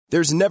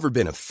There's never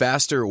been a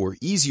faster or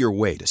easier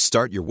way to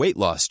start your weight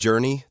loss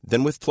journey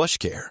than with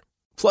PlushCare.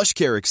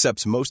 PlushCare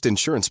accepts most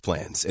insurance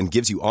plans and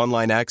gives you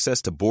online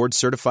access to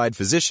board-certified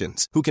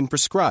physicians who can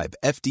prescribe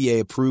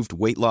FDA-approved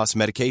weight loss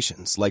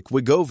medications like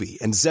Wegovy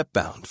and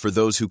Zepbound for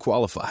those who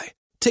qualify.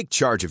 Take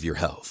charge of your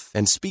health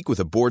and speak with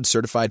a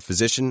board-certified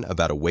physician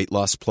about a weight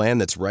loss plan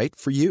that's right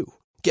for you.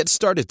 Get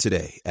started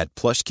today at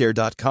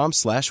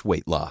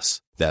plushcare.com/weight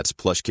loss. That's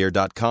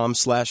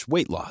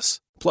plushcare.com/weight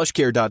loss.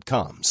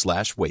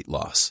 plushcare.com/weight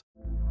loss.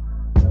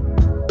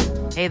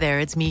 Hey there,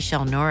 it's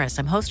Michelle Norris.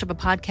 I'm host of a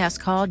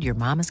podcast called Your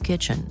Mama's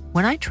Kitchen.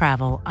 When I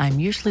travel, I'm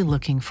usually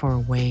looking for a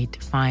way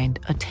to find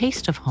a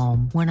taste of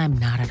home when I'm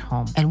not at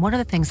home. And one of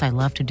the things I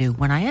love to do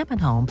when I am at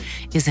home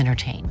is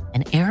entertain.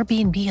 And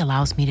Airbnb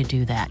allows me to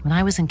do that. When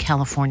I was in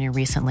California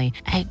recently,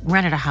 I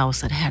rented a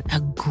house that had a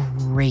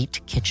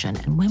great kitchen.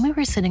 And when we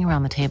were sitting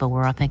around the table, we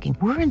were all thinking,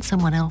 we're in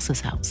someone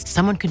else's house.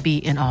 Someone could be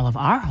in all of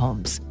our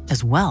homes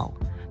as well.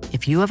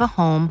 If you have a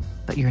home,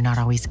 but you're not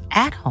always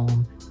at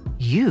home,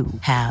 you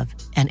have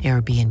an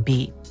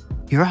Airbnb.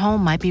 Your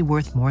home might be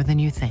worth more than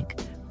you think.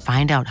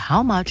 Find out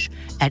how much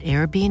at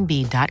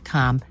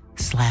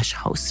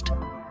airbnb.com/host.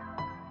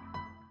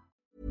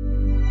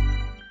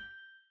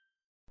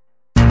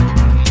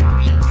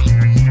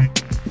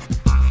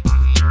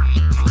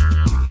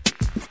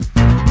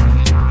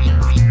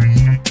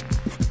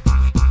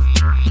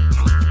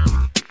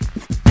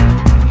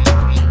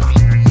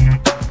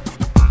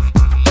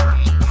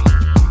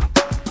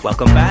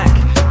 Welcome back.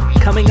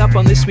 Coming up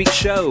on this week's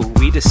show,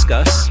 we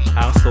discuss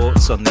our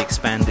thoughts on the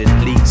expanded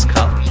Leagues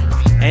Cup.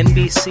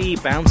 NBC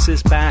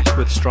bounces back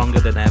with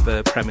stronger than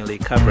ever Premier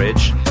League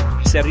coverage.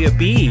 Serie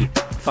B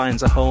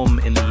finds a home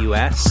in the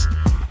US.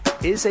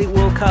 Is a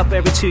World Cup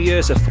every 2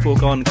 years a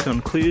foregone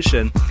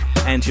conclusion?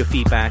 And your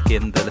feedback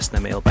in the listener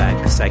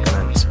mailbag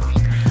segment.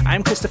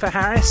 I'm Christopher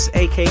Harris,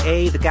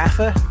 aka The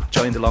Gaffer,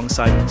 joined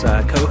alongside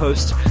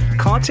co-host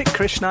Kartik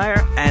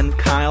Krishnaiyer and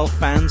Kyle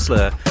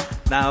Fansler.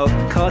 Now,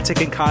 Kartik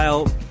and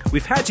Kyle,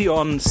 we've had you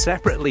on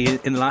separately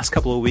in the last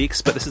couple of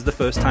weeks, but this is the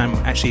first time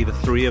actually the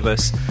three of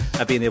us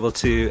have been able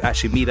to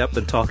actually meet up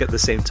and talk at the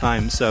same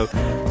time. So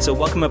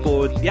welcome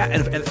aboard. Yeah,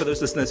 and for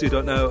those listeners who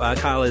don't know,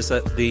 Kyle is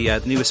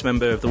the newest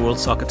member of the World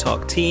Soccer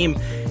Talk team.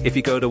 If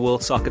you go to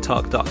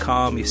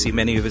worldsoccertalk.com, you see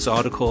many of his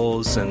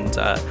articles and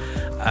a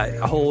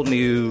whole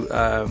new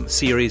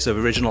series of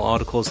original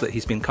articles that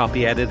he's been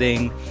copy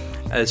editing,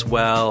 as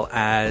well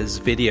as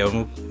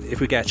video. If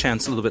we get a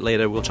chance a little bit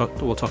later, we'll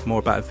talk more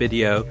about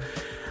video.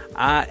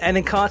 And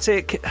in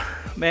Kartik,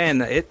 man,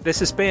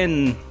 this is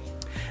kind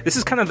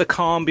of the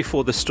calm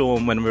before the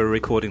storm when we're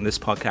recording this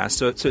podcast.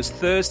 So it's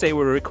Thursday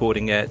we're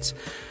recording it.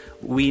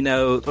 We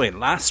know,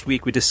 last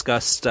week we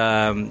discussed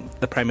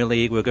the Premier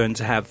League. We're going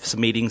to have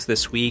some meetings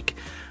this week.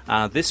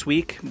 This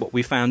week, what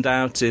we found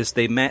out is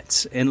they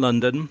met in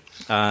London.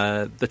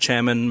 The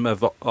chairman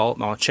of all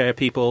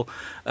chairpeople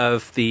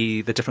of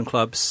the different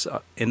clubs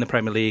in the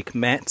Premier League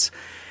met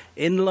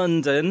in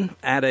London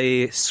at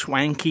a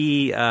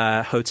swanky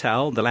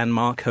hotel, the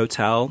Landmark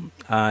Hotel,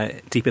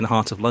 deep in the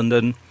heart of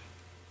London.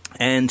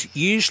 And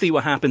usually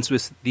what happens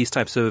with these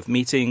types of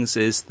meetings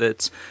is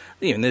that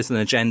there's an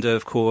agenda,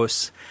 of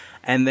course,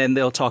 and then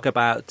they'll talk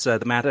about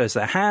the matters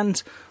at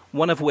hand,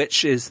 one of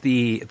which is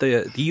the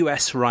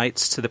US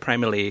rights to the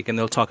Premier League, and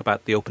they'll talk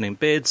about the opening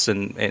bids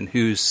and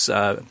who's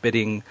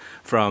bidding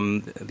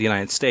from the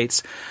United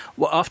States.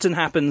 What often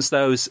happens,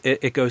 though, is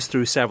it goes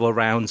through several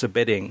rounds of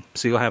bidding.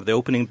 So you'll have the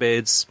opening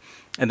bids,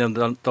 and then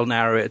they'll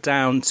narrow it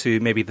down to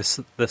maybe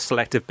the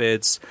selective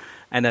bids,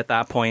 and at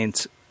that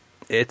point,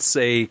 it's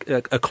a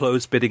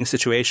closed bidding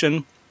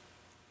situation.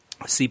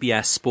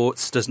 CBS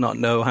Sports does not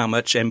know how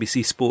much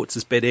NBC Sports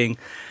is bidding,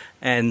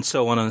 and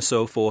so on and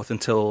so forth,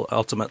 until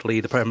ultimately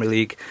the Premier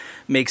League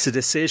makes a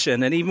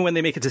decision. And even when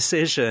they make a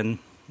decision,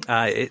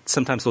 it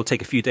sometimes will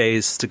take a few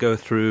days to go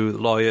through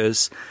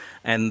lawyers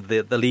and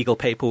the legal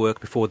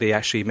paperwork before they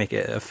actually make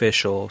it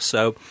official.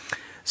 So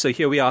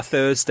here we are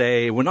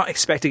Thursday. We're not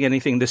expecting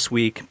anything this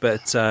week,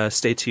 but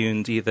stay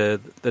tuned either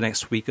the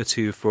next week or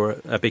two for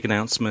a big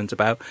announcement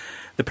about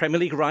the Premier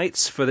League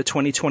rights for the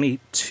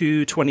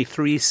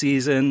 2022-23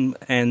 season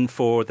and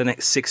for the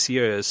next 6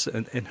 years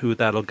and who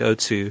that'll go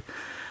to.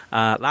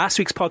 Last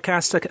week's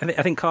podcast,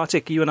 I think,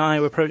 Kartik, you and I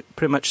were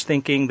pretty much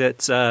thinking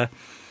that, I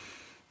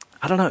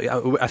don't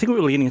know, I think we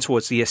were leaning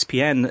towards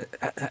ESPN.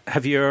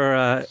 Have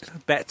your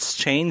bets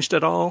changed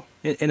at all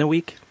in a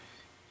week?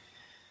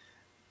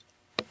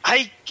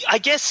 I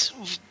guess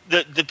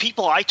the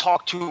people I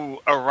talk to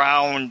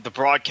around the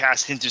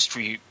broadcast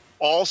industry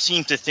all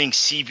seem to think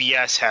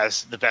CBS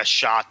has the best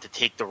shot to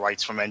take the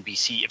rights from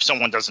NBC. If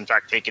someone does, in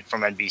fact, take it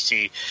from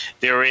NBC,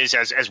 there is,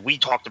 as we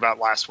talked about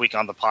last week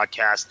on the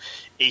podcast,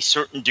 a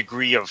certain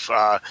degree of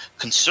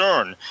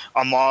concern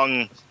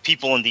among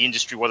people in the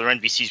industry whether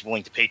NBC is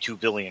willing to pay $2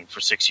 billion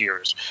for 6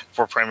 years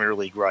for Premier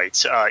League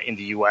rights in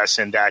the U.S.,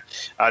 and that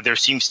there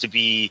seems to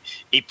be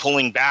a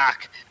pulling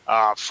back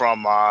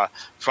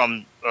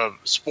from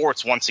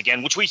sports once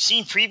again, which we've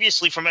seen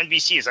previously from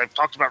NBC, as I've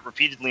talked about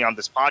repeatedly on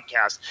this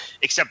podcast,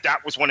 except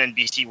that was when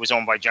NBC was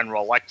owned by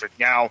General Electric.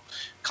 Now,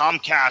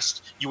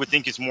 Comcast, you would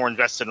think, is more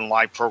invested in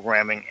live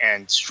programming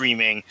and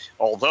streaming,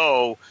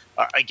 although,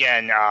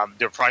 again,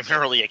 they're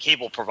primarily a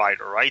cable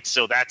provider, right?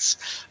 So that's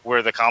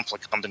where the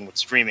conflict comes in with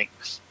streaming.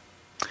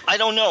 I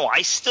don't know.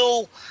 I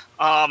still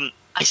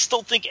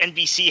think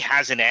NBC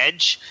has an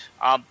edge.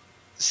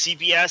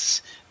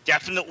 CBS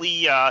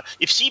definitely,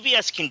 if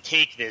CBS can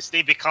take this,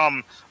 they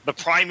become the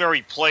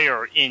primary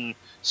player in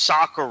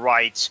soccer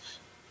rights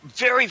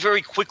very,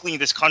 very quickly in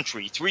this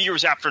country, 3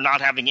 years after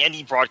not having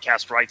any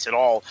broadcast rights at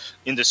all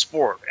in the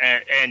sport.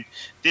 And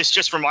this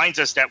just reminds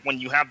us that when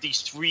you have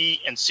these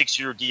 3 and 6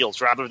 year deals,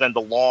 rather than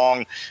the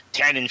long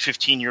 10 and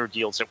 15-year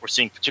deals that we're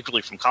seeing,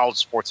 particularly from college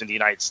sports in the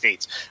United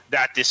States,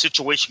 that this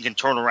situation can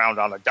turn around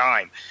on a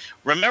dime.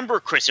 Remember,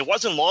 Chris, it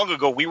wasn't long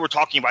ago we were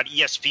talking about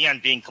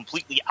ESPN being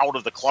completely out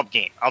of the club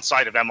game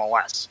outside of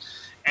MLS.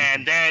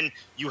 And then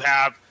you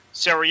have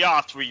Serie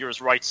A 3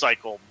 years right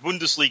cycle,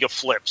 Bundesliga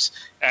flips,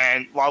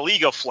 and La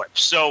Liga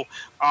flips. So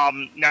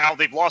now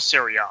they've lost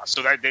Serie A,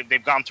 so that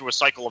they've gone through a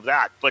cycle of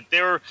that. But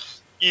there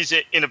is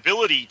an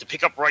ability to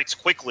pick up rights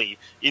quickly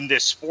in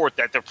this sport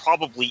that there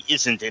probably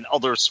isn't in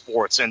other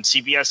sports. And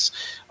CBS,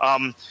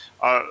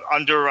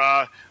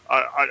 under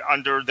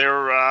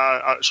their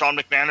Sean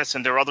McManus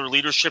and their other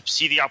leadership,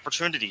 see the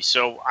opportunity.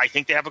 So I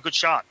think they have a good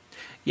shot.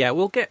 Yeah,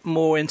 we'll get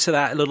more into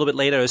that a little bit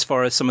later as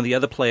far as some of the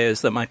other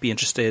players that might be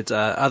interested,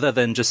 other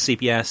than just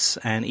CBS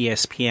and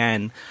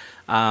ESPN.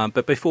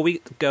 But before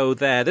we go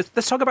there,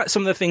 let's talk about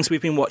some of the things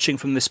we've been watching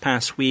from this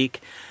past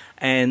week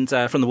and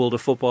from the world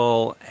of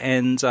football.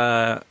 And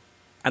I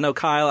know,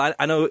 Kyle,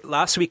 I know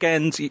last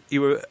weekend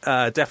you were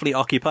definitely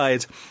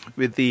occupied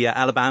with the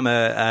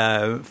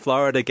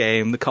Alabama-Florida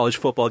game, the college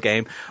football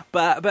game.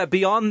 But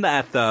beyond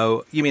that,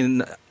 though, you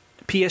mean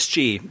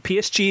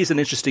PSG is an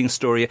interesting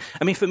story.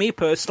 I mean, for me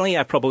personally,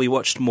 I probably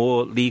watched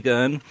more Ligue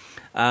 1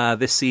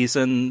 this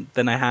season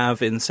than I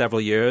have in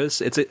several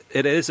years.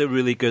 It is a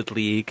really good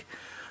league,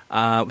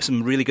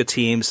 some really good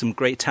teams, some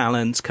great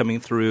talent coming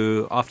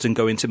through, often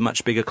going to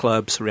much bigger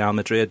clubs, Real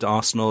Madrid,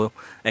 Arsenal,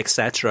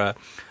 etc.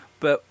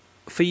 But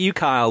for you,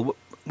 Kyle,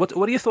 what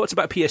are your thoughts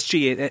about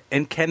PSG,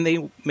 and can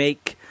they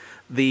make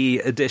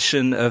the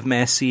addition of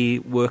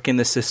Messi work in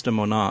the system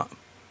or not?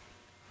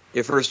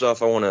 Yeah, first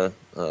off, I want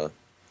to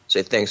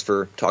say thanks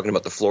for talking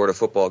about the Florida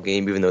football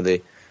game, even though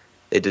they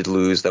did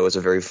lose. That was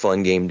a very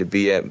fun game to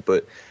be at.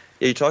 But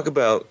yeah, you talk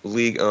about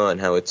Ligue 1,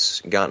 how it's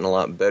gotten a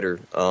lot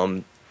better.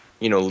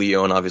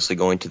 Lyon obviously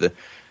going to the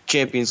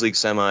Champions League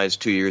semis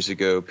 2 years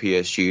ago,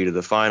 PSG to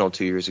the final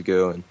 2 years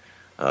ago, and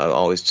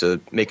always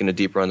to making a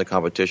deep run in the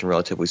competition,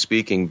 relatively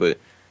speaking. But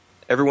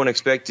everyone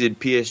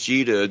expected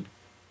PSG to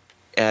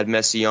add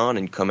Messi on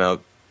and come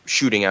out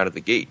shooting out of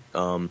the gate.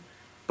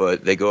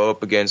 But they go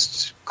up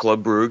against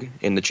Club Brugge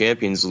in the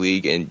Champions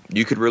League, and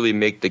you could really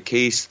make the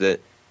case that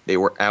they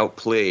were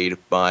outplayed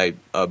by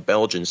a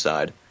Belgian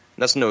side. And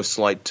that's no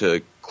slight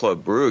to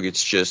Club Brugge.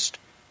 It's just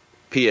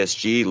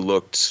PSG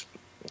looked,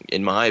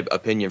 in my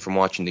opinion, from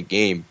watching the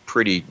game,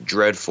 pretty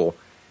dreadful.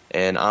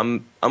 And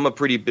I'm a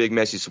pretty big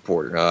Messi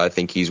supporter. I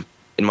think he's,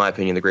 in my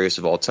opinion, the greatest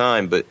of all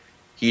time. But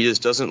he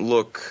just doesn't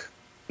look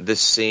the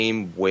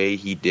same way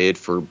he did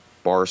for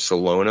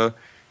Barcelona.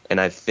 And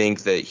I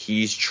think that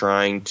he's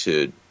trying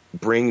to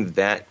bring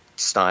that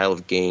style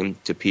of game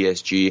to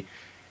PSG.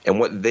 And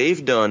what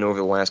they've done over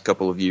the last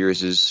couple of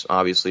years is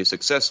obviously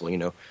successful. You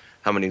know,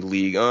 how many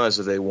Ligue 1s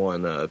have they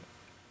won? How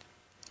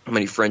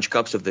many French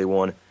Cups have they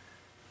won?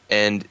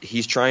 And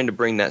he's trying to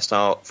bring that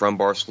style from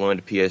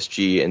Barcelona to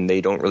PSG, and they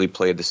don't really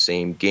play the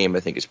same game, I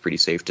think it's pretty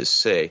safe to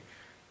say.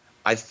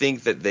 I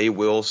think that they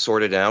will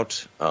sort it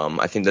out.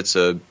 I think that's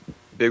a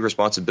big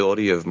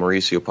responsibility of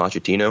Mauricio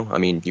Pochettino. I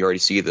mean, you already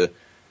see the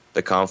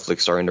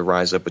conflict starting to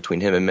rise up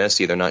between him and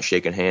Messi. They're not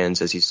shaking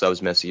hands as he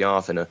subs Messi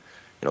off in a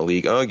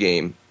Ligue 1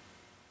 game.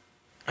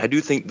 I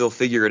do think they'll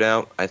figure it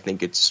out. I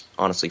think it's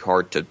honestly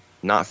hard to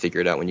not figure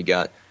it out when you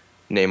got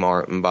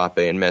Neymar,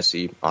 Mbappe, and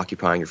Messi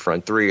occupying your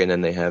front three, and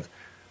then they have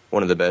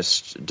one of the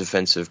best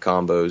defensive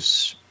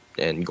combos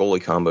and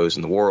goalie combos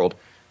in the world.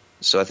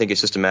 So I think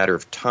it's just a matter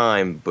of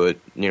time, but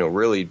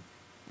really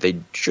they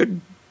should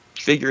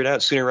figure it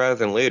out sooner rather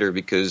than later,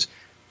 because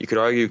you could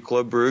argue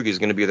Club Brugge is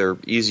going to be their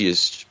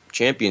easiest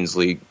Champions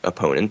League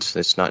opponent.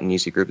 It's not an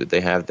easy group that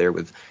they have there,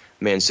 with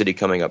Man City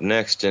coming up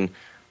next. And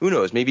who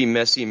knows, maybe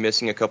Messi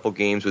missing a couple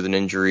games with an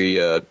injury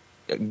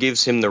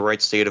gives him the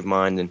right state of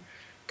mind and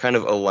kind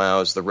of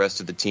allows the rest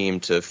of the team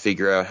to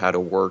figure out how to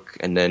work.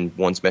 And then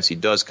once Messi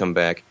does come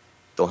back,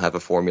 they'll have a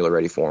formula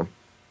ready for him.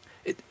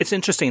 It's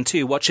interesting,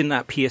 too, watching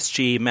that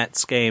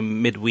PSG-Metz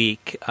game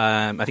midweek,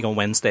 I think on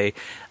Wednesday.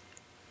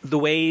 The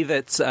way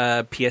that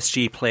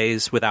PSG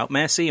plays without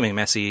Messi, I mean,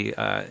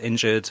 Messi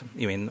injured,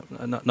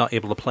 not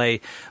able to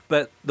play,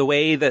 but the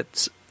way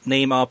that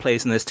Neymar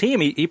plays in this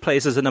team, he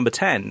plays as a number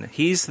 10.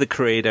 He's the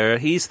creator.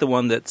 He's the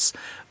one that's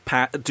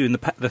doing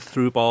the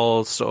through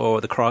balls or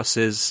the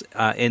crosses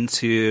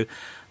into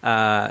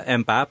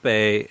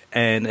Mbappe,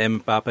 and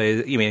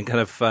Mbappe,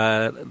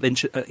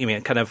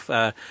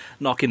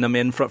 knocking them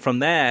in from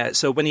there.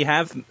 So when you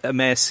have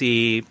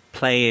Messi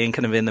playing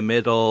kind of in the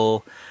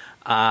middle,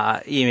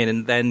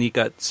 and then you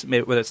got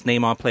whether it's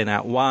Neymar playing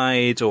out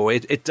wide, or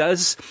it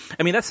does.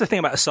 I mean, that's the thing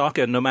about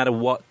soccer. No matter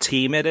what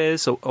team it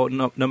is, or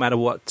no matter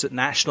what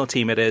national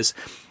team it is,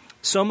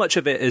 so much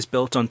of it is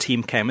built on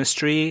team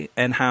chemistry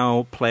and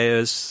how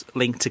players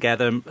link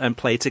together and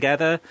play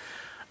together.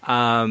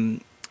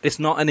 It's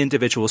not an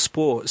individual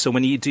sport. So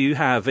when you do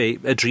have a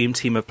dream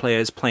team of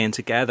players playing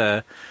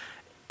together,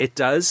 it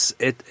does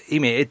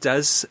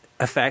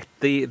affect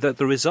the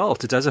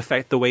result. It does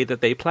affect the way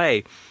that they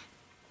play.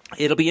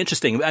 It'll be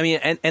interesting. I mean,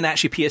 and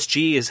actually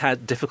PSG has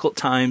had difficult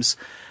times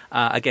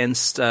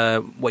against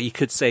what you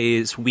could say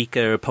is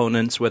weaker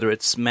opponents, whether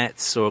it's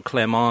Metz or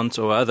Clermont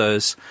or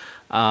others.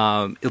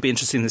 It'll be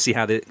interesting to see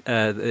how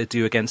they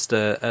do against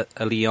a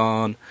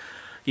Lyon.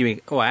 You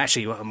mean? Oh,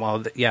 actually,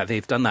 well, yeah,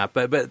 they've done that.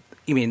 But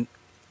you mean?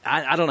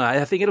 I don't know.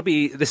 I think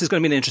this is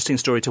going to be an interesting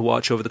story to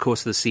watch over the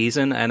course of the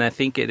season, and I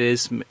think it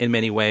is in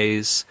many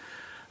ways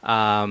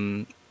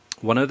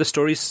one of the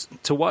stories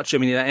to watch. I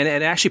mean, and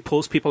it actually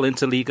pulls people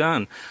into Ligue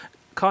 1.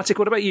 Kartik,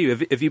 what about you?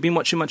 Have you been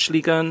watching much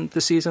Ligue 1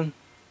 this season?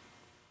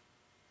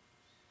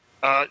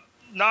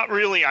 Not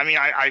really. I mean,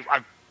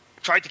 I've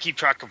tried to keep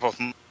track of both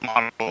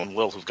Monaco and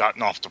Lille, who've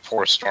gotten off to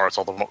poor starts,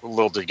 although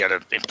Lille did get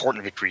an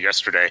important victory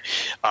yesterday,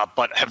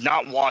 but have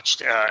not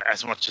watched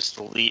as much as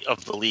the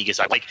league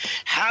as I like.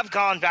 Have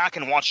gone back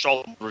and watched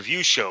all the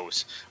review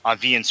shows on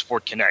VN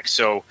Sport Connect,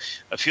 so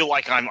I feel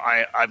like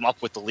I'm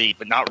up with the league,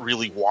 but not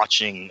really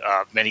watching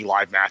many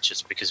live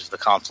matches because of the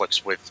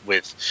conflicts with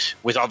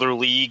other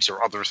leagues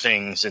or other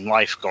things in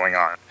life going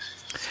on.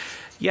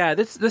 Yeah,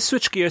 let's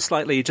switch gears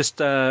slightly just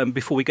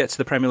before we get to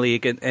the Premier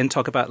League and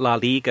talk about La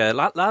Liga.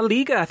 La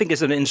Liga, I think,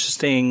 is an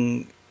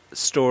interesting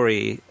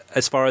story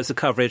as far as the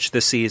coverage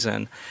this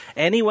season.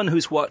 Anyone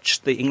who's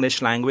watched the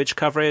English language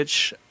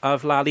coverage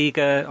of La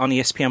Liga on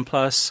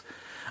ESPN+,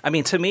 I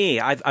mean, to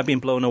me, I've been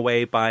blown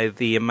away by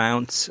the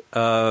amount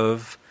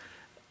of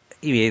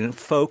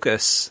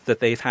focus that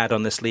they've had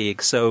on this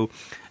league. So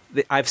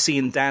I've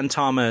seen Dan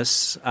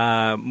Thomas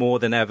more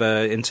than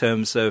ever in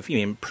terms of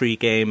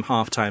pre-game,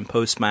 halftime,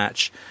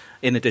 post-match,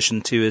 in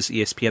addition to his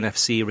ESPN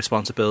FC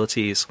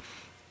responsibilities.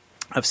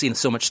 I've seen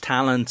so much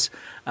talent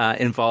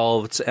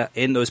involved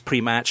in those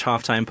pre-match,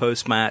 halftime,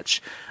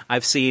 post-match.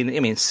 I've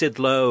seen, Sid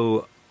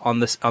Lowe on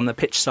the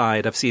pitch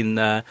side. I've seen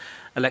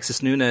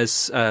Alexis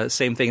Nunes,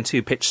 same thing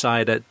too, pitch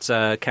side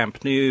at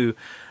Camp Nou.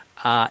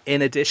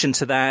 In addition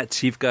to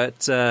that, you've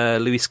got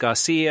Luis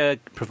Garcia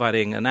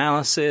providing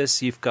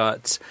analysis. You've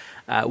got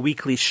a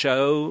weekly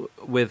show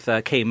with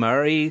Kay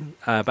Murray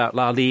about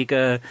La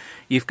Liga.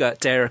 You've got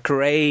Derek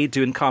Ray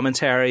doing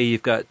commentary.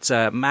 You've got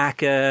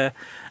Maka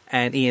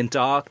and Ian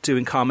Darke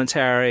doing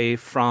commentary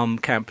from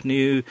Camp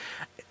Nou.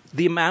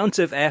 The amount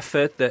of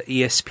effort that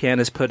ESPN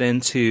has put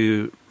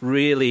into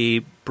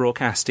really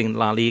broadcasting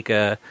La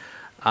Liga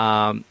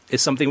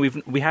is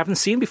something we haven't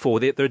seen before.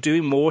 They're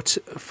doing more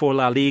for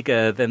La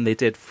Liga than they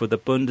did for the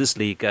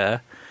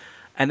Bundesliga.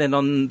 And then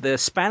on the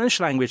Spanish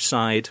language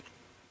side,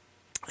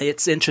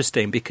 it's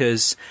interesting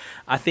because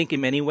I think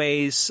in many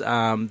ways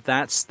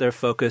that's their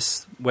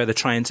focus, where they're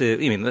trying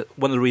to,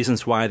 one of the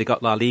reasons why they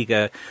got La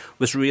Liga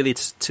was really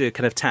to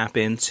kind of tap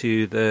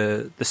into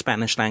the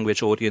Spanish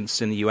language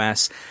audience in the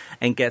US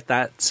and get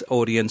that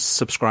audience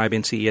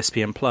subscribing to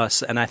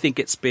ESPN+. And I think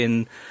it's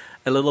been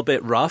a little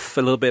bit rough,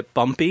 a little bit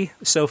bumpy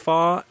so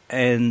far,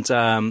 and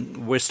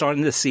we're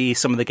starting to see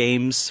some of the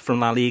games from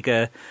La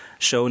Liga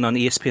shown on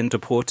ESPN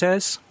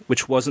Deportes,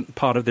 which wasn't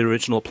part of the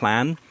original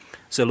plan.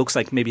 So it looks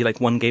like maybe like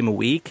one game a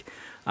week.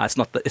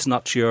 It's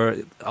not your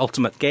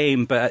ultimate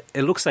game, but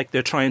it looks like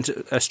they're trying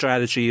a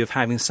strategy of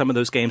having some of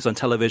those games on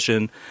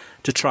television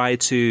to try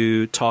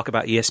to talk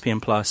about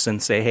ESPN+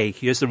 and say, hey,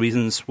 here's the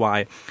reasons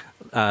why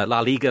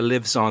La Liga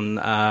lives on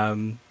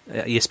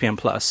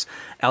ESPN+.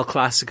 El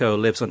Clasico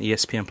lives on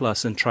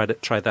ESPN+, and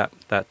try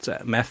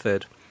that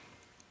method.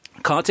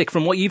 Kartik,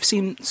 from what you've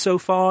seen so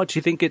far, do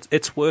you think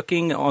it's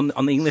working on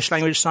the English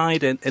language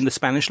side and the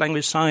Spanish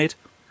language side?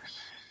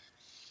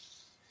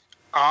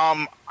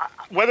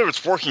 Whether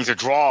it's working to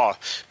draw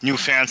new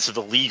fans to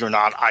the league or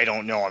not, I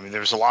don't know. I mean,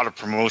 there's a lot of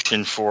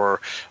promotion for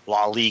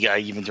La Liga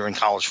even during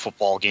college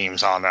football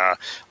games on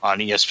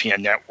ESPN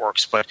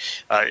networks. But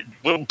by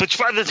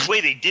the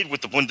way they did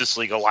with the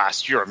Bundesliga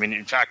last year, I mean,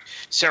 in fact,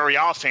 Serie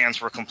A fans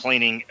were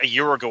complaining a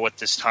year ago at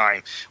this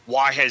time.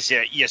 Why has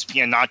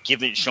ESPN not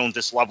shown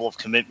this level of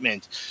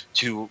commitment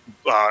to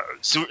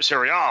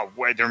Serie A,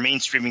 where they're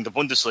mainstreaming the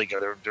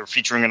Bundesliga? They're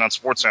featuring it on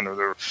SportsCenter.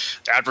 They're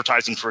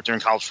advertising for it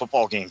during college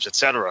football games,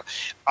 etc.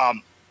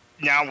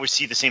 Now we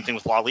see the same thing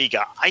with La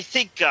Liga. I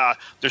think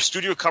their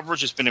studio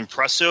coverage has been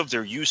impressive.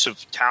 Their use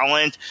of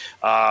talent,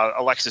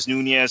 Alexis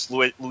Nunes,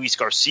 Luis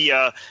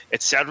Garcia,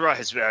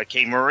 etc.,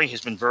 Kay Murray has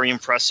been very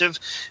impressive.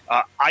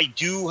 I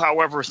do,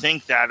 however,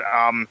 think that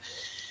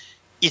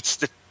it's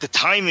the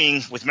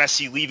timing with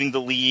Messi leaving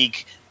the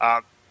league.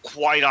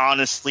 quite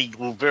honestly,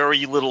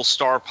 very little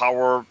star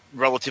power,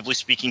 relatively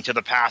speaking, to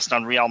the past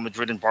on Real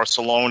Madrid and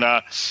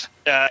Barcelona.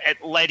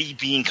 Atleti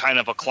being kind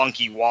of a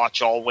clunky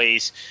watch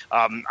always.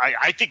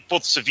 I think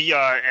both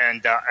Sevilla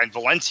and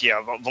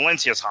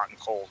Valencia's hot and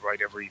cold, right?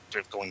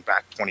 Going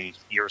back 20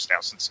 years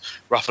now since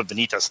Rafa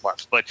Benitez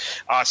left. But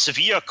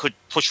Sevilla could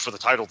push for the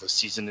title this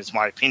season, in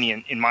my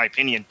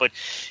opinion. But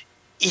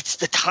it's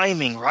the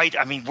timing, right?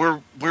 I mean,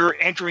 we're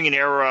entering an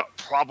era,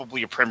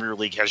 probably a Premier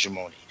League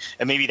hegemony,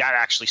 and maybe that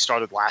actually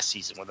started last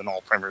season with an all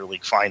Premier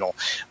League final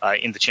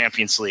in the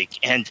Champions League.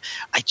 And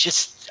I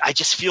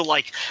just feel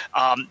like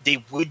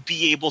they would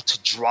be able to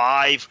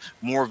drive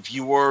more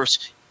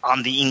viewers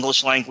on the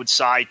English language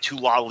side to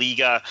La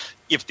Liga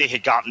if they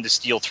had gotten this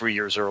deal 3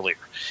 years earlier.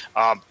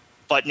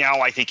 But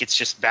now I think it's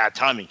just bad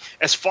timing.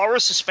 As far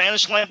as the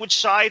Spanish language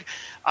side,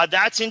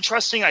 that's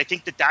interesting. I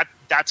think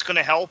that's going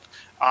to help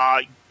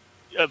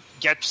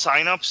get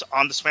signups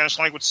on the Spanish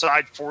language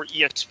side for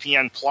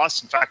ESPN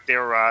Plus. In fact,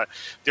 they're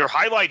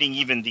highlighting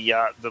even the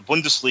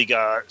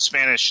Bundesliga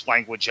Spanish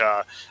language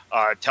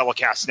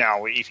telecast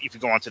now. If you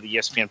go onto the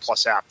ESPN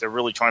Plus app, they're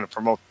really trying to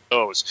promote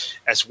those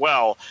as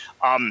well.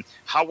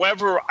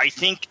 However, I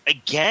think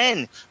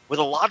again with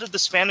a lot of the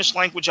Spanish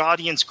language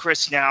audience,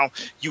 Chris, now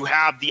you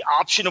have the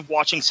option of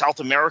watching South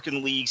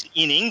American leagues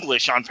in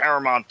English on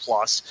Paramount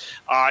Plus,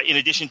 in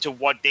addition to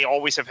what they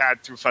always have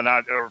had through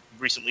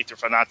recently through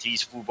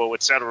Fanatiz, Fubo,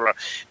 etc.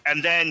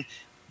 And then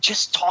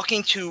just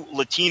talking to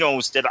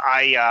Latinos that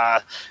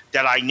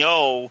I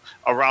know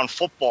around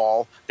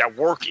football that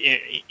work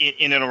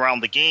in and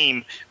around the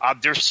game,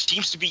 there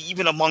seems to be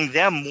even among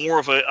them more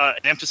of an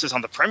emphasis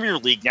on the Premier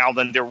League now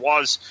than there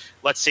was,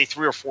 let's say,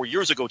 3 or 4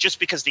 years ago, just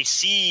because they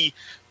see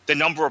the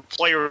number of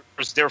players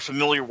they're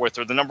familiar with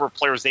or the number of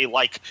players they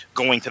like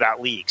going to that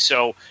league.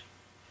 So,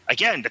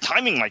 again, the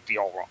timing might be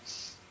all wrong.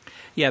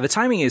 Yeah, the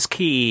timing is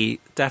key,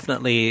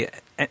 definitely.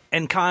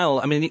 And Kyle,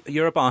 I mean,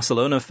 you're a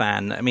Barcelona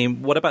fan. I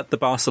mean, what about the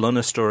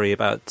Barcelona story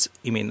about,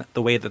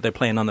 the way that they're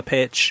playing on the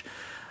pitch?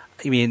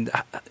 I mean,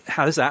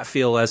 how does that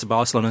feel as a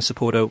Barcelona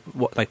supporter,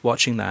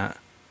 watching that?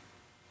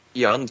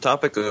 Yeah, on the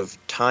topic of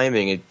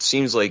timing, it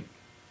seems like,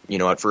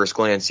 at first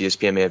glance,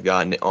 ESPN may have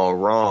gotten it all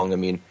wrong. I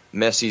mean,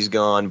 Messi's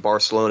gone.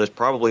 Barcelona's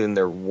probably in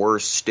their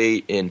worst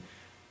state in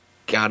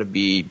got to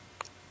be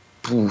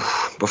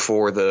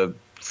before the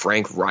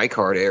Frank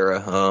Rijkaard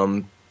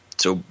era.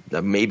 So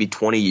maybe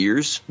 20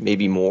 years,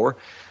 maybe more.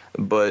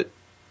 But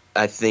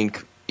I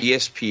think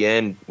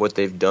ESPN, what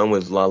they've done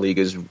with La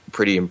Liga is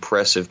pretty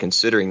impressive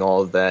considering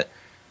all of that.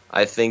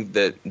 I think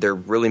that they're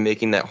really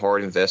making that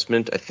hard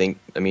investment.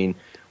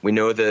 We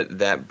know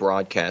that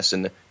broadcast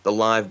and the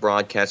live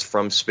broadcast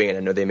from Spain, I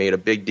know they made a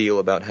big deal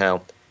about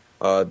how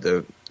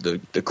the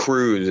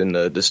crews and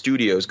the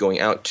studios going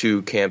out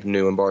to Camp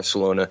Nou in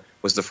Barcelona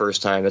was the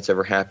first time that's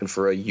ever happened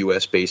for a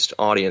U.S.-based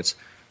audience.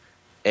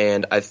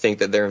 And I think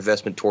that their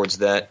investment towards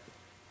that,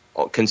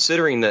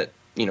 considering that,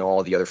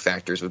 all the other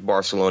factors with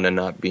Barcelona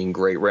not being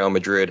great, Real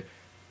Madrid,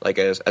 like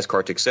as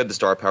Kartik said, the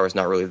star power is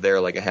not really there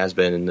like it has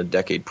been in the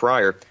decade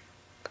prior.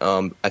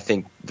 I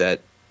think that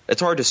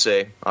it's hard to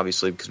say,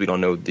 obviously, because we don't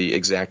know the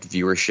exact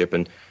viewership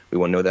and we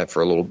won't know that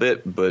for a little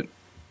bit. But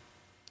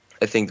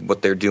I think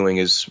what they're doing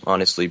is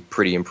honestly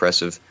pretty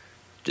impressive,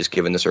 just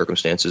given the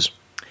circumstances.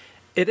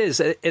 It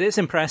is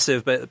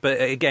impressive, but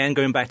again,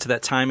 going back to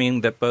that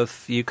timing that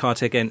both you,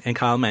 Kartik, and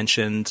Kyle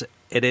mentioned,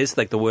 it is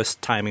like the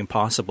worst timing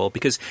possible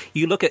because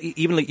you look at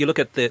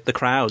the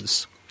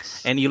crowds,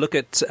 and you look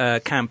at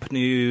Camp Nou,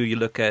 you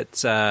look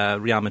at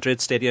Real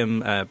Madrid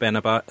Stadium,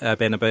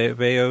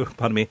 Bernabeu,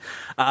 pardon me,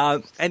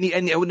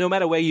 and no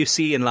matter where you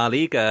see in La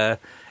Liga,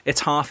 it's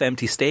half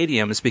empty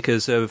stadiums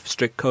because of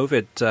strict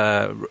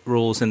COVID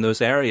rules in those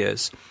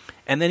areas,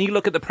 and then you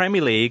look at the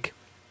Premier League.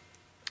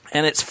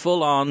 And it's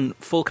full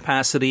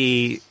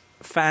capacity,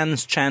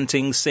 fans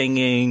chanting,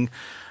 singing,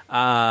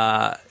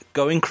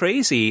 going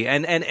crazy.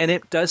 And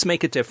it does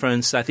make a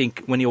difference, I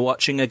think, when you're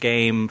watching a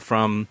game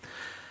from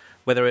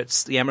whether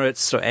it's the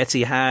Emirates or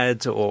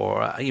Etihad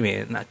or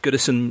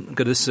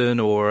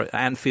Goodison or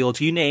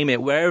Anfield, you name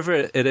it, wherever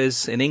it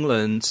is in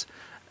England.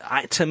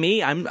 To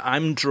me,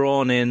 I'm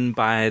drawn in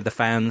by the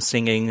fans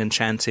singing and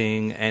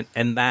chanting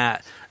and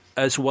that,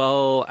 as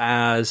well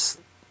as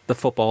the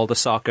football, the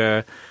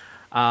soccer.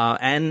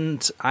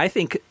 And I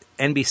think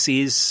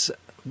NBC's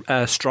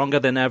stronger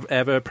than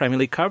ever Premier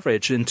League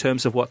coverage in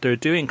terms of what they're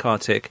doing,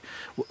 Kartik.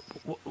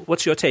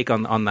 What's your take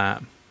on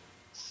that?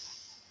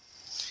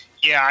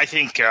 Yeah, I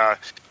think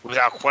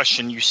without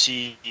question you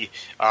see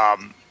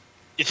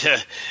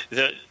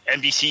the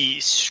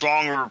NBC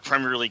stronger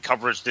Premier League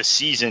coverage this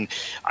season.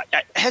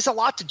 It has a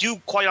lot to do,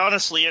 quite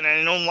honestly, and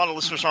I know a lot of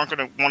listeners aren't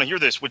going to want to hear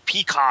this, with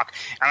Peacock.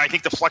 And I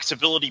think the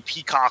flexibility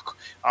Peacock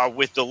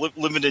with the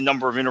limited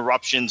number of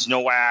interruptions,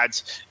 no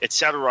ads,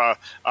 etc.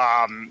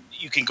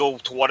 You can go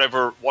to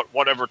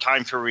whatever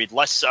time period,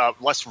 less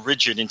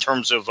rigid in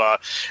terms of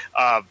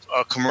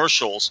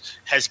commercials,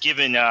 has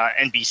given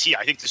NBC.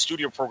 I think the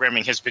studio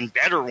programming has been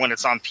better when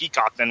it's on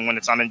Peacock than when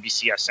it's on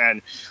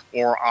NBCSN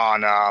or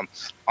on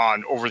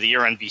on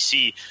over-the-air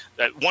NBC,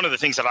 that one of the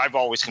things that I've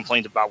always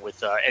complained about with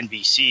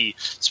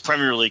NBC's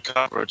Premier League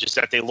coverage is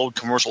that they load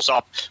commercials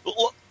up.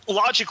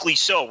 Logically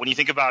so, when you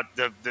think about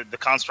the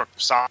construct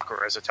of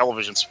soccer as a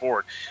television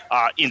sport,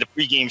 in the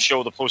pregame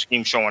show, the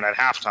postgame show, and at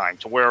halftime,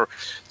 to where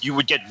you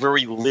would get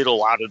very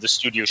little out of the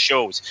studio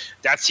shows.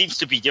 That seems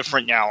to be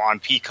different now on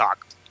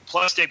Peacock.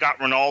 Plus, they've got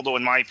Ronaldo,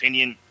 in my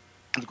opinion,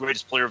 the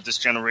greatest player of this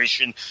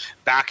generation,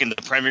 back in the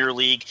Premier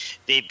League.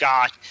 They've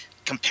got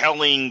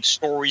compelling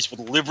stories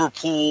with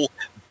Liverpool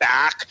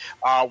back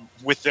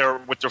with their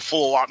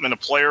full allotment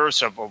of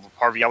players.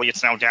 Harvey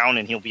Elliott's now down,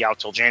 and he'll be out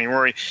till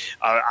January.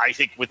 I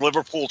think with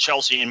Liverpool,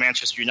 Chelsea, and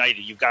Manchester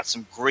United, you've got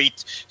some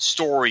great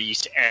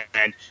stories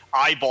and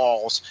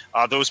eyeballs,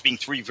 those being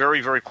three very,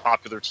 very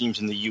popular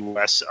teams in the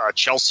U.S.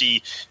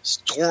 Chelsea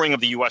touring of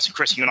the U.S., and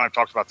Chris, you and I have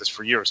talked about this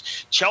for years.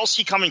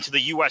 Chelsea coming to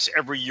the U.S.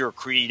 every year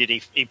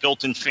created a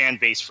built-in fan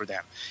base for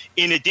them.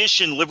 In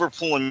addition,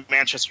 Liverpool and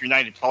Manchester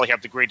United probably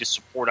have the greatest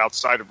support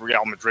outside of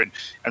Real Madrid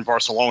and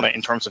Barcelona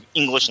in terms of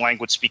English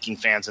language-speaking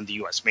fans in the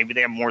U.S. Maybe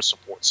they have more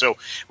support. So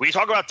when you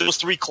talk about those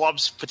three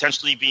clubs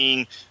potentially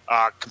being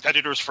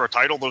competitors for a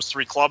title, those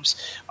three clubs,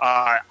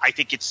 I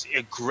think it's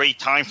a great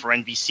time for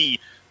NBC.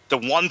 The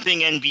one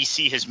thing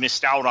NBC has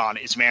missed out on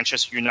is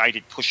Manchester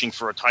United pushing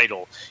for a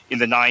title in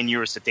the 9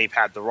 years that they've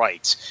had the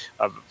rights.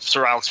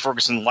 Sir Alex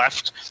Ferguson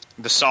left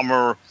the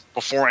summer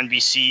before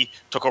NBC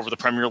took over the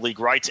Premier League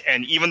rights.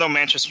 And even though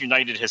Manchester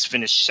United has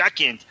finished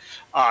second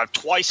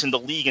twice in the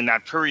league in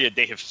that period,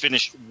 they have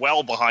finished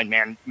well behind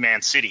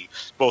Man City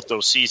both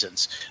those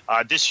seasons.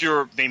 This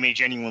year, they may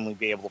genuinely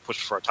be able to push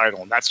for a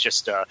title, and that's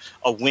just a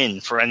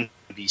win for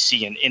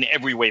NBC in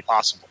every way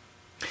possible.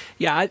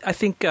 Yeah, I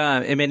think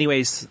in many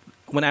ways,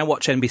 when I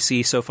watch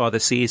NBC so far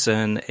this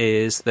season,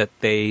 is that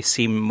they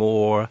seem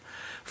more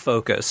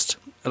focused,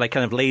 like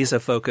kind of laser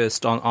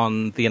focused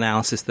on the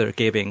analysis they're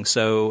giving.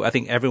 So I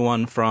think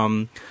everyone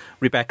from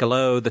Rebecca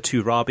Lowe, the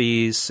two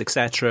Robbies,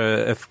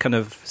 etc., have kind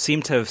of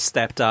seemed to have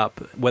stepped up,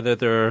 whether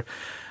they're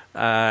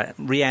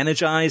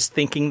re-energized,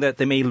 thinking that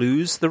they may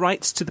lose the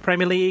rights to the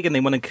Premier League and they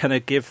want to kind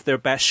of give their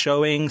best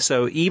showing.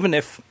 So even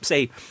if,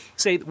 say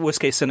worst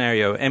case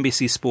scenario,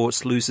 NBC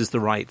Sports loses the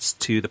rights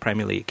to the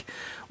Premier League,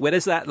 where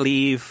does that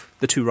leave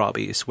the two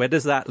Robbies? Where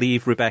does that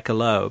leave Rebecca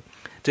Lowe?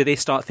 Do they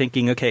start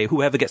thinking, okay,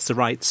 whoever gets the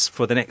rights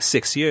for the next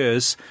 6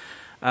 years,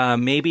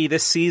 maybe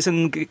this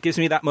season gives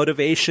me that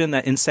motivation,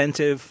 that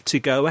incentive to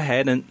go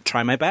ahead and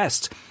try my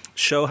best,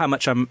 show how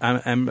much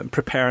I'm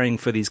preparing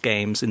for these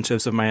games in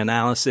terms of my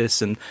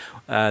analysis and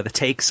the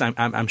takes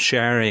I'm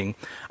sharing.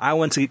 I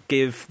want to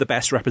give the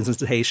best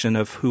representation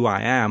of who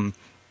I am,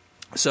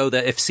 so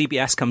that if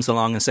CBS comes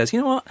along and says,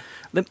 you know what,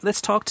 let's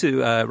talk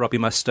to Robbie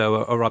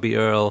Mustoe or Robbie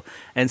Earle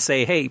and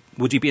say, hey,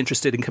 would you be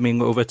interested in coming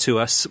over to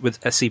us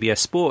with CBS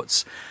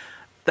Sports?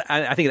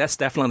 I think that's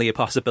definitely a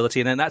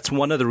possibility. And that's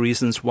one of the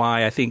reasons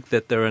why I think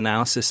that their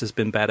analysis has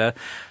been better.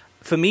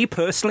 For me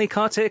personally,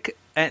 Kartik,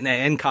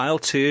 and Kyle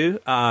too,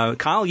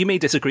 Kyle, you may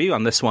disagree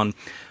on this one,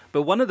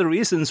 but one of the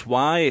reasons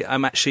why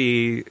I'm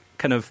actually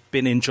kind of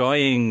been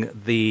enjoying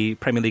the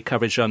Premier League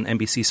coverage on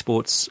NBC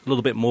Sports a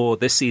little bit more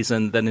this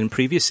season than in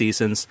previous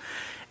seasons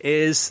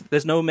is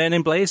there's no Men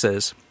in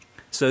Blazers.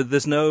 So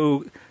there's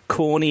no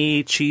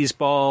corny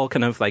cheeseball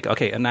kind of like,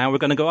 okay, and now we're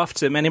going to go off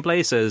to Men in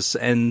Blazers.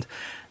 And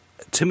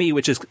to me,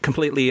 which is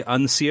completely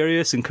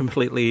unserious and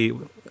completely,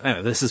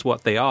 this is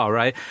what they are,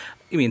 right?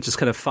 I mean, just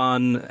kind of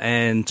fun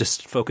and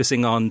just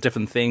focusing on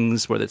different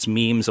things, whether it's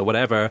memes or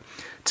whatever.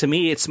 To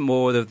me, it's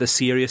more of the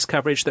serious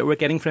coverage that we're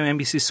getting from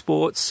NBC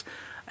Sports.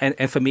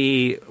 And for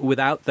me,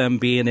 without them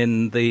being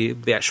in the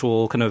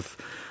actual kind of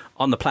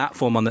on the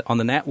platform, on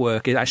the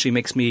network, it actually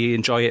makes me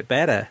enjoy it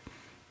better.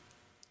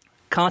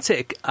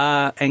 Kartik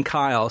and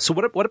Kyle. So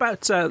what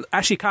about,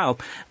 actually, Kyle,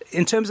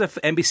 in terms of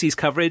NBC's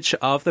coverage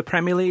of the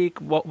Premier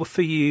League, what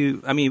for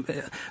you, I mean,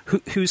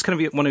 who's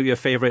kind of one of your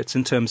favorites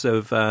in terms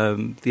of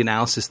the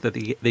analysis that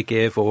they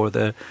give or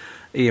the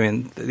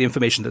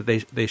information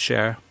that they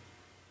share?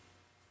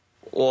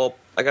 Well,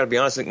 I got to be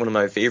honest, I think one of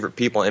my favorite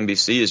people on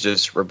NBC is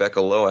just Rebecca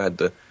Lowe. I had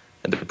the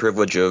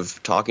privilege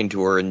of talking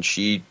to her, and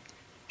she's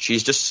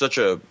just such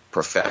a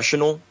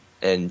professional,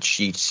 and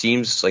she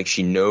seems like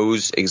she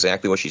knows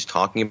exactly what she's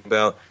talking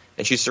about,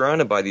 and she's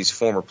surrounded by these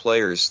former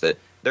players that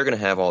they're going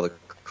to have all the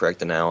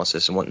correct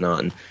analysis and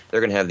whatnot, and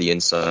they're going to have the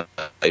insight,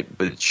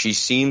 but she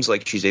seems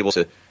like she's able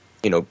to,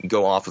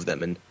 go off of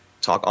them and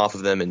talk off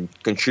of them and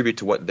contribute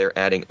to what they're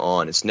adding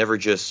on. It's never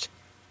just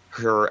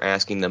her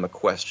asking them a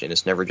question.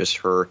 It's never just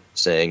her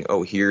saying,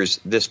 oh, here's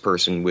this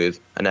person with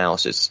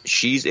analysis.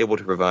 She's able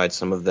to provide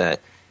some of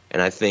that.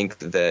 And I think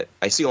that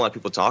I see a lot of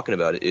people talking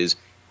about it is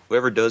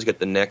whoever does get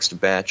the next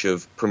batch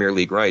of Premier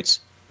League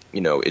rights,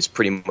 it's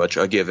pretty much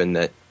a given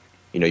that,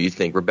 you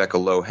think Rebecca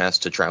Lowe has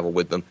to travel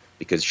with them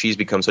because she's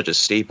become such a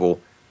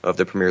staple of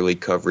the Premier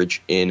League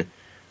coverage in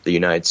the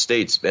United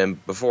States.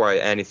 And before I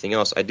add anything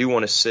else, I do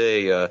want to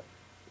say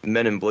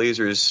Men in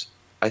Blazers,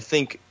 I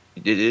think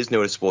it is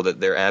noticeable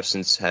that their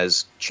absence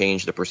has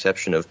changed the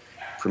perception of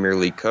Premier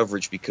League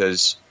coverage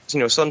because,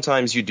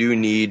 sometimes you do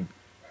need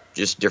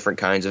just different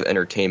kinds of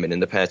entertainment. In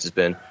the past, it's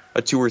been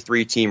a 2 or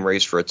 3 team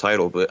race for a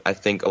title, but I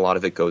think a lot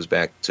of it goes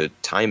back to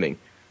timing.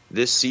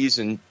 This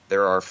season,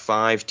 there are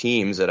 5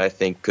 teams that I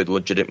think could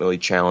legitimately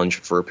challenge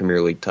for a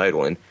Premier League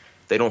title, and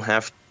they don't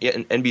have. Yeah,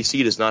 and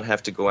NBC does not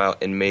have to go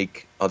out and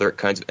make other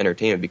kinds of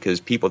entertainment, because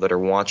people that are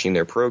watching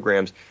their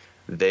programs,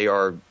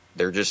 they're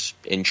just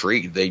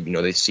intrigued.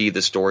 They see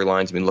the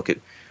storylines. I mean, look at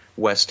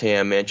West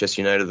Ham,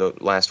 Manchester United the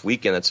last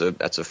weekend.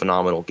 That's a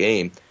phenomenal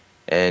game.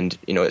 And,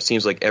 it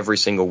seems like every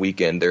single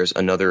weekend there's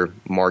another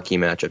marquee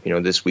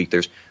matchup. This week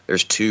there's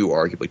 2,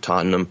 arguably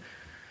Tottenham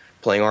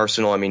playing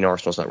Arsenal. I mean,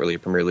 Arsenal's not really a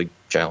Premier League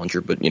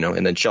challenger, but,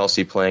 and then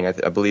Chelsea playing,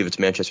 I believe it's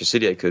Manchester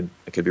City. I could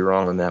be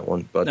wrong on that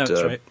one. But no,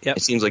 that's right. Yep.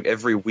 It seems like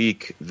every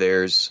week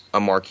there's a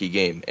marquee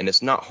game. And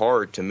it's not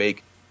hard to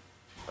make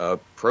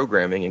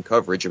programming and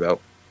coverage about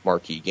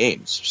marquee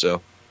games.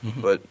 So,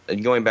 But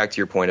going back to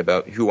your point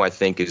about who I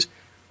think is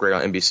great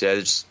on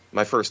NBC,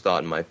 my first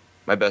thought and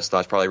my best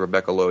thought is probably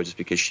Rebecca Lowe, just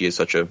because she is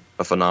such a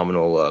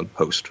phenomenal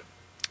host.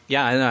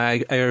 Yeah,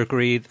 I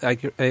agree. I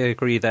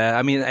agree there.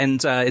 I mean,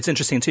 and it's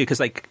interesting too,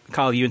 because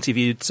Carl, you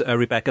interviewed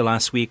Rebecca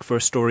last week for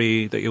a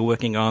story that you're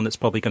working on that's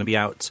probably going to be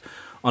out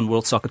on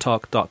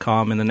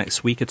WorldSoccerTalk.com in the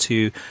next week or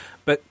two.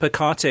 But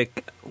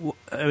Kartik,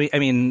 I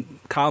mean,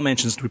 Carl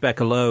mentions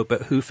Rebecca Lowe,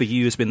 but who for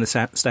you has been the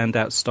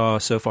standout star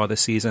so far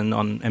this season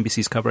on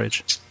NBC's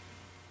coverage?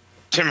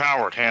 Tim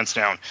Howard, hands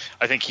down.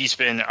 I think he's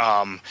been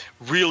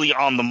really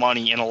on the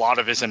money in a lot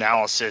of his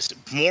analysis,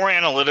 more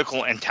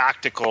analytical and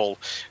tactical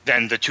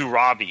than the 2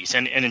 Robbies.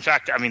 And in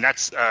fact, I mean,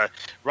 that's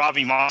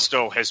Robbie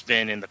Mosto has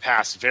been in the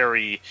past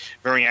very,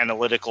 very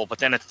analytical, but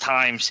then at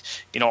times,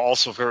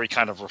 also very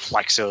kind of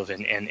reflexive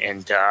and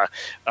I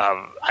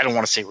don't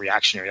want to say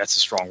reactionary. That's a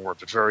strong word,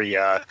 but very,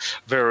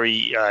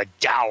 very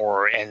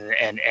dour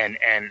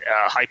and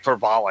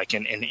hyperbolic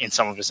in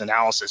some of his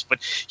analysis. But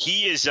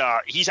he's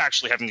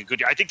actually having a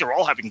good year. I think they're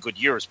all having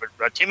good years,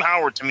 but Tim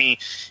Howard, to me,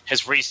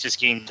 has raised his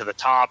game to the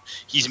top.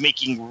 He's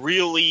making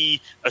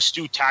really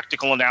astute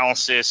tactical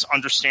analysis,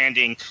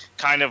 understanding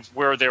kind of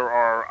where there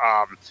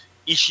are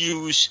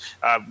issues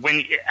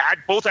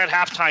both at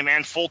halftime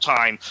and full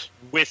time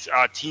with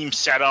team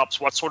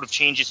setups, what sort of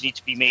changes need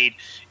to be made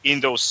in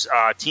those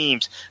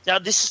teams. Now,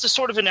 this is the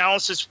sort of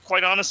analysis,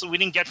 quite honestly, we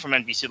didn't get from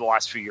NBC the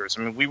last few years.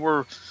 I mean, we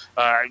were,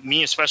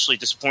 me especially,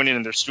 disappointed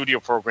in their studio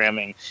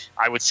programming.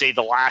 I would say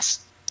the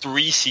last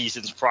 3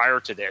 seasons prior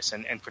to this,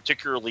 and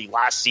particularly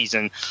last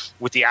season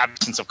with the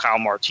absence of Kyle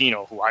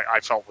Martino, who I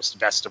felt was the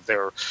best of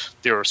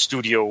their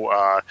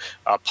studio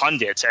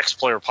pundits,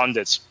 ex-player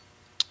pundits.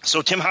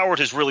 So Tim Howard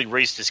has really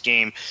raised his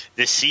game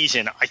this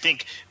season. I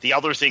think the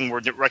other thing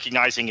we're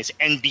recognizing is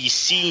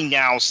NBC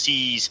now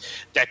sees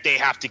that they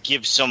have to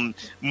give some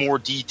more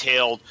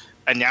detailed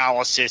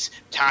analysis,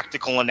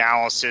 tactical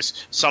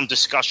analysis, some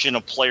discussion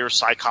of player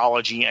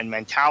psychology and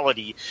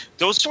mentality.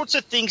 Those sorts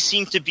of things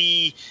seem to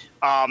be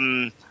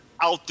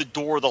out the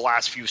door the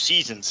last few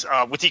seasons,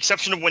 with the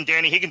exception of when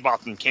Danny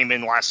Higginbotham came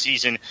in last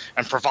season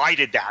and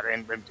provided that.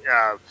 And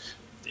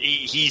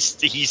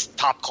he's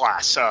top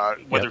class,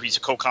 whether he's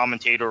a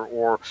co-commentator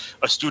or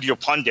a studio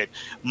pundit.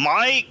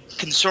 My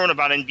concern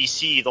about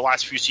NBC the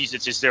last few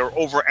seasons is their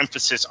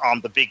overemphasis on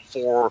the big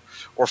 4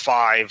 or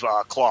 5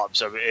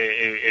 clubs.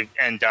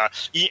 And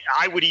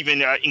I would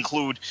even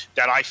include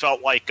that I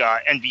felt like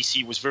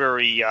NBC was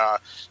very,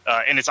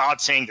 and it's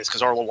odd saying this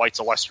because Arlo White's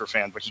a Leicester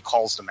fan, but he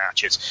calls the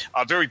matches,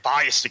 very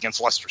biased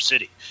against Leicester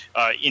City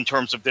in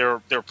terms of their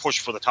push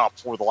for the top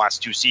 4 the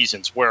last 2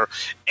 seasons, where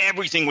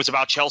everything was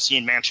about Chelsea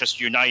and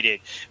Manchester United.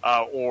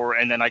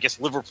 And then I guess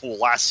Liverpool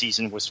last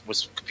season was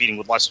competing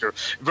with Leicester.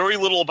 Very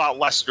little about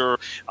Leicester.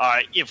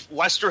 If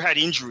Leicester had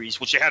injuries,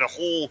 which they had a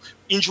whole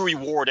injury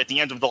ward at the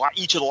end of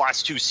each of the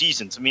last 2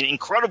 seasons, I mean,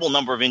 incredible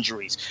number of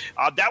injuries.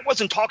 That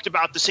wasn't talked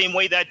about the same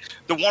way that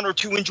the 1 or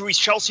 2 injuries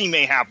Chelsea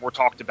may have were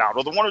talked about,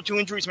 or the 1 or 2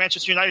 injuries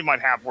Manchester United might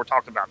have were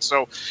talked about.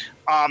 So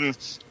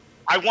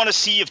I want to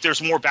see if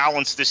there's more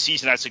balance this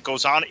season as it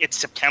goes on. It's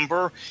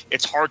September.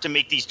 It's hard to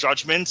make these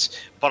judgments,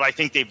 but I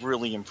think they've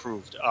really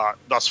improved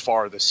thus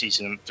far this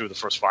season through the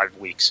first 5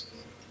 weeks.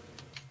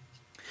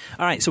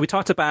 All right, so we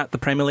talked about the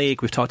Premier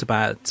League, we've talked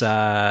about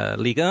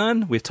Ligue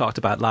 1, we've talked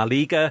about La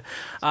Liga.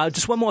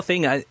 Just one more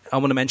thing I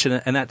want to mention,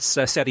 and that's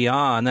Serie A,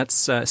 and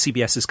that's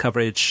CBS's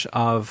coverage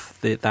of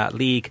that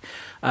league.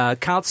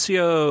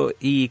 Calcio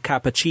e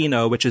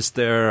Cappuccino, which is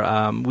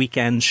their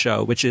weekend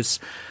show, which is...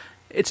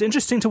 It's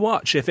interesting to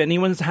watch. If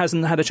anyone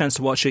hasn't had a chance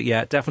to watch it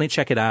yet, definitely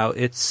check it out.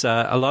 It's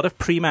a lot of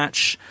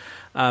pre-match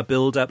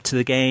build up to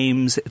the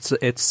games.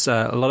 It's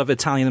a lot of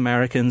Italian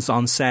Americans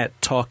on set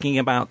talking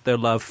about their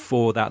love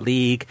for that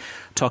league,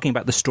 talking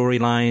about the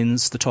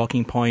storylines, the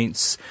talking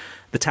points,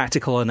 the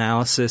tactical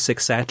analysis,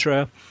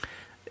 etc.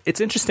 It's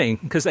interesting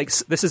because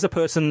this is a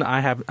person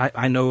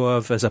I know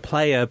of as a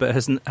player, but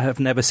have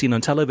never seen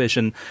on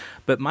television.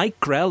 But Mike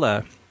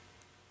Grella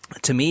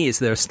to me, is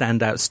their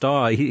standout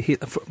star. He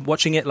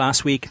watching it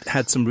last week,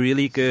 had some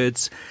really good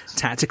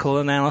tactical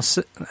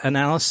analysis.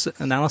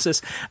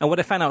 And what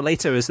I found out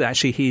later is that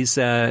actually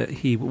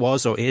he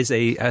was or is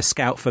a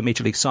scout for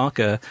Major League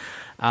Soccer.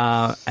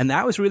 And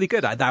that was really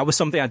good. That was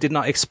something I did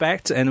not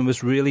expect and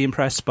was really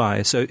impressed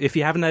by. So if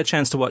you haven't had a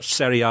chance to watch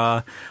Serie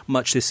A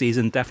much this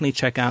season, definitely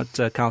check out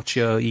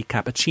Calcio e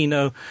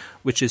Cappuccino,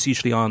 which is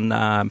usually on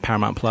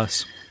Paramount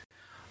Plus.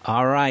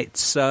 All right,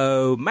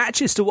 so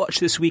matches to watch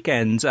this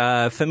weekend.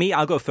 For me,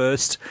 I'll go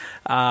first.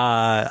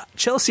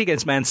 Chelsea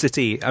against Man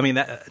City. I mean,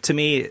 that, to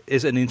me,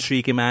 is an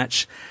intriguing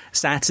match.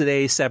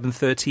 Saturday,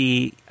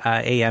 7:30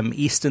 a.m.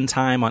 Eastern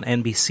Time on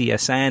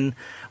NBCSN,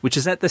 which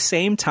is at the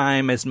same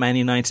time as Man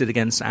United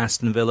against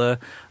Aston Villa.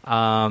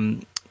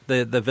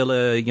 The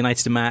Villa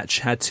United match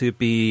had to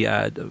be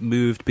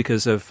moved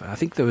because of, I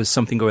think there was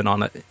something going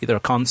on, either a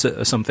concert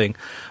or something.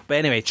 But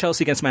anyway,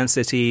 Chelsea against Man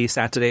City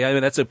Saturday. I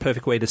mean, that's a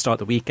perfect way to start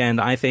the weekend,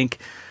 I think.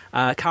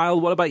 Kyle,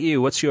 what about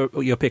you? What's your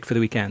pick for the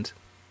weekend?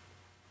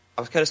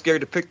 I was kind of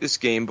scared to pick this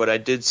game, but I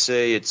did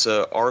say it's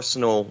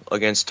Arsenal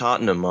against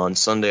Tottenham on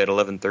Sunday at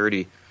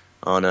 11:30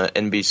 on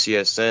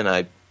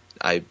NBCSN.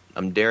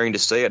 I'm daring to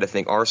say it. I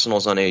think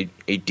Arsenal's on a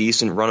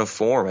decent run of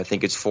form. I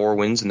think it's 4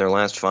 wins in their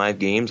last 5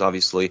 games.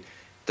 Obviously,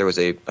 there was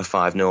a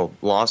 5-0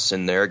 loss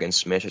in there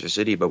against Manchester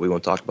City, but we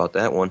won't talk about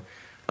that one.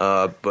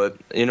 But,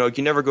 you know, you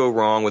can never go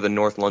wrong with a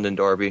North London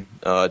derby.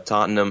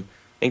 Tottenham,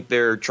 I think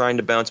they're trying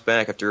to bounce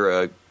back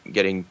after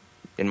getting,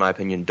 in my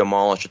opinion,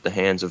 demolished at the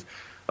hands of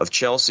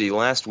Chelsea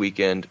last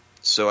weekend.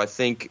 So I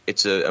think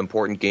it's an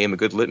important game, a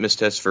good litmus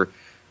test for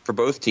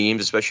both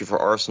teams, especially for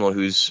Arsenal,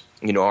 who's,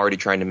 you know, already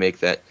trying to make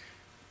that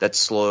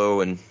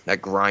slow and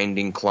that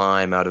grinding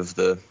climb out of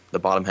the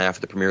bottom half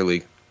of the Premier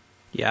League.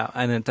 Yeah,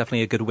 and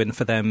definitely a good win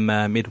for them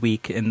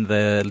midweek in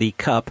the League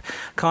Cup.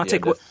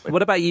 Kartik,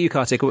 what about you,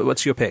 Kartik?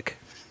 What's your pick?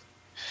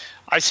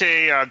 I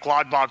say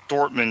Gladbach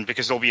Dortmund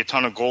because there'll be a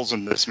ton of goals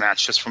in this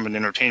match just from an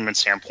entertainment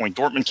standpoint.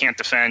 Dortmund can't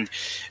defend.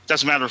 It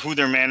doesn't matter who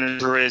their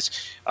manager is.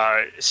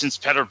 Since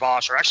Peter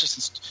Bosz, or actually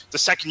since the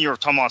second year of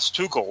Thomas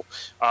Tuchel,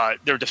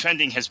 their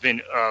defending has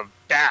been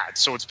bad.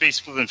 So it's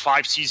basically been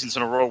 5 seasons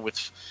in a row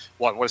with,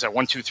 what is that,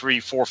 1, 2, 3,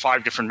 4,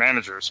 5 different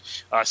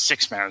managers,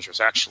 6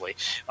 managers actually.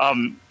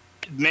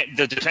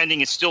 The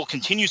defending still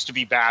continues to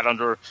be bad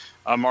under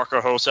Marco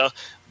Rose,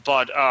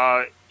 but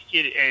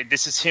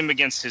this is him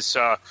against his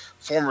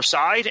former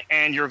side,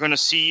 and you're going to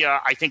see,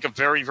 I think, a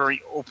very,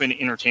 very open,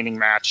 entertaining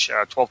match,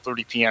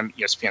 12:30 p.m.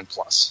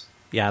 ESPN+.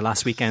 Yeah,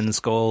 last weekend's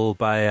goal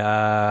by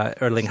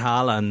Erling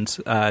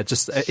Haaland,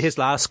 just his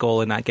last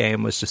goal in that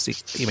game was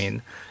just, I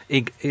mean,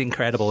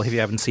 incredible. If you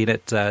haven't seen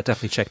it,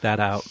 definitely check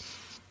that out.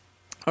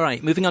 All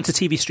right, moving on to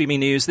TV streaming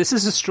news. This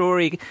is a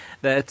story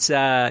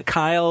that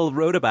Kyle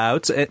wrote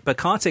about, but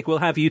Kartik, we'll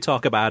have you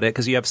talk about it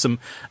because you have some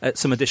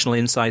additional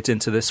insight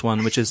into this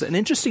one, which is an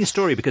interesting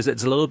story because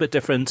it's a little bit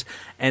different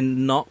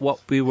and not what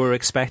we were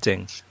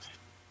expecting.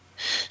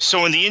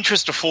 So in the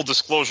interest of full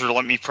disclosure,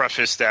 let me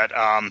preface that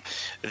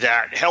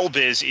that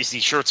Helbiz is the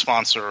shirt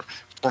sponsor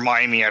for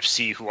Miami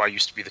FC, who I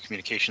used to be the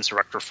communications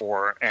director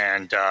for,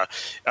 and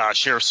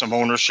share some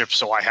ownership,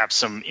 so I have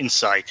some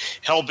insight.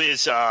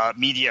 Helbiz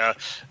Media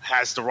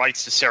has the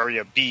rights to Serie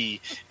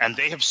B, and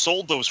they have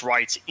sold those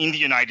rights in the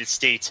United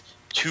States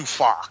to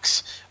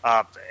Fox.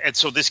 And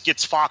so this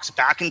gets Fox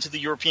back into the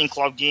European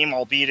club game,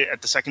 albeit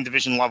at the second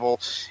division level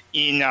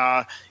in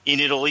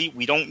Italy.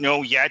 We don't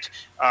know yet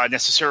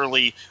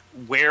necessarily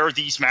where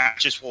these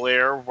matches will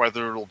air,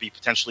 whether it'll be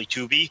potentially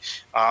Tubi.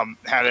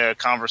 Had a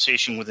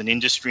conversation with an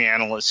industry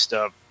analyst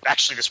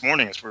actually this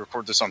morning as we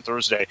record this on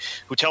Thursday,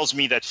 who tells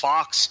me that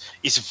Fox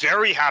is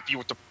very happy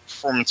with the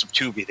performance of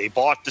Tubi. They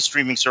bought the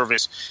streaming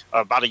service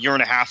about 1.5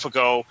 years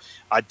ago.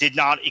 Did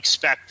not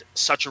expect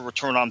such a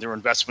return on their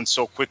investment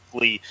so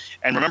quickly.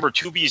 And remember,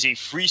 Tubi is a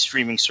free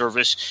streaming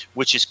service,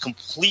 which is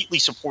completely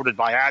supported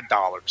by ad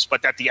dollars,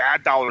 but that the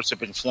ad dollars have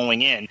been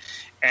flowing in.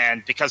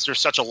 And because there's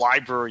such a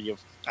library of,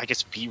 I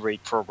guess,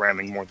 B-rate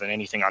programming more than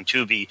anything on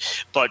Tubi,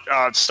 but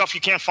stuff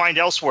you can't find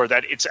elsewhere,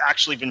 that it's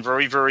actually been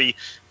very, very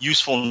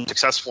useful and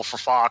successful for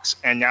Fox.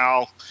 And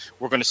now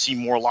we're going to see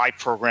more live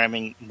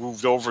programming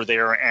moved over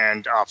there,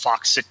 and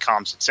Fox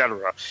sitcoms,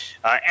 etc.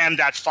 And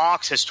that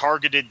Fox has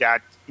targeted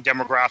that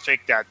demographic,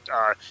 that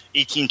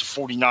 18 to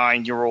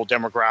 49-year-old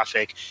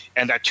demographic,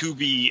 and that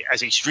Tubi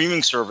as a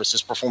streaming service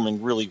is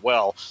performing really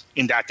well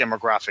in that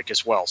demographic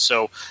as well.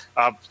 So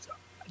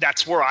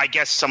that's where I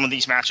guess some of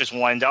these matches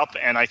will end up,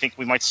 and I think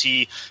we might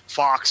see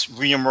Fox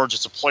reemerge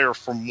as a player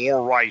for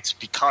more rights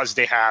because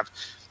they have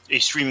a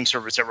streaming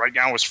service that right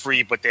now is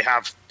free, but they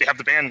have the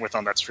bandwidth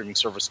on that streaming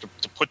service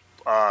to put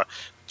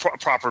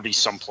properties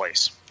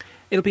someplace.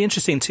 It'll be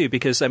interesting too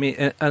because, I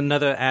mean,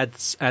 another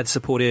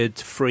ad-supported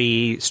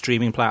free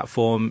streaming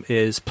platform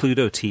is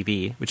Pluto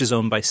TV, which is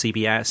owned by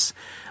CBS.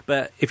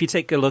 But if you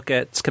take a look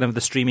at kind of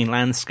the streaming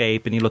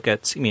landscape, and you look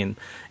at, in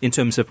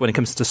terms of when it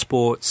comes to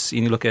sports,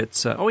 you look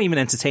at, or even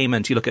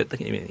entertainment, you look at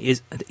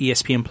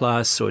ESPN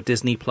Plus or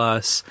Disney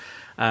Plus,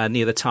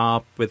 near the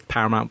top with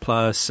Paramount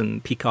Plus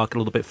and Peacock a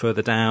little bit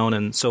further down,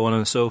 and so on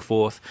and so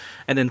forth.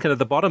 And then kind of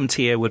the bottom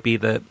tier would be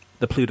the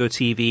Pluto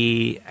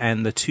TV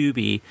and the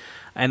Tubi.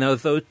 And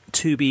although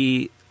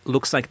Tubi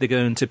looks like they're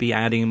going to be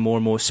adding more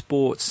and more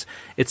sports,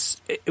 it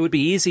would be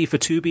easy for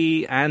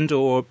Tubi and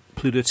or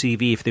Pluto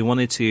TV, if they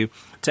wanted to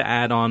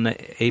add on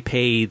a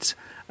paid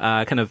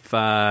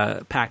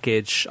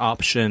package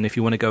option. If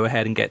you want to go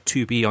ahead and get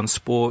Tubi on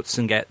sports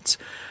and get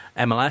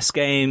MLS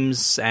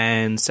games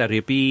and Serie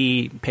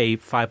B, pay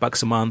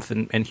 $5 a month,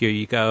 and here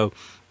you go.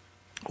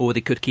 Or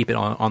they could keep it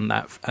on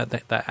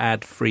that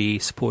ad-free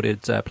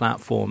supported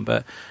platform.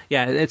 But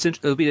yeah,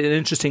 it'll be an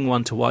interesting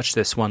one to watch,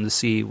 this one, to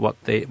see what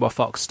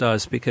Fox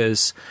does,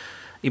 because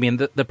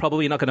they're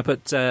probably not going to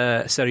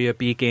put Serie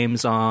B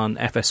games on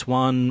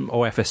FS1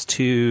 or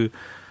FS2.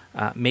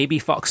 Maybe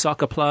Fox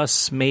Soccer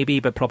Plus, maybe,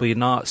 but probably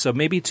not. So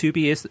maybe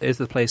Tubi is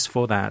the place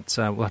for that.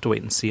 We'll have to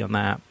wait and see on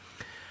that.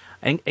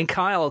 And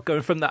Kyle,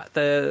 going from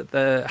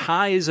the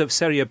highs of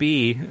Serie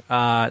B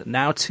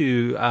now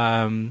to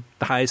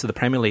the highs of the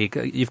Premier League,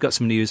 you've got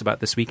some news about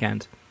this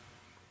weekend.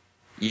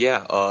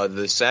 Yeah,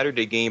 the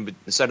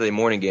Saturday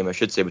morning game, I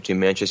should say, between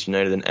Manchester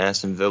United and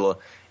Aston Villa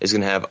is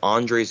going to have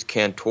Andres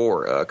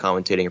Cantor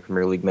commentating a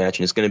Premier League match,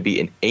 and it's going to be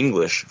in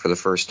English for the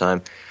first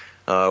time.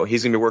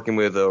 He's going to be working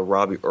with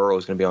Robbie Earle,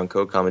 who's going to be on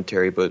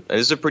co-commentary, but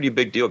this is a pretty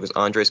big deal because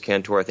Andres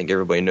Cantor, I think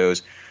everybody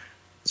knows,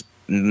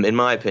 in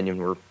my opinion,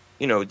 we're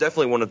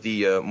definitely one of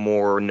the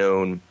more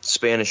known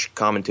Spanish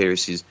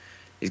commentators. He's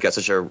got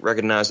such a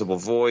recognizable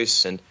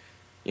voice, and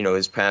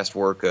his past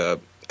work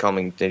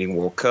commentating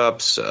World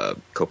Cups,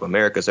 Copa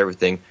Americas,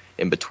 everything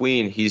in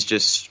between. He's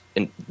just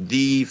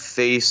the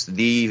face,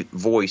 the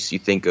voice you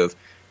think of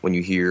when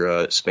you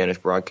hear Spanish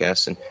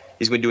broadcasts, and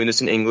he's been doing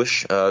this in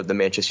English. The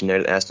Manchester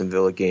United Aston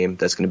Villa game,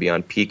 that's going to be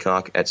on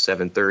Peacock at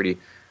 7:30.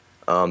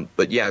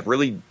 But yeah,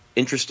 really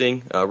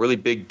interesting, really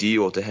big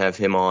deal to have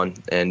him on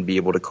and be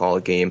able to call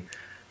a game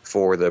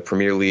for the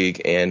Premier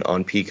League and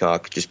on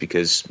Peacock, just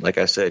because, like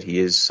I said, he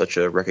is such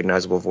a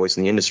recognizable voice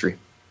in the industry.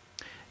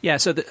 Yeah,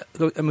 so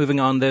moving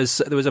on, there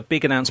was a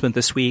big announcement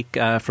this week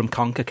from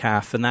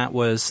CONCACAF, and that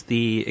was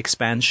the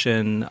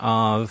expansion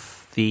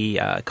of the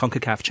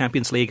CONCACAF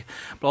Champions League,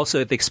 but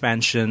also the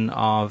expansion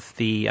of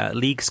the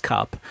Leagues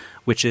Cup,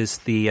 which is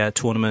the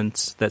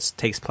tournament that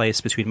takes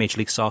place between Major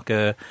League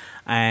Soccer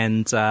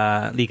and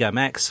Liga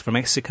MX from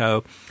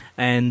Mexico.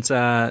 And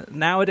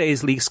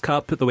nowadays, Leagues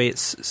Cup, the way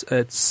it's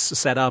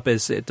set up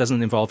is it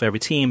doesn't involve every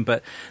team,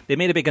 but they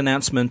made a big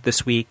announcement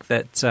this week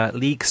that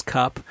Leagues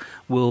Cup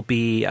will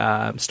be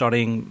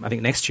starting, I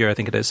think, next year,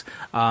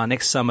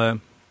 next summer.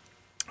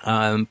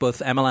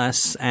 Both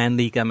MLS and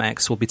Liga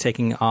MX will be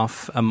taking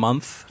off a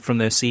month from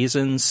their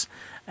seasons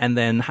and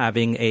then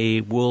having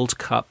a World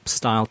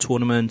Cup-style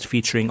tournament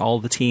featuring all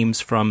the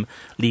teams from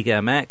Liga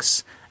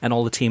MX and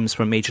all the teams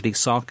from Major League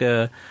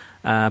Soccer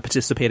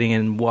participating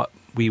in what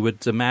we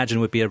would imagine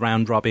would be a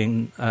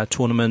round-robin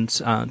tournament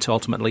to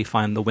ultimately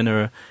find the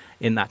winner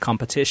in that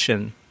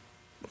competition.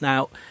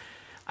 Now,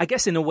 I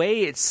guess in a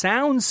way it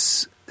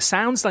sounds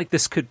like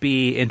this could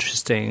be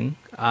interesting.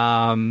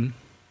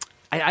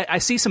 I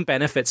see some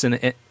benefits in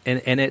it,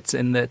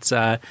 in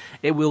that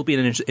it will be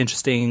an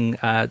interesting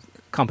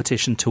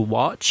competition to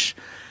watch.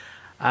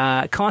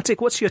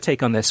 Kartik, what's your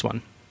take on this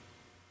one?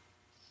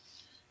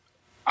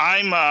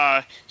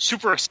 I'm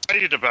super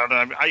excited about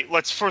it.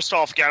 Let's first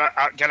off get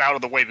out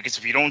of the way, because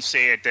if you don't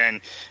say it, then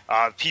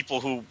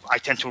people who I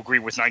tend to agree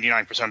with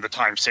 99% of the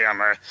time say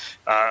I'm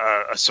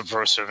a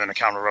subversive and a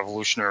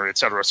counter-revolutionary,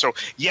 etc. So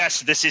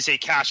yes, this is a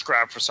cash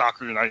grab for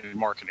Soccer United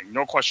marketing,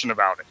 no question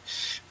about it.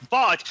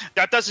 But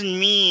that doesn't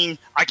mean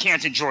I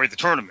can't enjoy the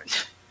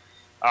tournament.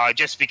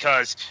 Just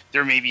because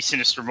there may be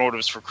sinister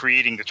motives for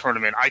creating the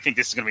tournament, I think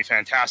this is going to be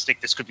fantastic.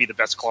 This could be the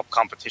best club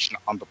competition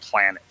on the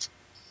planet.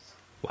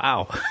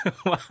 Wow.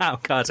 Wow,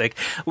 Kartik.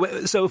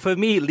 So for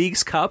me,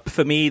 Leagues Cup,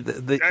 and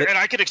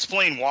I could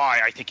explain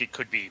why I think it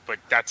could be, but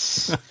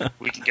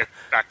we can get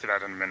back to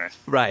that in a minute.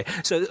 Right.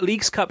 So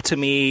Leagues Cup, to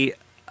me,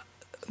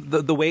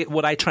 the way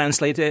what I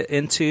translate it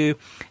into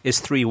is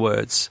 3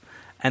 words,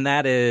 and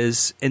that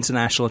is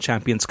International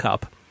Champions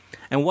Cup.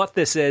 And what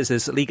this is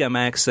Liga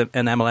MX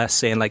and MLS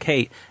saying, like,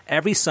 hey,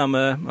 every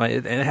summer,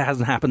 it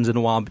hasn't happened in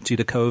a while due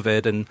to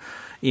COVID and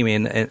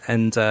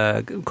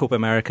Copa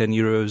America and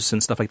Euros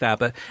and stuff like that.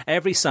 But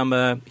every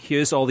summer,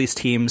 here's all these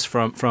teams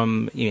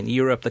from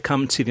Europe that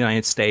come to the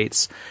United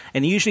States.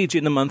 And usually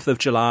during the month of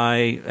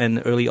July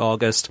and early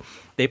August,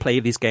 they play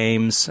these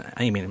games.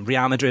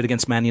 Real Madrid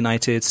against Man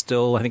United,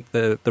 still, I think,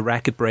 the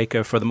record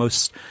breaker for the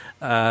most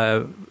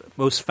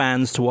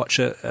fans to watch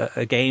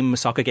a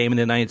soccer game in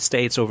the United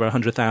States, over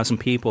 100,000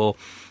 people.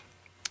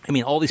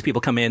 All these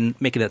people come in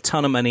making a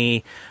ton of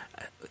money.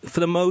 For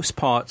the most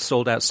part,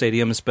 sold out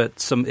stadiums, but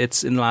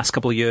it's in the last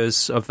couple of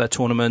years of that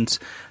tournament,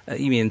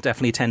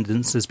 definitely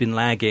attendance has been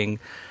lagging.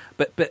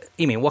 But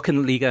I mean, what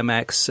can Liga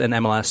MX and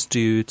MLS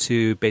do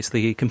to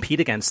basically compete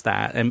against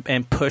that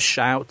and push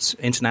out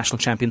International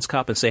Champions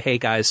Cup and say, hey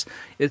guys,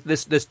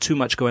 there's too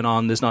much going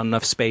on. There's not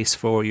enough space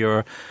for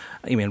your,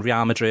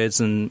 Real Madrids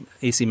and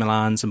AC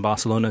Milans and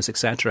Barcelonas,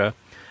 etc.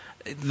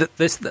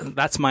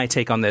 That's my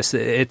take on this.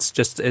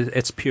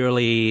 It's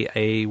purely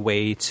a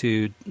way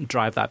to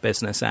drive that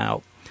business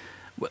out.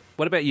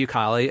 What about you,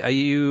 Kyle? Are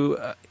you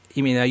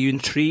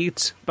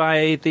intrigued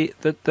by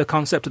the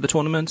concept of the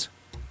tournament?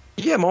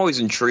 Yeah, I'm always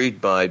intrigued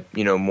by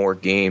more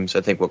games.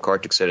 I think what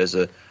Kartik said is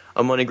a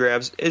money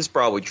grabs is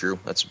probably true.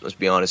 Let's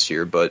be honest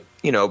here. But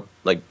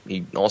like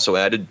he also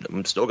added,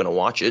 I'm still going to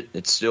watch it.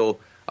 It's still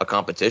a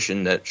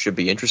competition that should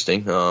be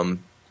interesting.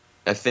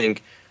 I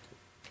think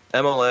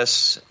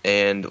MLS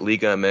and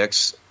Liga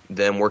MX,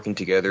 them working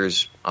together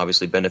is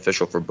obviously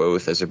beneficial for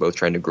both, as they're both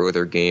trying to grow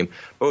their game,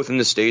 both in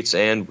the States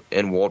and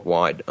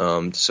worldwide.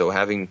 So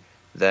having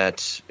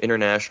that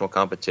international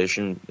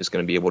competition is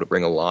going to be able to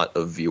bring a lot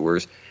of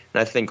viewers. And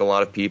I think a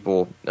lot of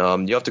people,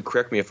 you have to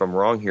correct me if I'm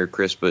wrong here,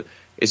 Chris, but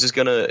is this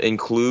going to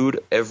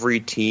include every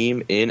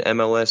team in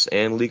MLS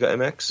and Liga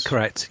MX?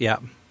 Correct, yeah.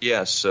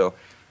 Yeah, so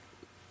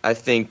I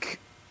think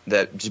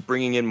that just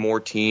bringing in more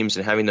teams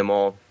and having them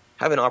all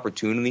have an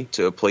opportunity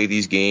to play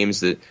these games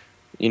that,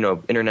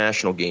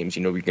 international games,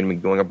 you're going to be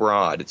going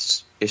abroad.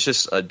 It's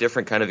just a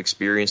different kind of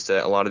experience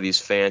that a lot of these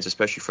fans,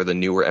 especially for the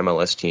newer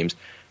MLS teams,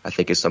 I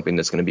think is something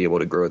that's going to be able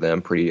to grow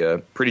them pretty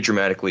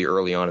dramatically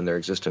early on in their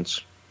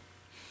existence.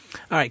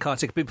 All right,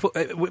 Kartik,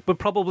 we'll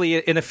probably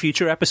in a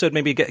future episode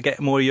maybe get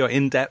more of your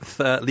in-depth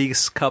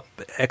Leagues Cup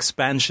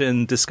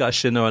expansion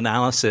discussion or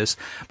analysis.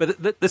 But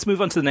let's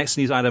move on to the next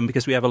news item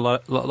because we have a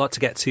lot to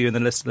get to in the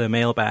list of the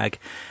mailbag.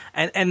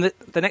 And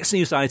the next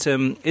news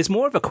item is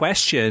more of a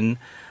question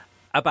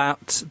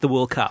about the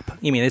World Cup.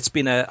 It's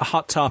been a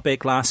hot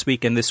topic last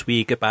week and this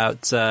week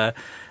about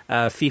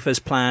FIFA's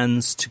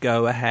plans to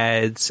go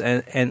ahead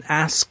and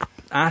ask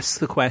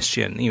the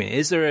question,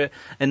 is there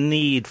a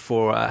need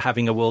for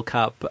having a World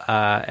Cup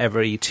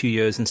every 2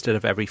 years instead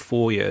of every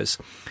 4 years?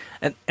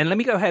 And let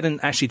me go ahead and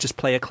actually just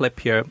play a clip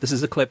here. This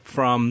is a clip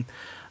from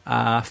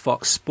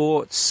Fox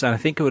Sports, and I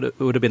think it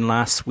would have been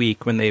last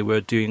week when they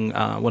were doing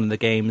one of the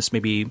games,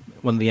 maybe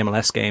one of the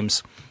MLS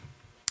games.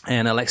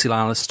 And Alexi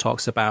Lalas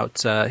talks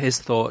about his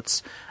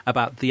thoughts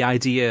about the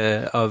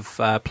idea of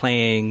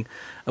playing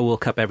a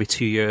World Cup every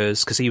 2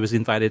 years because he was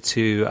invited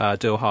to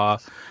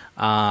Doha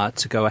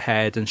to go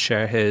ahead and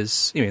share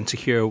his, to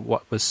hear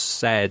what was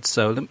said.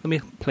 So let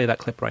me play that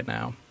clip right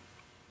now.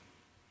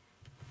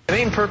 The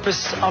main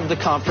purpose of the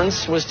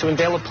conference was to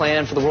unveil a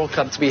plan for the World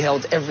Cup to be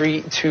held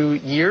every 2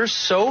 years.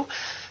 So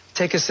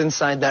take us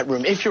inside that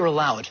room, if you're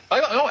allowed.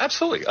 Oh,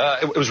 absolutely.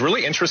 It was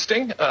really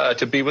interesting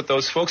to be with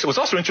those folks. It was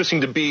also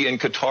interesting to be in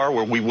Qatar,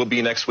 where we will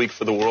be next week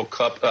for the World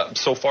Cup.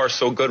 So far,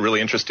 so good. Really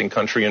interesting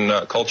country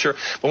and culture.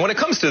 But when it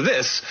comes to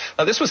this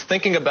was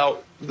thinking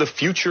about the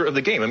future of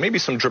the game and maybe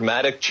some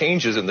dramatic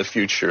changes in the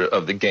future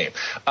of the game.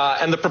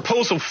 And the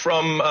proposal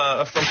from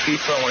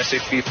FIFA, when I say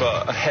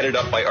FIFA, headed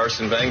up by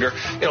Arsene Wenger,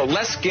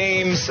 less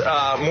games,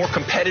 more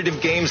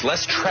competitive games,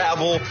 less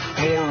travel,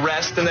 more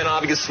rest, and then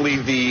obviously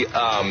the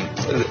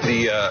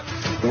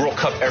World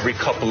Cup every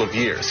couple of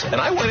years. And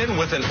I went in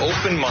with an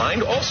open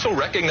mind, also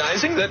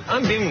recognizing that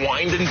I'm being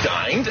wined and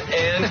dined,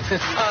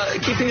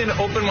 and keeping an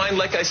open mind,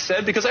 like I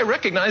said, because I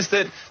recognize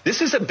that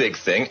this is a big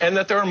thing and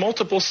that there are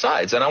multiple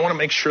sides. And I want to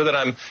make sure that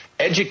I'm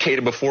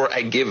educated before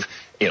I give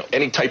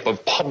any type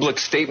of public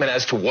statement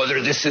as to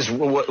whether this is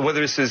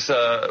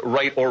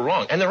right or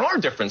wrong. And there are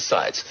different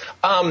sides.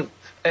 And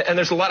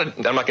there's a lot of,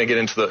 I'm not going to get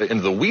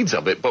into the weeds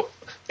of it, but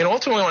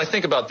ultimately when I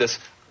think about this,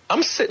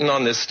 I'm sitting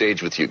on this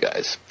stage with you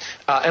guys,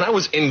 and I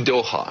was in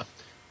Doha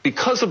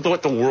because of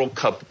what the World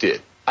Cup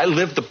did. I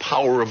lived the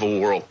power of a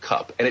World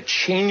Cup, and it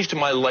changed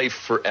my life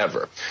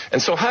forever.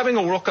 And so having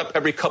a World Cup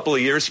every couple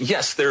of years,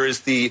 yes, there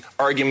is the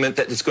argument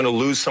that it's going to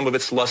lose some of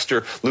its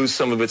luster, lose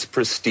some of its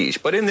prestige.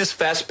 But in this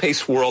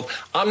fast-paced world,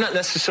 I'm not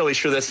necessarily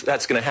sure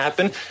that's going to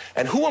happen.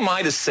 And who am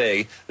I to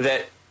say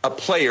that a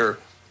player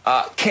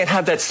can't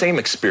have that same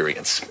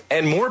experience,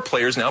 and more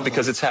players now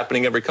because it's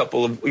happening every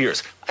couple of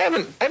years. I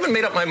haven't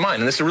made up my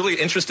mind, and this is a really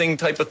interesting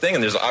type of thing,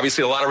 and there's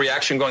obviously a lot of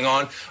reaction going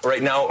on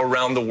right now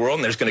around the world,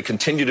 and there's going to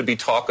continue to be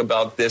talk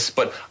about this,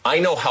 but I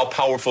know how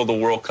powerful the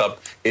World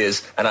Cup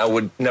is, and I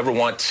would never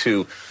want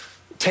to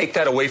take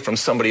that away from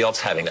somebody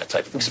else having that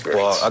type of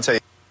experience. Well, I'll tell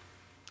you.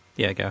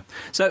 Yeah, go.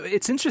 So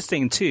it's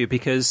interesting, too,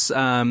 because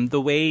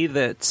the way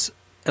that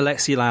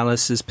Alexi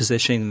Lalas is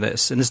positioning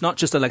this, and it's not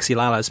just Alexi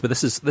Lalas, but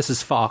this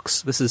is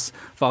Fox. This is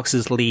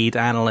Fox's lead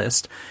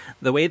analyst.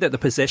 The way that they're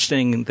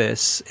positioning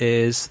this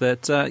is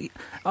that,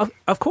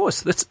 of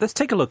course, let's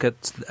take a look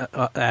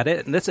at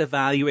it. Let's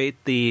evaluate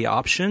the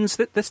options.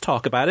 Let's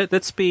talk about it.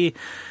 Let's be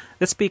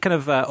kind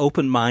of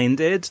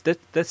open-minded.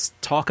 Let's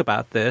talk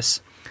about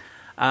this.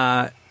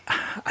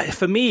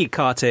 For me,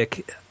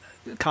 Kartik,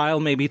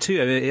 Kyle, maybe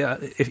too. I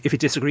mean, if you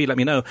disagree, let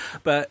me know.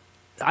 But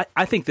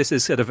I think this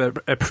is sort of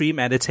a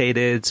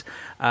premeditated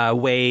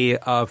way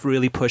of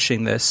really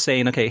pushing this,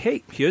 saying, okay,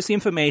 hey, here's the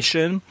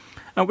information.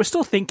 And we're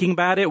still thinking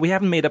about it. We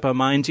haven't made up our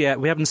mind yet.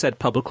 We haven't said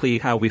publicly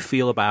how we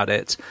feel about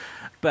it.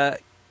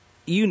 But,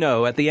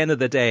 at the end of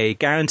the day,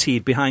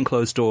 guaranteed behind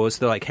closed doors,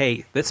 they're like,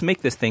 hey, let's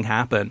make this thing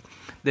happen.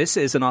 This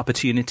is an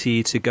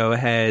opportunity to go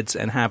ahead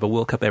and have a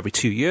World Cup every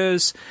 2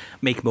 years,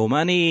 make more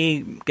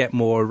money, get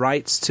more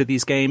rights to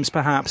these games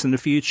perhaps in the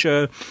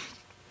future.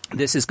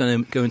 This is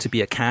going to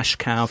be a cash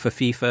cow for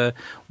FIFA.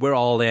 We're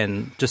all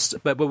in.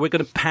 But we're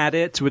going to pad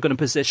it. We're going to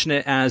position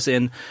it as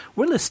in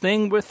we're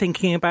listening, we're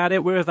thinking about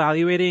it, we're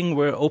evaluating,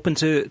 we're open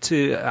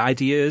to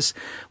ideas,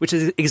 which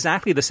is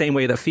exactly the same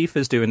way that FIFA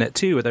is doing it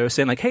too. Where they're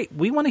saying like, hey,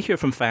 we want to hear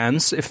from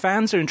fans. If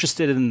fans are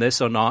interested in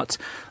this or not,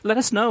 let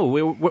us know.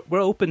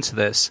 We're open to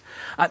this.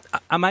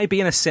 Am I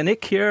being a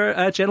cynic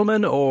here,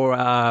 gentlemen, or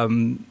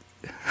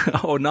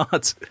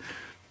not?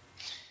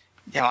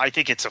 I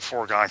think it's a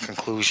foregone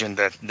conclusion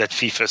that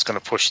FIFA is going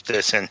to push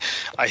this, and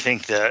I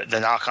think the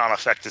knock-on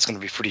effect is going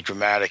to be pretty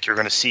dramatic. You're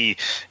going to see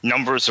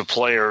numbers of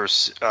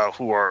players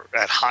who are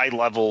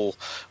high-level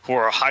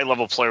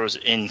players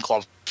in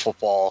club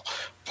football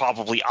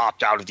probably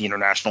opt out of the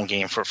international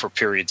game for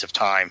periods of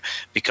time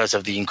because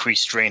of the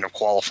increased strain of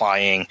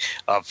qualifying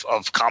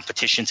of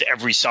competitions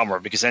every summer,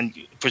 because then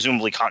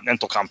presumably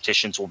continental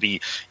competitions will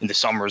be in the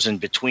summers in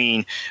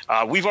between.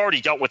 We've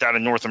already dealt with that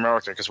in North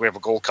America because we have a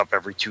Gold Cup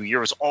every 2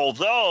 years,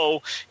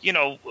 although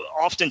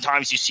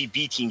oftentimes you see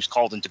B teams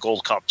called into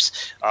Gold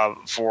Cups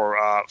for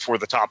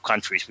the top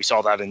countries. We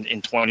saw that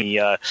in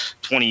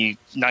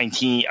 2019,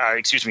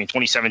 in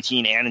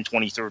 2017 and in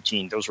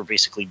 2013. Those were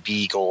basically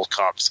B Gold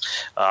Cups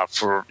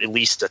for at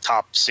least the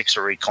top 6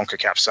 or 8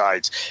 CONCACAF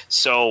sides.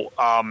 So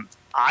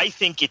I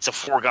think it's a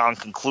foregone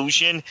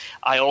conclusion.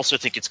 I also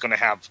think it's going to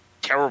have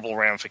terrible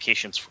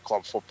ramifications for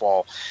club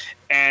football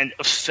and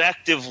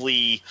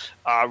effectively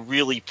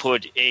really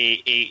put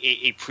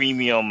a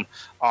premium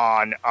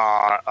on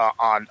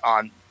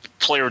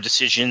player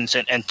decisions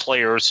and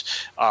players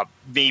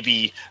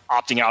maybe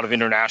opting out of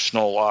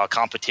international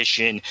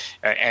competition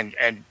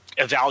and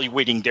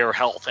evaluating their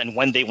health and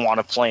when they want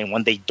to play and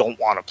when they don't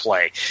want to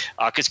play.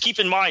 Because keep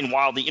in mind,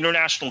 while the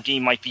international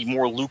game might be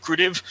more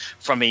lucrative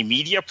from a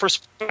media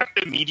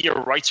perspective, media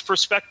rights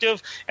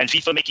perspective, and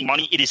FIFA making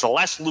money, it is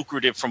less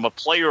lucrative from a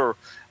player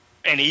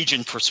and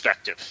agent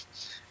perspective.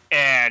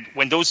 And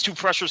when those two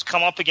pressures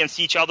come up against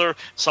each other,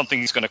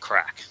 something's going to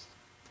crack.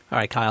 All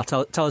right, Kyle,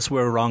 tell us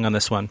we're wrong on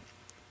this one.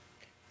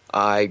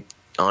 I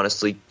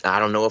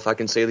don't know if I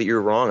can say that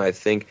you're wrong. I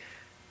think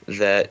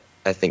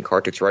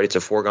Kartik's right. It's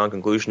a foregone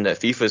conclusion that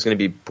FIFA is going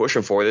to be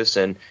pushing for this,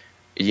 and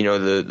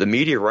the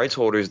media rights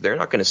holders, they're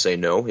not going to say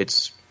no.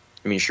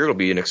 Sure, it'll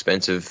be an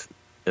expensive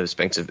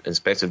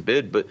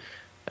bid, but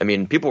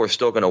people are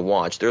still going to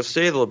watch. They'll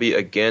say they'll be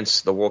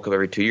against the World Cup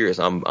every 2 years.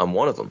 I'm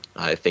one of them.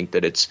 I think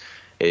that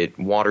it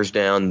waters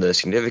down the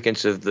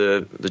significance of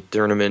the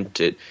tournament.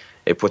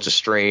 It puts a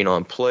strain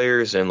on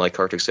players, and like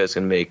Kartik said, it's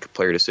going to make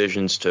player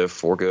decisions to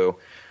forego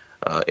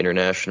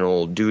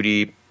international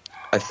duty.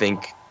 I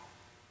think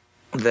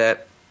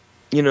that,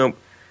 but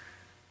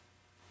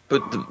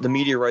the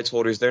media rights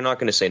holders, they're not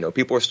going to say no.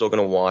 People are still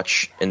going to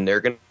watch, and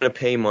they're going to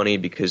pay money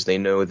because they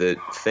know that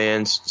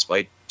fans,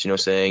 despite,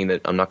 saying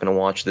that I'm not going to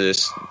watch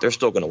this, they're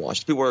still going to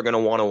watch. People are going to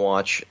want to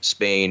watch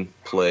Spain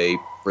play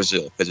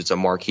Brazil because it's a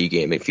marquee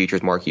game. It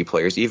features marquee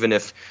players. Even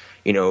if,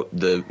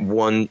 the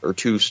 1 or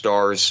 2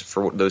 stars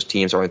for those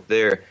teams aren't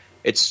there,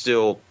 it's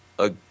still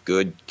a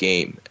good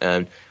game.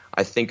 And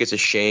I think it's a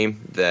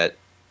shame that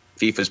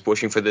FIFA's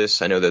pushing for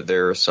this. I know that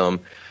there are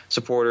some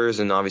supporters,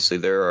 and obviously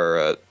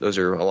those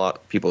are a lot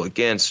of people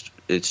against.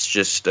 It's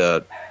just,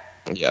 I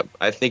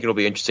think it'll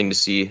be interesting to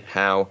see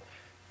how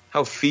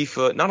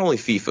FIFA, not only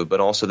FIFA, but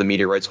also the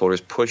media rights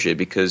holders push it,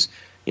 because,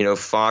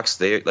 Fox,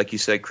 they, like you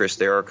said, Chris,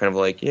 they are kind of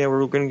like,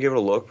 we're going to give it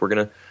a look. We're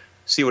going to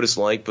see what it's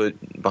like, but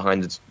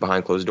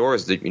behind closed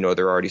doors, that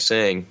they're already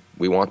saying,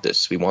 we want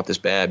this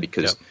bad,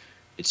 because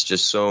it's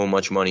just so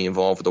much money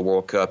involved with the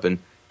World Cup, and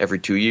every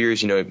 2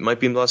 years, it might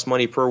be less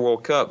money per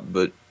World Cup,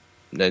 but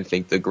I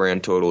think the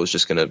grand total is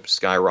just going to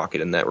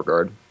skyrocket in that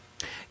regard.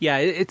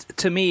 Yeah,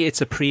 to me,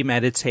 it's a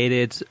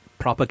premeditated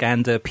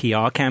propaganda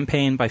PR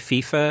campaign by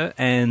FIFA,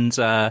 and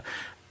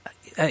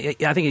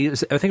I think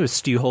it was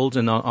Stu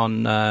Holden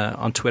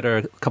on Twitter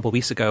a couple of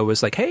weeks ago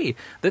was like, hey,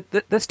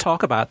 let's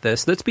talk about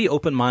this. Let's be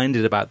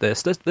open-minded about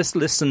this. Let's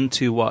listen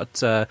to what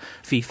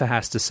FIFA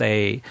has to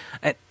say.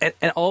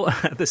 And all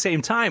at the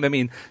same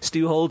time,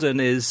 Stu Holden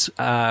is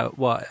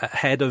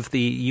head of the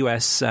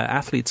U.S.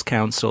 Athletes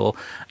Council.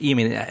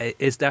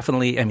 Is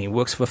definitely,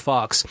 works for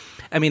Fox.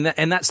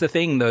 And that's the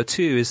thing, though,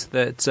 too, is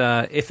that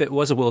if it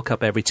was a World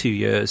Cup every 2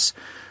 years,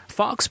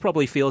 Fox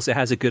probably feels it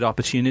has a good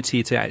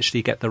opportunity to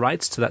actually get the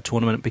rights to that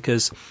tournament,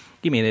 because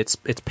it's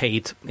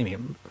paid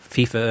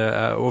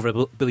FIFA over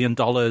 $1 billion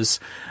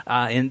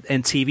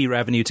in TV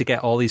revenue to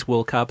get all these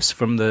World Cups,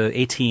 from the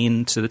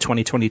 18 to the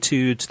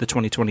 2022 to the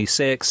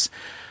 2026,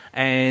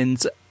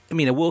 and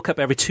a World Cup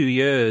every 2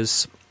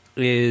 years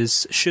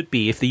should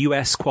be, if the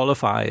US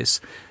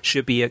qualifies,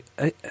 should be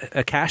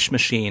a cash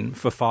machine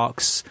for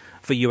Fox,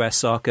 for US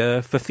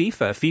soccer, for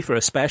FIFA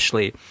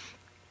especially.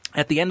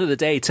 at the end of the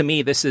day, to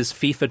me, this is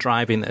FIFA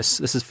driving this.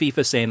 This is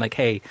FIFA saying, like,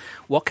 hey,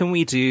 what can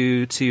we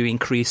do to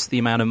increase the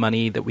amount of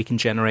money that we can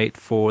generate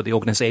for the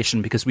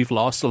organization? Because we've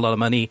lost a lot of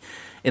money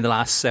in the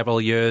last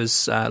several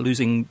years,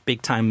 losing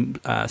big-time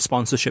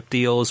sponsorship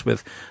deals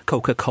with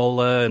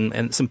Coca-Cola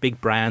and some big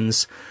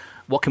brands.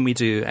 What can we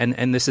do?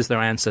 And this is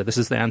their answer. This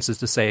is the answer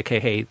to say, okay,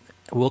 hey,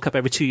 World Cup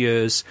every 2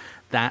 years,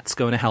 that's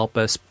going to help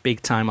us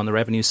big time on the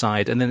revenue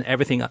side. And then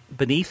everything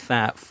beneath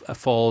that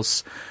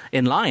falls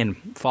in line.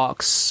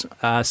 Fox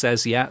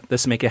says, yeah,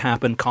 this make it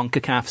happen.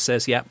 CONCACAF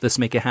says, yeah, this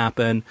make it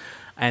happen.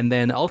 And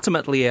then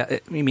ultimately,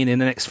 I mean, in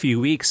the next few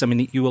weeks, I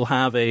mean, you will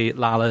have a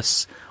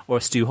Lallis or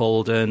Stu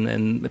Holden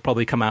and they'll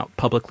probably come out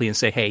publicly and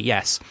say, hey,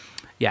 yes,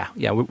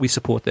 we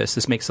support this.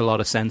 This makes a lot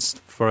of sense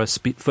for us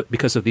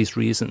because of these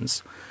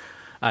reasons.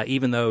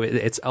 Even though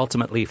it's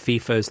ultimately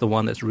FIFA is the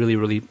one that's really,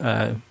 really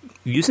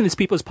using these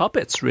people as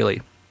puppets,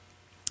 really.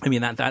 I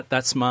mean,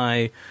 that's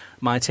my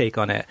take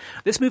on it.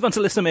 Let's move on to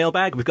listener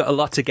mailbag. We've got a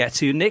lot to get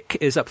to. Nick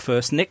is up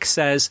first. Nick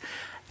says,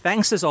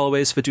 thanks as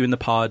always for doing the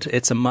pod.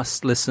 It's a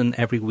must listen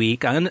every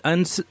week. And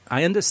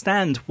I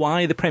understand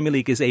why the Premier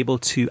League is able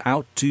to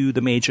outdo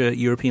the major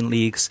European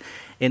leagues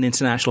in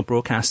international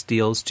broadcast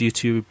deals due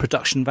to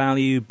production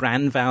value,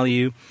 brand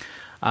value,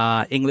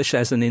 English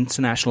as an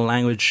international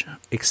language,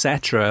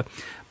 etc.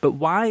 But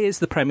why is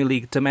the Premier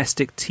League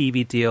domestic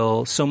TV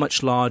deal so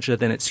much larger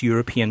than its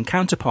European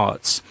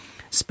counterparts?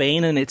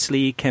 Spain and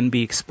Italy can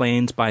be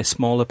explained by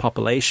smaller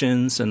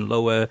populations and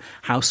lower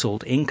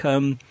household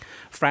income.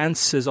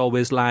 France has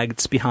always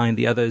lagged behind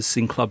the others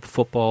in club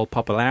football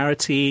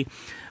popularity.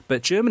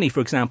 But Germany,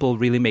 for example,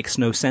 really makes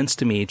no sense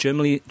to me.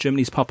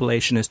 Germany's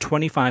population is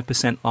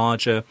 25%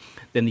 larger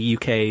than the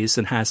UK's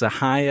and has a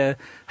higher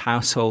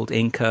household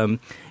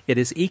income. It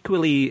is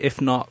equally, if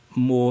not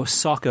more,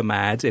 soccer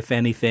mad, if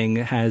anything,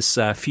 has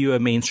fewer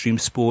mainstream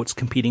sports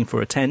competing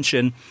for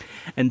attention,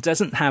 and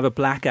doesn't have a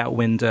blackout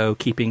window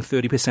keeping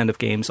 30% of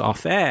games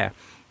off air.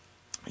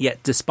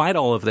 Yet, despite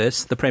all of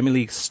this, the Premier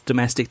League's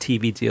domestic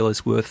TV deal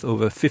is worth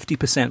over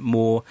 50%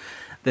 more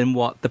than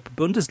what the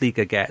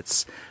Bundesliga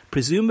gets.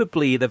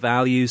 Presumably, the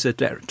values are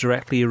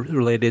directly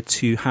related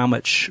to how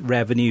much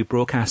revenue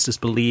broadcasters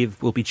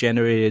believe will be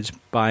generated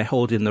by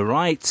holding the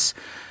rights.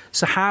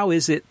 So how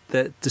is it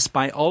that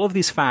despite all of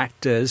these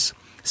factors,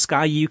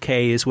 Sky UK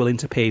is willing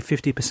to pay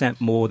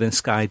 50% more than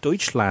Sky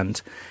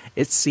Deutschland?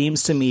 It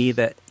seems to me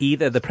that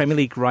either the Premier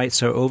League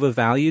rights are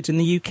overvalued in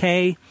the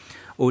UK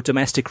or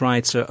domestic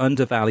rights are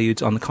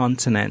undervalued on the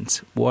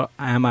continent. What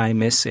am I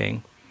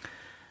missing?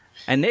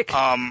 And Nick,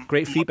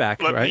 great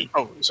feedback, right?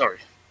 Sorry.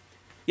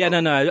 Yeah,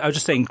 no, I was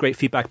just saying great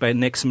feedback by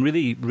Nick. Some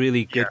really,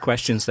 really good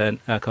questions there,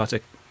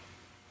 Kartik.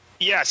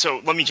 Yeah, so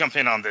let me jump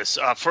in on this.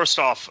 First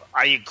off,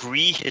 I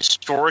agree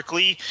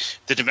historically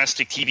the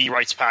domestic TV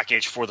rights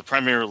package for the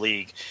Premier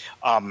League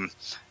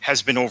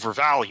has been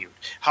overvalued.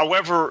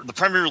 However, the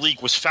Premier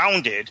League was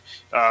founded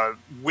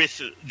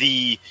with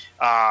the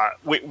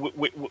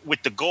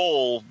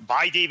goal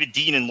by David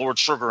Dean and Lord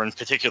Sugar in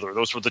particular.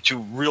 Those were the two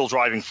real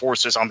driving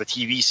forces on the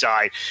TV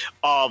side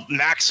of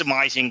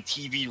maximizing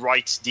TV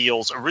rights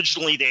deals.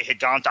 Originally, they had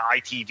gone to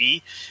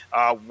ITV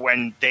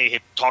when they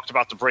had talked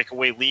about the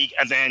breakaway league,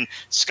 and then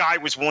Sky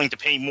was willing to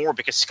pay more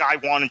because Sky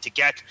wanted to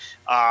get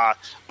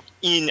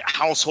in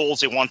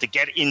households, they wanted to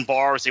get in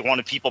bars, they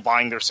wanted people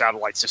buying their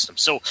satellite system.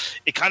 So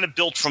it kind of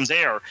built from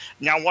there.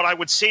 Now, what I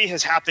would say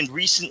has happened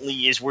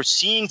recently is we're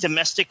seeing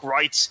domestic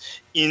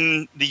rights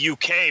in the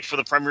UK for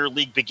the Premier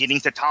League beginning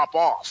to top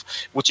off,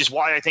 which is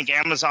why I think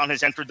Amazon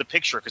has entered the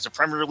picture, because the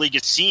Premier League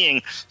is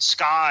seeing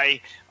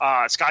Sky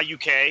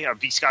UK,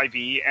 Sky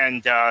V,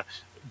 and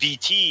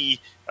BT,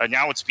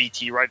 now it's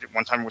BT, right? At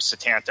one time it was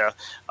Setanta,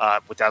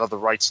 with that other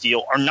rights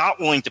deal, are not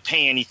willing to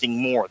pay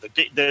anything more.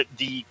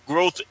 The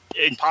growth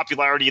in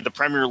popularity of the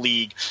Premier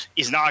League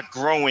is not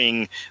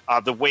growing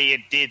the way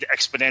it did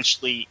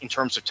exponentially in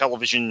terms of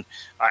television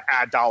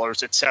ad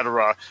dollars, et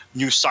cetera,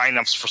 new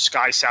signups for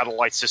Sky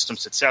satellite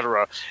systems, et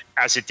cetera,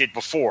 as it did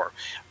before.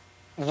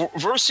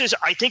 Versus,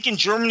 I think in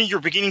Germany,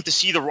 you're beginning to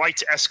see the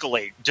rights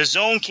escalate.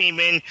 DAZN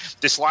came in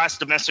this last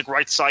domestic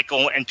rights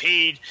cycle and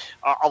paid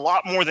a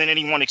lot more than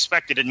anyone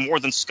expected, and more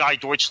than Sky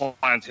Deutschland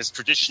has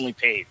traditionally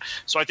paid.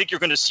 So I think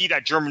you're going to see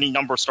that Germany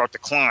number start to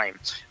climb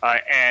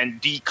and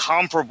be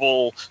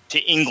comparable to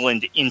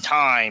England in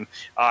time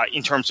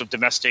in terms of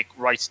domestic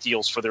rights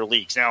deals for their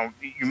leagues. Now,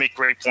 you make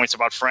great points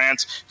about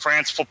France.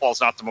 France football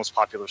is not the most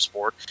popular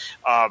sport.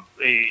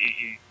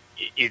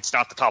 It's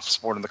not the top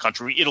sport in the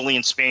country. Italy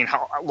and Spain,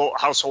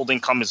 household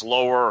income is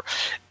lower.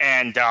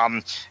 And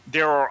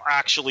there are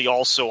actually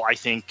also, I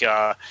think,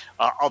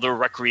 other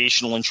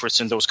recreational interests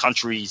in those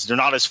countries. They're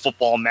not as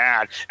football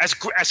mad. As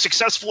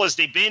successful as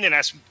they've been and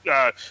as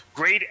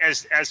great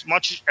as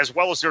much as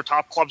well as their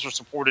top clubs are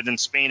supported in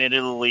Spain and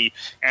Italy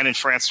and in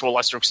France to a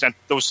lesser extent,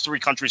 those three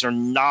countries are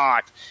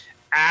not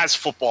as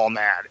football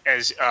mad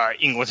as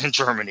England and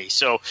Germany.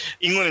 So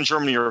England and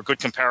Germany are good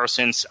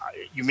comparisons.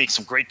 You make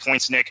some great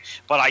points, Nick,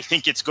 but I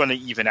think it's going to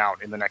even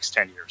out in the next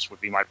 10 years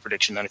would be my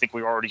prediction. And I think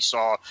we already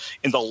saw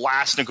in the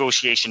last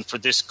negotiation for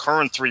this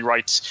current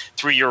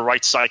 3-year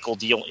rights cycle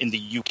deal in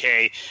the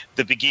UK,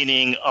 the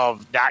beginning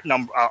of that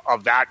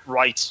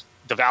rights,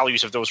 the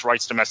values of those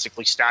rights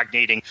domestically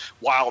stagnating,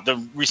 while the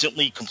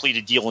recently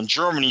completed deal in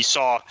Germany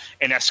saw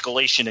an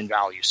escalation in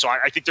value. So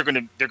I think they're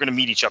going to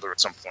meet each other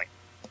at some point.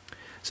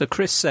 So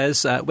Chris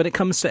says, when it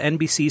comes to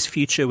NBC's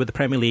future with the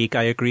Premier League,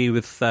 I agree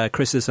with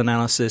Chris's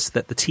analysis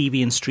that the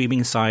TV and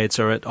streaming sides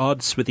are at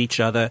odds with each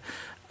other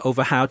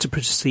over how to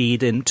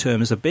proceed in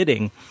terms of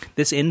bidding.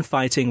 This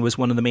infighting was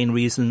one of the main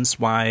reasons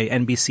why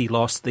NBC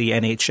lost the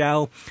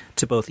NHL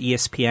to both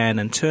ESPN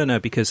and Turner,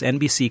 because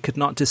NBC could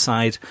not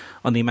decide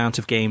on the amount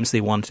of games they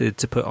wanted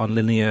to put on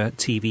linear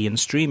TV and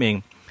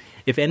streaming.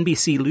 If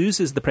NBC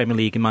loses the Premier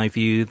League, in my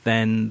view,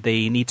 then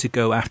they need to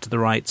go after the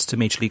rights to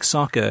Major League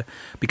Soccer,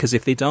 because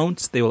if they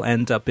don't, they will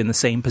end up in the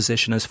same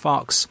position as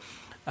Fox,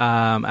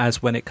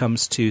 as when it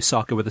comes to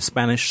soccer with the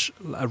Spanish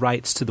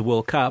rights to the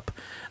World Cup,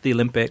 the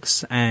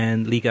Olympics,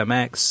 and Liga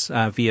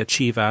MX via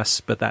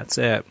Chivas, but that's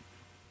it.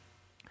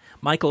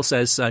 Michael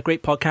says,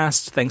 great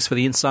podcast, thanks for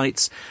the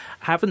insights.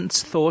 Haven't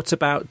thought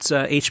about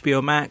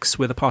HBO Max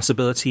with a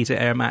possibility to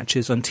air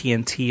matches on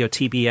TNT or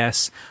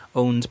TBS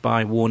owned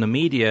by Warner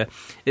Media.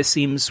 It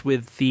seems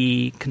with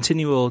the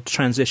continual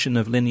transition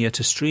of linear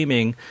to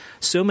streaming,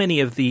 so many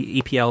of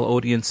the EPL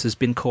audience has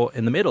been caught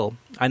in the middle.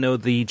 I know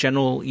the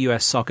general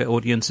US soccer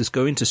audience is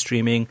going to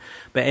streaming,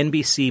 but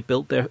NBC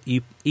built their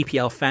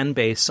EPL fan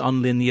base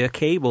on linear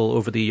cable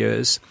over the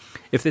years.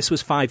 If this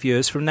was 5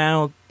 years from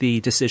now,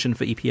 the decision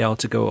for EPL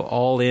to go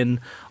all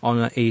in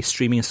on a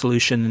streaming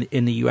solution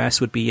in the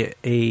US would be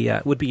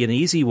an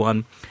easy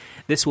one.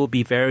 This will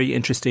be very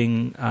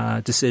interesting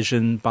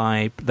decision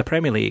by the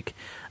Premier League,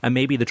 and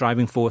maybe the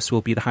driving force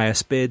will be the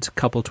highest bid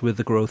coupled with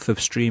the growth of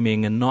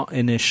streaming and not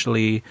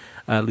initially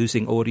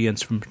losing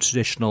audience from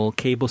traditional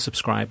cable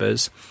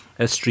subscribers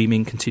as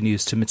streaming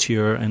continues to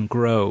mature and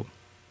grow.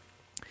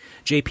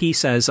 JP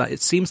says,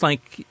 it seems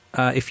like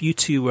if you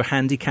two were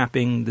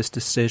handicapping this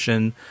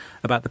decision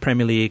about the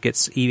Premier League,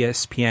 it's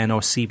ESPN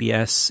or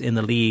CBS in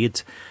the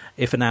lead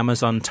if an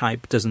Amazon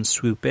type doesn't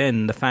swoop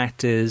in. The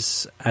fact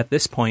is, at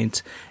this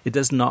point, it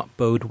does not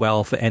bode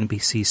well for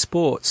NBC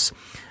Sports.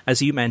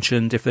 As you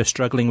mentioned, if they're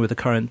struggling with the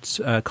current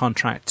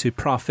contract to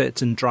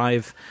profit and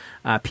drive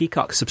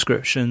Peacock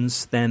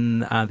subscriptions,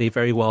 then they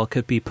very well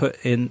could be put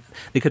in.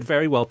 They could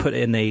very well put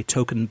in a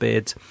token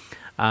bid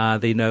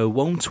they know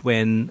won't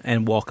win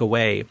and walk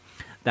away.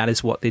 That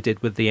is what they did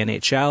with the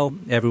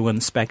NHL. Everyone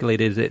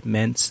speculated it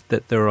meant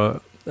that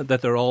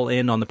they're all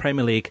in on the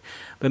Premier League,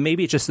 but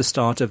maybe just the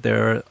start of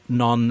their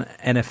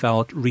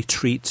non-NFL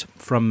retreat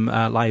from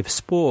live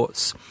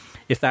sports.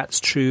 If that's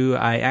true,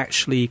 I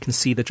actually can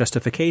see the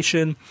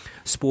justification.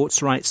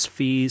 Sports rights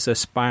fees are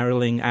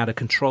spiraling out of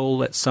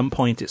control. At some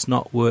point, it's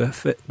not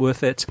worth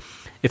it.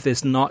 If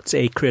there's not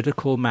a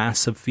critical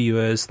mass of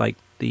viewers like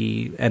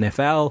the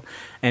NFL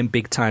and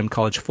big-time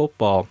college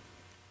football.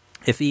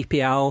 If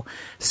EPL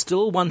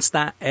still wants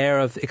that air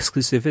of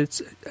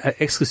exclusivity,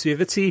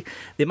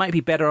 they might be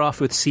better off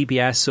with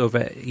CBS over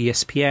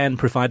ESPN,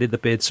 provided the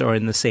bids are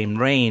in the same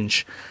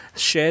range.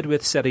 Shared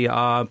with Serie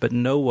A, but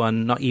no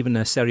one, not even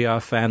a Serie A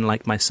fan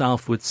like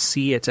myself, would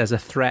see it as a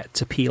threat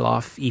to peel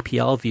off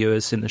EPL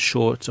viewers in the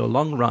short or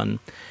long run.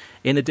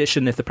 In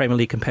addition, if the Premier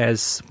League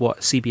compares what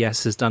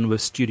CBS has done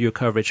with studio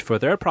coverage for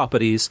their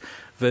properties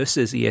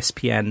versus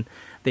ESPN,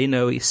 they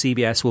know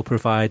CBS will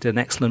provide an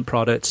excellent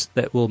product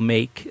that will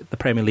make the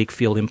Premier League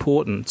feel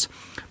important.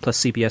 Plus,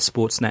 CBS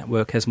Sports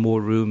Network has more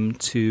room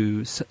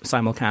to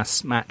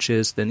simulcast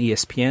matches than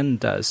ESPN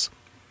does.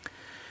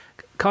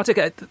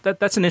 Kartik,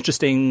 that's an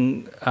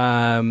interesting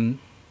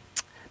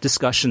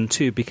discussion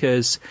too,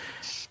 because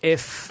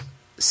if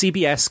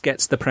CBS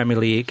gets the Premier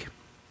League,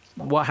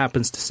 what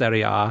happens to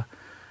Serie A?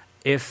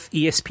 If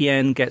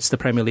ESPN gets the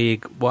Premier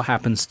League, what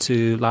happens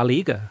to La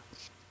Liga?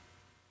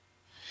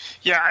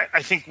 Yeah,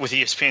 I think with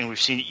ESPN, we've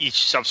seen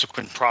each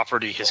subsequent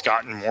property has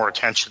gotten more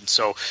attention.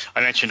 So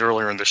I mentioned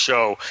earlier in the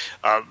show,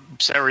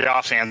 Serie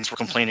A fans were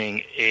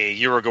complaining a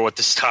year ago at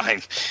this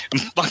time,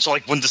 much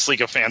like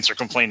Bundesliga fans are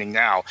complaining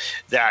now,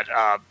 that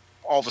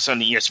all of a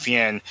sudden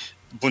ESPN,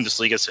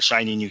 Bundesliga is a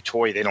shiny new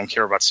toy. They don't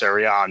care about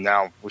Serie A. And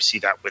now we see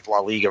that with La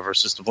Liga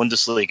versus the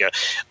Bundesliga.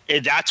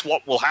 And that's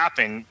what will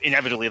happen.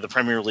 Inevitably, the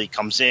Premier League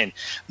comes in.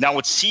 Now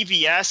with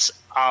CBS,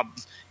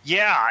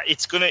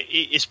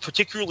 it's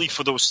particularly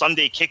for those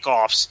Sunday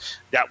kickoffs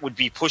that would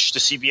be pushed to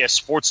CBS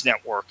Sports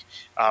Network,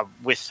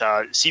 with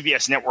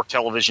CBS Network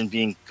Television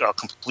being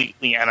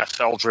completely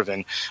NFL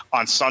driven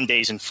on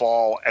Sundays in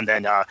fall, and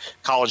then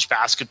college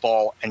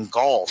basketball and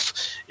golf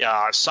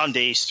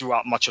Sundays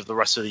throughout much of the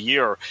rest of the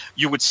year.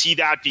 You would see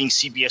that being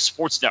CBS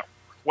Sports Network.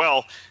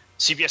 Well,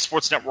 CBS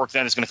Sports Network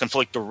then is going to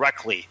conflict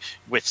directly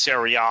with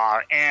Serie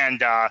A and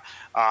the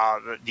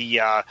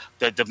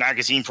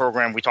magazine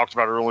program we talked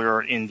about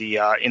earlier in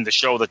the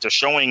show that they're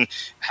showing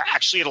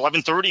actually at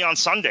 11:30 on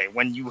Sunday,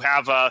 when you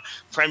have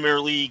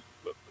Premier League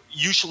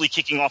usually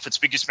kicking off its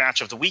biggest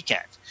match of the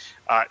weekend.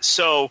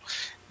 So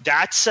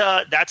that's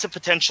a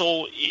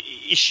potential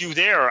issue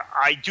there.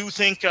 I do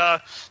think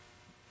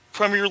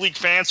Premier League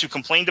fans who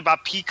complained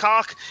about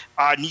Peacock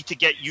need to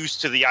get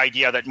used to the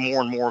idea that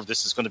more and more of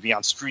this is going to be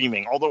on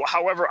streaming. Although,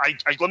 however,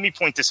 let me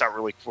point this out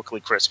really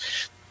quickly, Chris.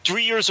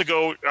 3 years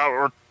ago,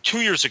 or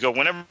 2 years ago,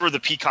 whenever the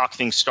Peacock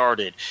thing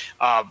started,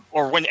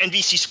 or when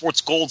NBC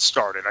Sports Gold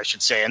started, I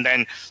should say, and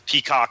then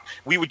Peacock,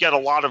 we would get a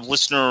lot of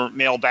listener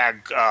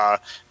mailbag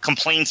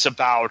complaints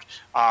about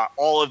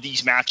all of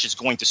these matches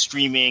going to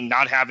streaming,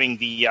 not having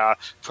the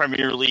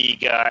Premier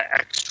League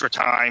extra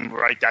time,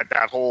 right?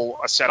 That whole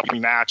setup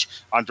rematch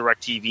on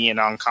DirecTV and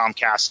on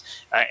Comcast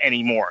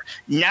anymore.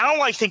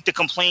 Now I think the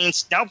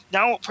complaints,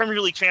 now Premier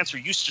League fans are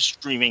used to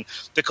streaming.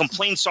 The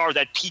complaints are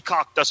that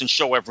Peacock doesn't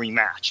show every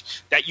match,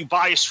 that you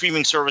buy a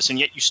streaming service and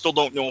yet you still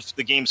don't know if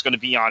the game's going to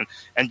be on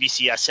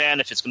NBCSN,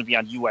 if it's going to be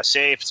on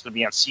USA, if it's going to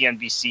be on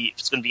CNBC, if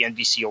it's going to be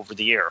NBC over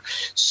the air.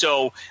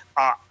 So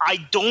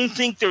I don't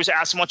think there's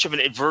as much of an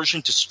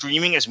aversion to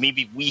streaming as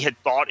maybe we had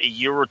thought a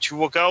year or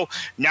two ago.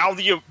 Now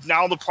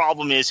the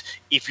problem is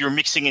if you're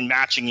mixing and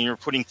matching and you're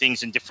putting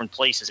things in different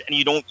places and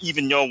you don't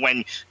even know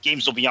when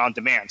games will be on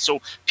demand. So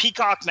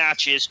Peacock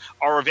matches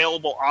are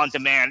available on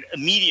demand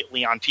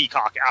immediately on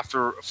Peacock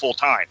after full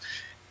time.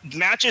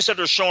 Matches that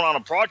are shown on a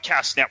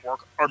broadcast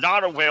network are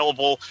not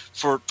available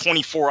for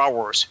 24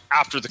 hours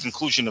after the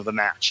conclusion of the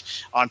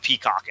match on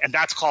Peacock. And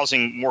that's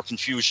causing more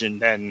confusion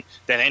than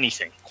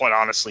anything, quite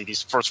honestly,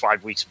 these first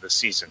 5 weeks of the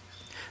season.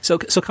 So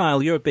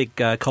Kyle, you're a big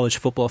college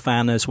football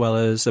fan as well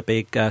as a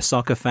big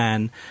soccer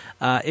fan.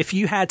 If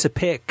you had to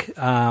pick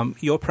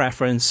your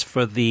preference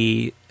for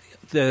the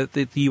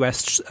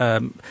U.S.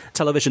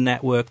 television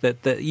network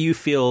that you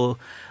feel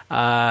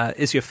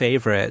is your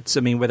favorite? I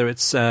mean, whether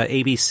it's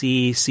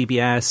ABC,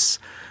 CBS,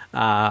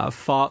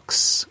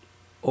 Fox,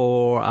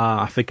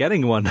 or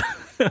forgetting one.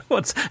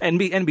 What's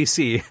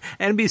NBC,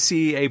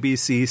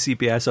 ABC,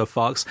 CBS, or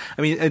Fox?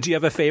 I mean, do you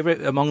have a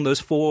favorite among those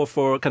four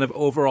for kind of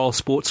overall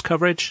sports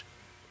coverage?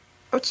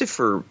 I would say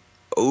for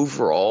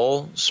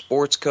overall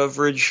sports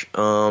coverage,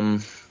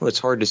 it's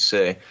hard to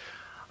say.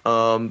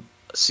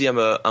 See, I'm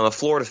a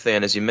Florida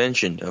fan, as you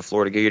mentioned, a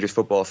Florida Gators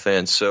football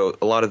fan. So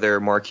a lot of their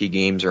marquee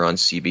games are on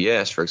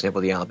CBS. For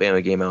example, the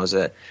Alabama game I was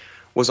at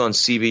was on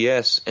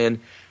CBS.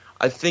 And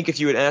I think if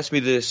you had asked me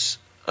this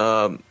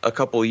a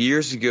couple of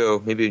years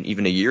ago, maybe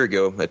even a year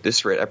ago at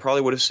this rate, I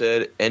probably would have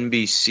said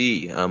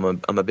NBC.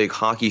 I'm a big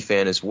hockey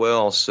fan as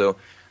well. So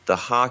the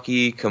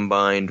hockey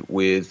combined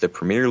with the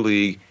Premier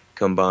League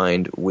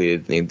combined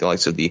with the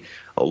likes of the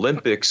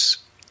Olympics,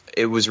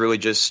 it was really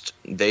just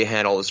they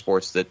had all the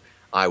sports that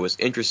I was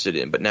interested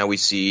in. But now we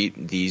see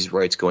these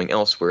rights going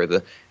elsewhere,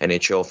 the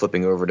NHL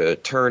flipping over to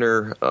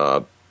Turner.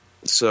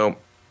 So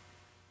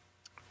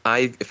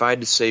if I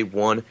had to say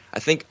one, I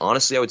think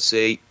honestly I would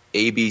say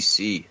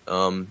ABC.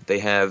 They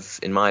have,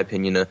 in my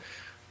opinion,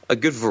 a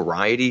good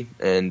variety,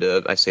 and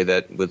I say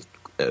that with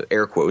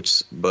air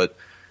quotes, but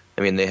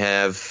I mean they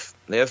have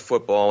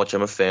football, which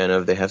I'm a fan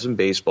of. They have some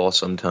baseball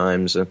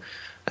sometimes.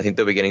 I think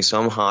they'll be getting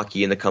some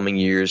hockey in the coming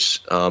years.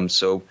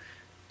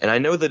 And I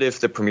know that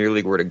if the Premier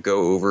League were to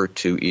go over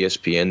to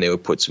ESPN, they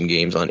would put some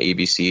games on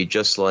ABC,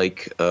 just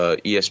like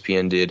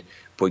ESPN did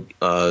put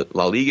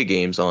La Liga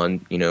games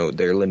on,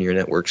 their linear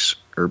networks,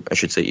 or I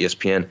should say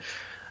ESPN,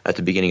 at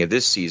the beginning of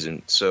this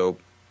season. So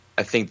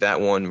I think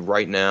that one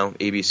right now,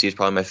 ABC is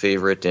probably my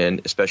favorite,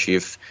 and especially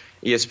if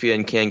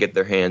ESPN can get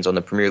their hands on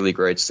the Premier League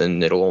rights,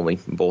 then it'll only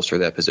bolster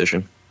that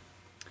position.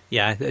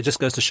 Yeah, it just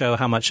goes to show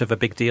how much of a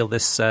big deal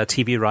this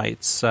TV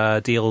rights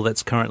deal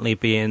that's currently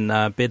being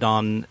bid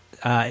on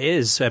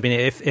is. I mean,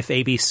 if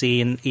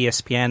ABC and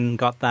ESPN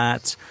got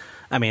that,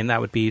 I mean, that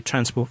would be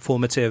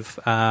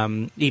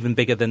transformative, even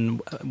bigger than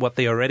what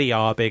they already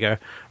are bigger,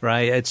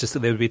 right? It's just that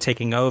they would be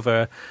taking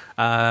over.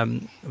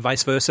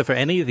 Vice versa for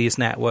any of these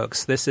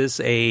networks. This is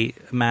a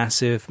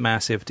massive,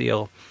 massive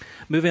deal.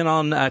 Moving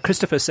on,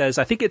 Christopher says,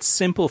 I think it's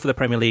simple for the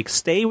Premier League.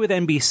 Stay with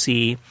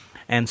NBC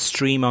and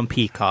stream on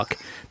Peacock.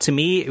 To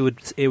me,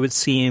 it would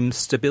seem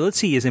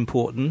stability is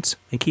important,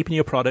 and keeping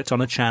your product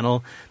on a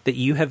channel that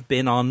you have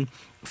been on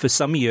for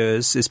some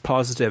years is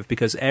positive,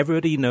 because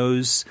everybody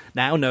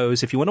now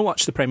knows if you want to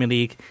watch the Premier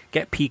League,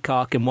 get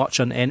Peacock and watch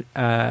on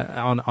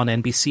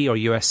NBC or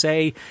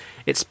USA.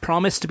 It's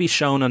promised to be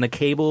shown on a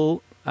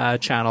cable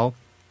channel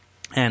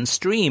and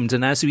streamed.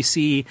 And as we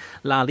see,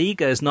 La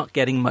Liga is not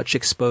getting much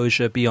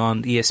exposure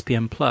beyond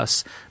ESPN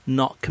Plus,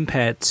 not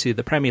compared to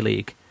the Premier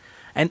League.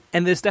 And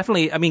there's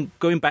definitely, I mean,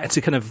 going back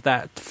to kind of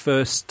that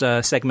first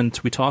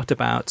segment we talked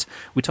about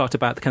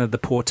kind of the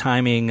poor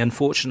timing,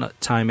 unfortunate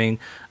timing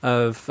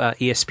of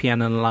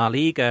ESPN and La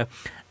Liga.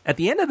 At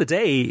the end of the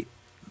day,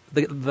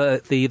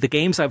 the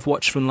games I've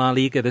watched from La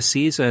Liga this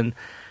season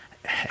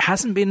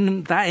hasn't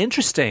been that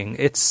interesting.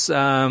 It's,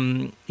 I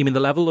mean, the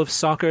level of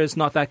soccer is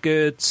not that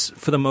good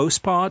for the most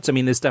part. I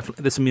mean, there's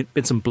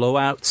been some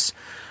blowouts.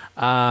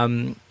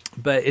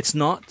 But it's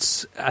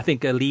not, I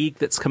think, a league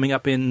that's coming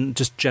up in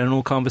just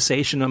general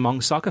conversation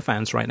among soccer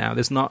fans right now.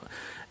 There's not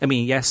I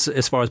mean, yes,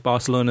 as far as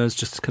Barcelona's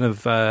just kind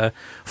of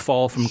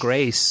fall from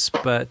grace,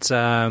 but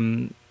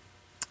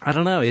I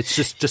don't know. It's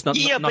just not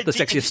the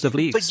sexiest of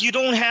leagues. But you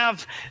don't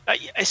have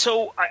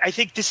so I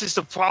think this is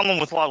the problem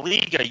with La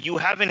Liga. You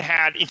haven't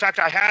had – in fact,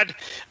 I had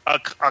a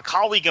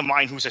colleague of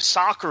mine who's a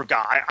soccer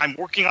guy. I'm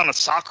working on a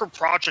soccer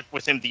project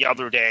with him the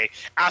other day,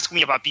 asked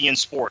me about beIN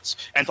Sports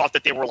and thought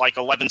that they were like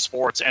 11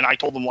 sports. And I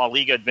told him La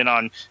Liga had been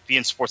on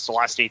beIN Sports the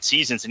last 8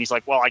 seasons. And he's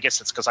like, well, I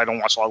guess it's because I don't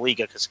watch La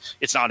Liga because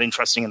it's not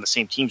interesting and the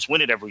same teams win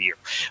it every year.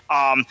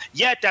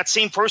 Yet that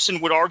same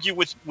person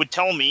would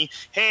tell me,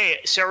 hey,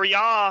 Serie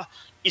A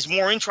is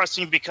more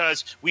interesting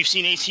because we've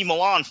seen AC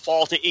Milan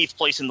fall to 8th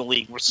place in the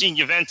league. We're seeing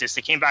Juventus.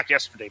 They came back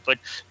yesterday, but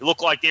it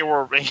looked like they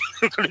were going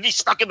to be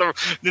stuck in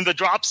the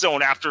drop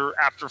zone after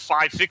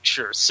 5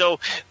 fixtures. So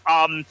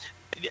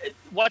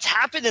what's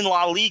happened in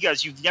La Liga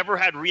is you've never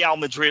had Real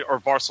Madrid or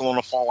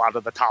Barcelona fall out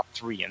of the top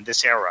 3 in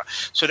this era.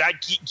 So that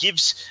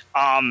gives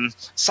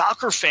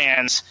soccer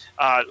fans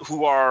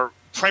who are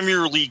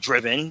Premier League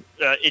driven,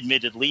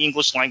 admittedly,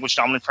 English language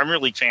dominant Premier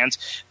League fans,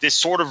 this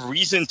sort of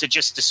reason to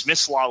just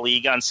dismiss La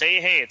Liga and say,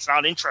 hey, it's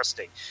not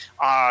interesting.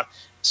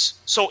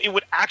 So it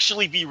would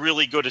actually be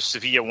really good if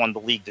Sevilla won the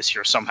league this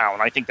year somehow,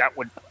 and I think that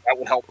would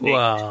help make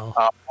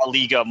La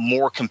Liga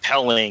more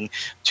compelling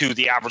to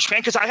the average fan.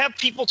 Because I have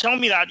people tell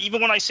me that even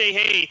when I say,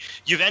 hey,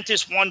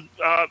 Juventus won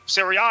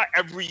Serie A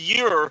every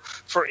year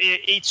for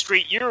 8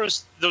 straight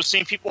years, those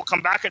same people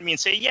come back at me and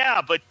say, yeah,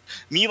 but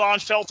Milan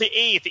fell to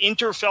 8th,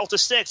 Inter fell to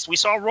 6th, we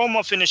saw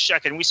Roma finish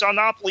 2nd, we saw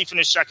Napoli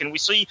finish 2nd, we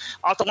see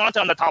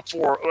Atalanta in the top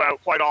 4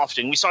 quite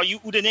often, we saw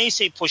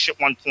Udinese push at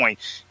one point.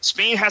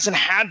 Spain hasn't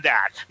had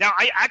that. Now,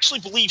 I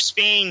actually believe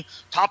Spain,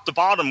 top to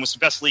bottom, was the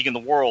best league in the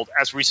world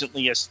as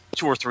recently as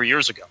 2 or 3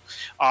 years ago.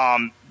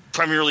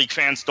 Premier League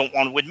fans don't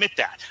want to admit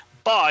that.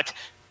 But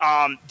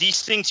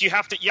these things, you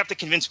have to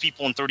convince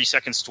people in 30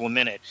 seconds to a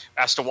minute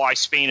as to why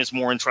Spain is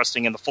more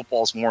interesting and the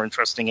football is more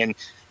interesting, and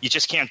you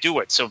just can't do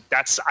it. So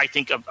that's, I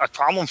think, a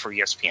problem for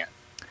ESPN.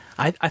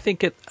 I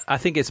think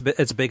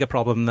it's a bigger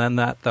problem than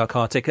that, though,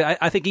 Kartik.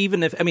 I think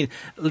even if, I mean,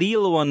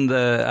 Lille won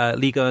the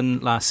Ligue 1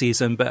 last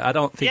season, but I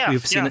don't think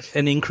we've seen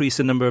an increase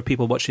in number of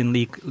people watching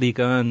Ligue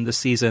 1 this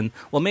season.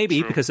 Well,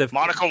 maybe because of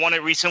Monaco won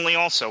it recently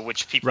also,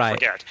 which people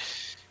forget.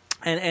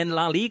 And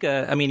La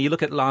Liga, I mean, you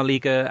look at La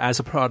Liga as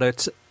a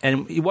product,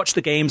 and you watch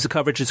the games, the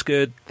coverage is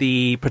good,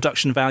 the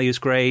production value is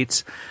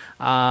great.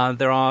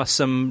 There are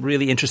some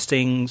really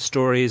interesting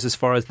stories as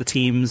far as the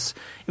teams.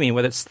 I mean,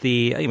 whether it's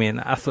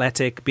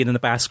Athletic being in the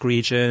Basque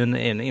region,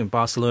 in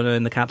Barcelona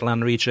in the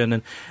Catalan region,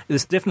 and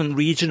there's different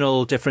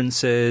regional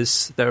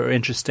differences that are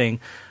interesting.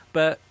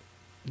 But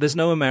there's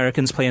no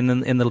Americans playing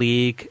in the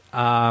league.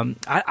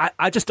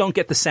 I just don't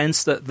get the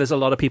sense that there's a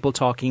lot of people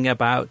talking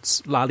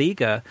about La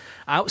Liga.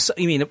 I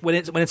mean, when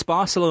it's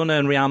Barcelona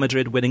and Real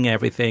Madrid winning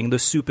everything, the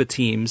super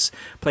teams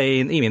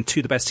playing, 2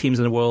 of the best teams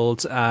in the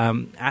world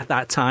at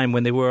that time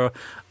when they were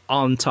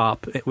on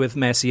top with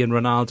Messi and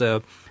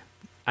Ronaldo,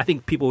 I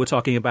think people were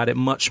talking about it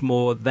much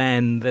more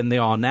then than they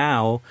are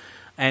now.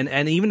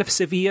 And even if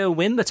Sevilla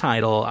win the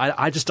title,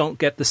 I just don't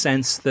get the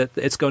sense that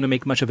it's going to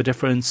make much of a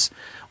difference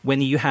when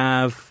you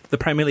have the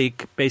Premier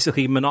League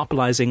basically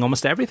monopolizing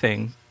almost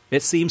everything.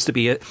 It seems to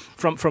be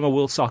from a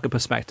world soccer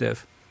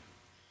perspective.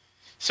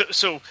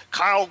 So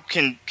Kyle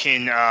can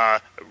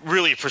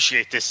really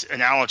appreciate this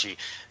analogy.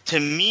 To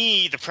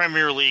me, the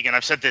Premier League, and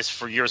I've said this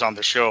for years on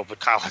the show, but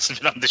Kyle hasn't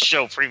been on the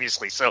show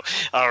previously, so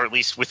or at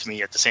least with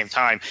me at the same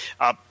time.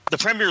 The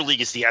Premier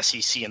League is the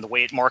SEC, and the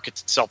way it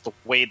markets itself, the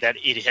way that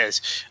it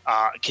has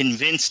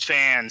convinced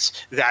fans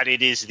that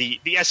it is the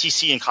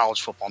SEC in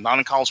college football, not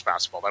in college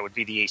basketball. That would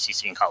be the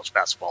ACC in college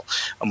basketball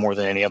more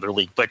than any other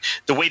league. But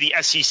the way the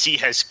SEC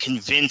has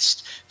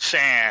convinced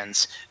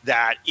fans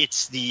that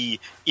it's the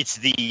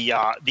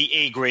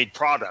A-grade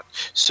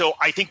product. So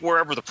I think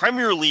wherever the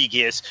Premier League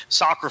is,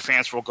 soccer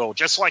fans will go.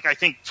 Just like I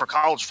think for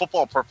college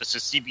football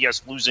purposes,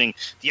 CBS losing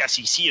the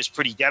SEC is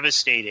pretty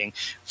devastating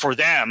for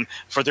them,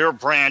 for their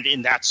brand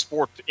in that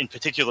sport in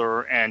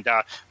particular, and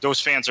those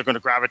fans are going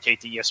to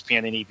gravitate to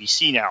ESPN and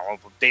ABC now.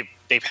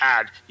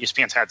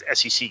 ESPN's had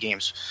SEC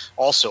games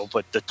also,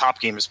 but the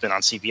top game has been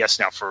on CBS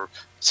now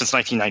since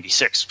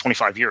 1996,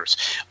 25 years.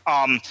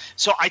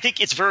 So I think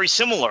it's very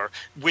similar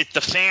with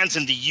the fans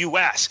in the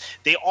U.S.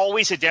 They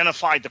always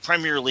identified the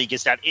Premier League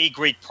as that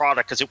A-grade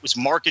product because it was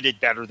marketed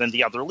better than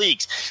the other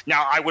leagues.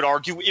 Now, I would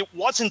argue it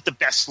wasn't the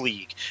best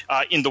league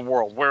in the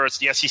world, whereas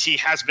the SEC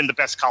has been the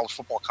best college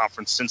football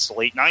conference since the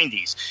late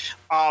 90s.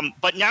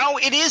 But now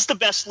it is the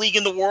best league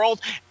in the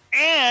world,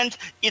 and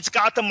it's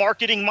got the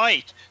marketing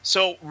might.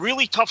 So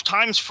really tough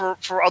times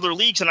for other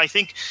leagues, and I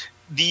think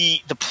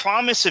the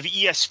promise of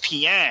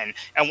ESPN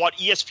and what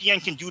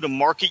ESPN can do to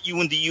market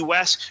you in the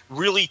U.S.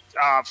 really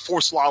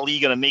forced La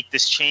Liga to make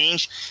this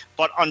change.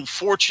 But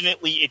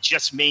unfortunately, it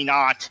just may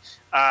not.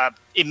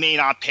 It may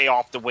not pay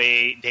off the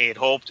way they had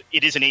hoped.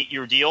 It is an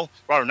 8-year deal,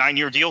 or a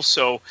 9-year deal.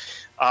 So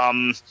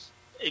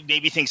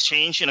maybe things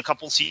change in a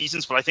couple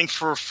seasons, but I think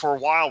for a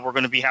while we're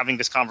going to be having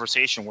this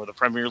conversation where the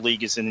Premier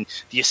League is in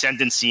the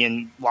ascendancy,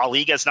 and La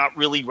Liga is not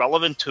really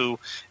relevant to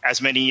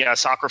as many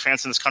soccer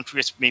fans in this country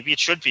as maybe it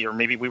should be, or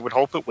maybe we would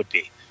hope it would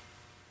be.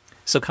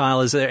 So,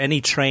 Kyle, is there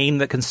any train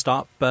that can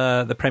stop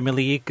the Premier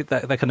League?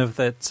 That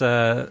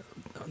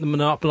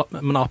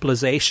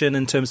monopolization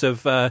in terms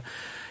of,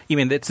 you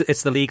mean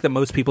it's the league that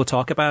most people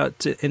talk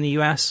about in the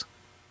US?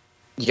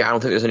 Yeah, I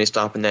don't think there's any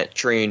stopping that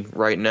train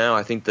right now.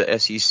 I think the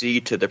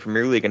SEC to the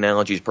Premier League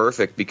analogy is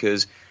perfect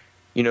because,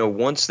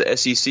 once the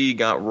SEC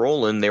got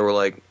rolling, they were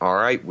like, all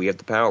right, we have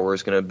the power. We're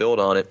just going to build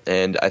on it.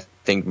 And I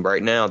think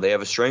right now they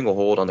have a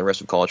stranglehold on the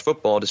rest of college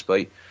football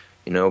despite,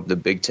 the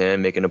Big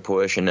Ten making a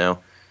push. And now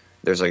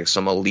there's like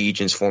some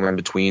allegiance forming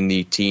between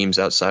the teams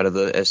outside of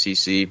the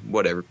SEC,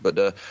 whatever.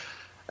 But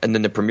and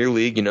then the Premier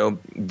League,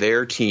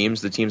 their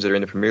teams, the teams that are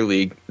in the Premier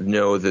League,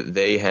 know that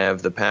they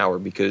have the power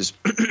because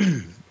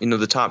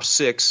the top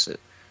six,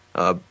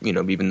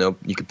 even though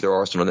you could throw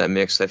Arsenal in that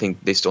mix, I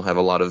think they still have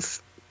a lot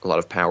of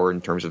power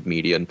in terms of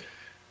media and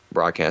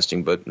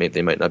broadcasting, but maybe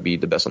they might not be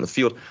the best on the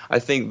field. I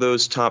think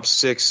those top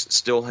six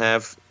still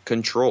have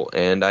control,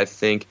 and I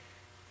think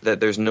that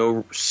there's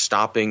no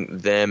stopping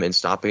them and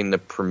stopping the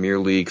Premier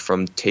League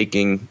from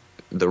taking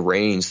the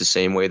reins the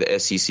same way the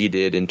SEC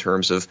did in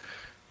terms of,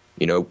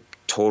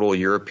 total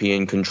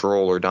European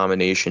control or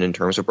domination in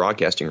terms of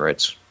broadcasting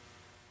rights.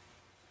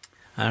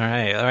 All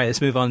right.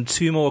 Let's move on.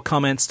 2 more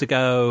comments to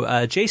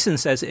go. Jason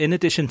says, in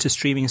addition to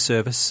streaming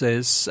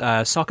services,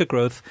 soccer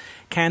growth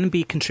can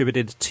be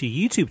contributed to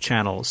YouTube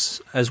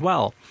channels as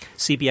well.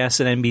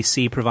 CBS and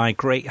NBC provide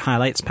great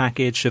highlights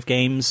package of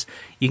games.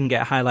 You can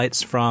get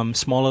highlights from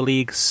smaller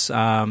leagues,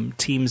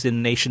 teams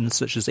in nations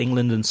such as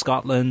England and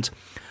Scotland.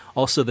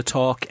 Also, the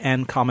talk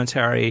and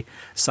commentary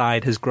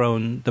side has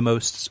grown the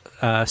most,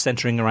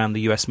 centering around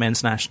the U.S.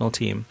 men's national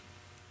team.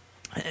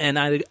 And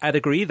I'd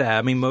agree there.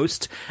 I mean,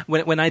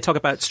 when I talk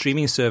about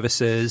streaming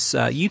services,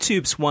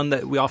 YouTube's one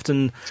that we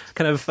often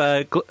kind of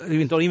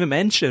don't even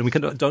mention. We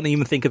don't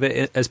even think of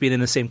it as being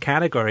in the same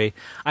category.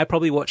 I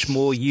probably watch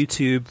more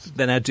YouTube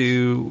than I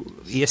do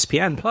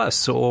ESPN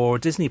Plus or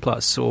Disney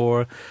Plus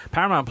or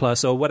Paramount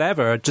Plus or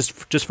whatever,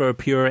 just for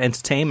pure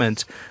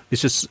entertainment.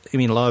 It's just,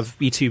 a lot of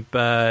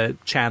YouTube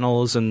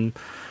channels and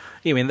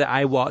that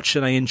I watch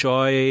and I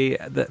enjoy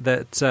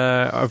that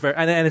are very,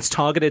 and it's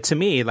targeted to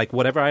me. Like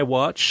whatever I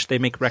watch, they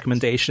make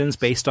recommendations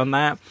based on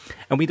that,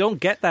 and we don't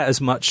get that as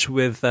much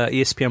with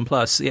ESPN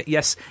Plus.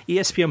 Yes,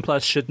 ESPN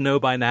Plus should know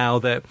by now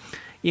that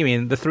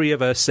the three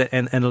of us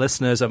and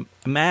listeners are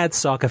mad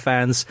soccer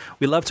fans.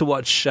 We love to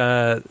watch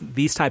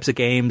these types of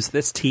games,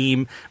 this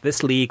team,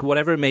 this league,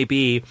 whatever it may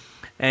be.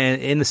 And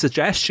in the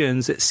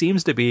suggestions, it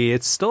seems to be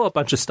it's still a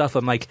bunch of stuff.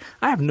 I'm like,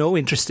 I have no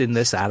interest in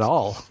this at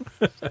all.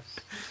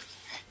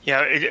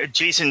 Yeah,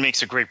 Jason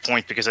makes a great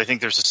point because I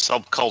think there's a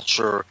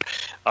subculture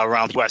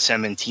around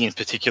USMNT in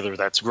particular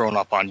that's grown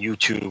up on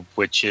YouTube,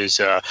 which is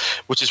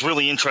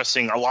really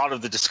interesting. A lot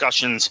of the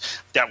discussions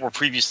that were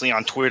previously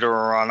on Twitter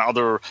or on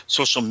other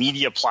social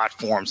media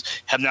platforms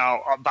have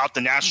now about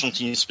the national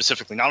team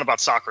specifically, not about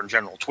soccer in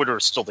general. Twitter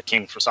is still the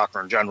king for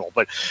soccer in general,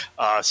 but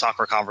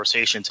soccer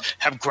conversations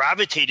have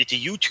gravitated to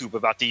YouTube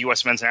about the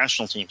U.S. men's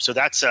national team. So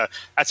that's a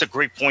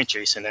great point,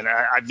 Jason. And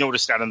I've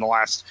noticed that in the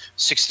last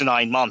 6 to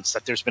 9 months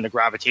that there's been a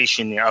gravitation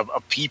of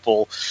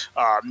people,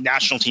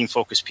 national team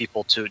focused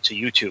people to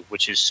YouTube,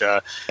 which is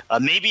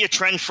maybe a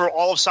trend for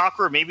all of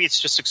soccer. Or maybe it's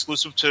just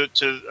exclusive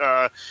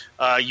to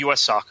U.S.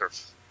 soccer.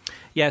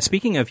 Yeah,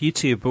 speaking of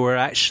YouTube,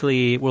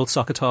 World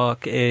Soccer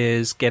Talk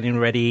is getting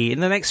ready in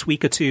the next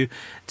week or two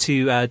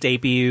to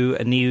debut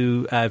a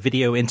new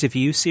video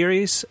interview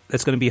series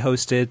that's going to be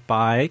hosted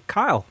by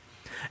Kyle.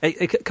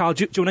 Kyle,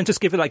 do you want to just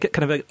give it like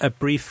kind of a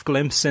brief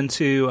glimpse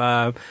into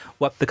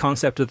what the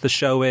concept of the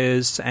show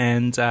is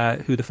and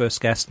who the first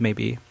guest may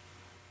be?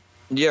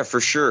 Yeah, for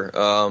sure.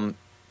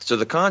 So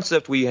the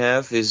concept we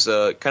have is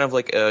kind of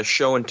like a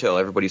show and tell,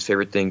 everybody's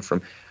favorite thing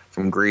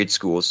from grade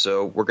school.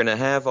 So we're going to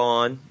have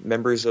on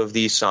members of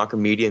the soccer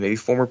media, maybe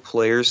former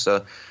players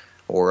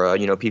or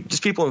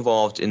people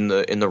involved in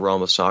the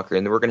realm of soccer,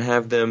 and then we're going to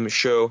have them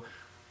show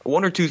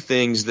 1 or 2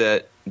 things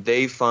that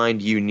they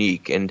find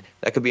unique, and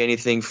that could be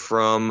anything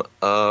from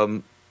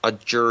a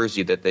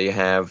jersey that they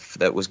have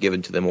that was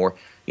given to them, or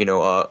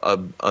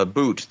a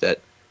boot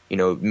that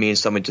means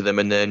something to them.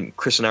 And then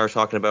Chris and I were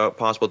talking about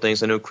possible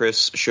things. I know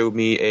Chris showed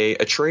me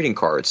a trading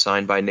card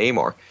signed by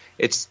Neymar.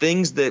 It's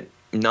things that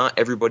not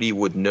everybody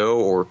would know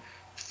or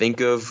think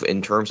of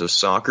in terms of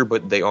soccer,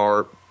 but they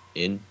are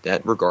in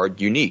that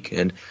regard unique,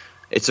 and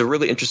it's a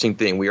really interesting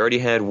thing. We already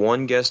had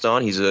one guest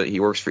on. He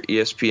works for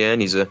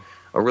ESPN. He's a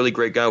really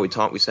great guy. We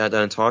sat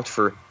down and talked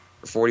for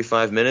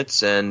 45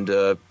 minutes,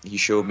 and he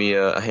showed me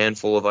a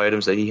handful of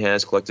items that he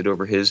has collected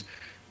over his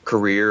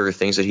career, or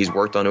things that he's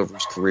worked on over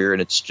his career,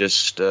 and it's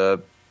just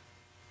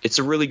it's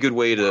a really good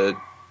way to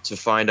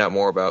find out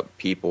more about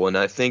people. And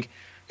I think,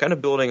 kind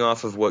of building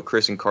off of what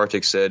Chris and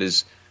Kartik said,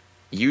 is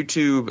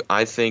YouTube,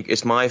 I think,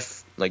 it's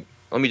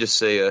let me just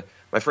say,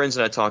 my friends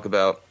and I talk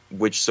about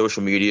which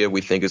social media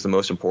we think is the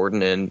most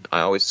important, and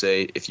I always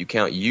say if you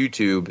count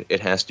YouTube, it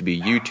has to be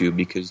YouTube,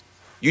 because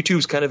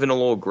YouTube's kind of in a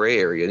little gray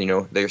area. You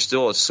know, they're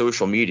still a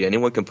social media.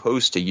 Anyone can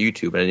post to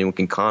YouTube and anyone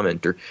can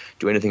comment or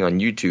do anything on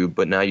YouTube,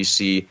 but now you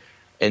see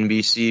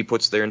NBC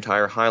puts their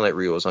entire highlight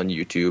reels on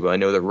YouTube. I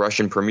know the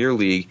Russian Premier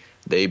League,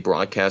 they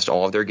broadcast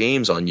all of their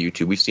games on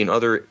YouTube. We've seen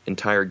other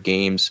entire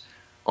games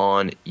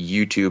on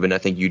YouTube, and I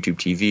think YouTube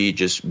TV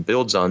just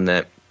builds on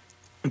that.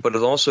 But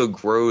it also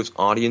grows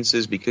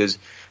audiences because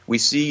we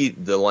see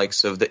the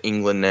likes of the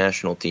England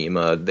national team.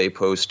 They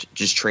post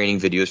just training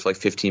videos for like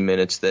 15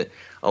 minutes that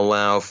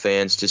allow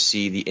fans to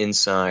see the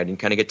inside and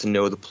kind of get to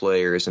know the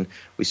players. And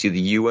we see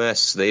the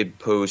U.S., they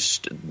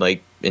post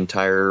like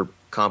entire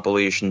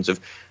compilations of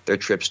their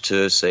trips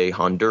to, say,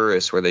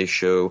 Honduras, where they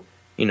show,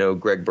 you know,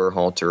 Greg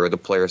Berhalter or the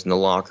players in the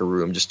locker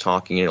room just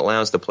talking. And it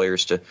allows the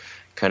players to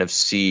kind of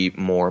see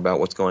more about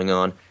what's going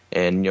on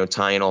and, you know,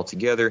 tie it all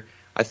together.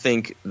 I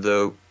think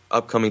the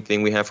upcoming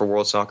thing we have for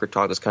World Soccer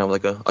Talk that's kind of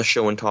like a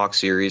show and talk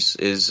series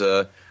is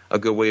a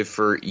good way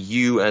for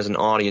you as an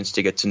audience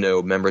to get to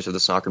know members of the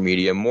soccer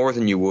media more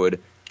than you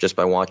would just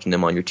by watching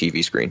them on your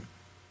TV screen.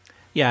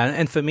 Yeah,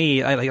 and for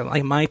me,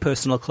 like my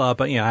personal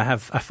club, you know,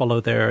 I follow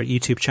their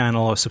YouTube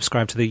channel or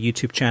subscribe to their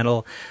YouTube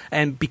channel,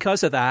 and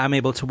because of that, I'm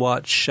able to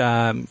watch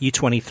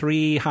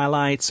U23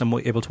 highlights. I'm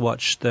able to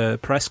watch the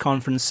press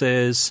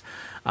conferences,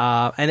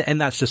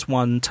 and that's just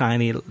one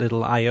tiny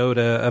little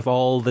iota of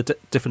all the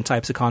different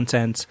types of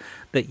content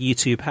that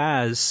YouTube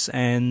has.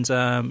 And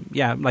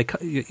yeah, like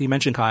you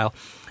mentioned, Kyle,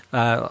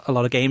 a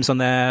lot of games on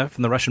there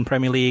from the Russian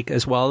Premier League,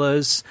 as well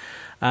as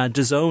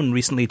DAZN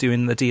recently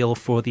doing the deal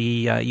for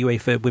the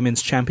UEFA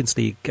Women's Champions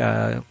League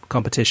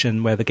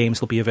competition, where the games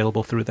will be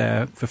available through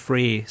there for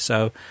free.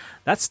 So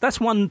that's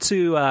one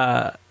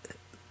to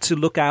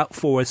look out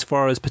for as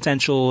far as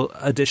potential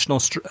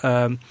additional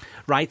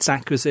rights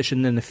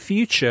acquisition in the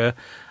future.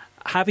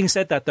 Having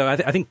said that, though,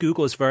 I think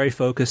Google is very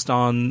focused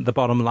on the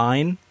bottom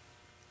line.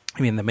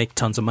 I mean, they make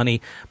tons of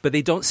money, but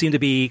they don't seem to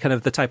be kind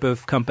of the type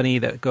of company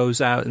that goes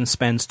out and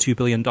spends $2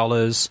 billion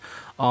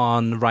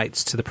on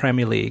rights to the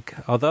Premier League.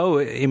 Although,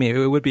 I mean,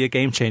 it would be a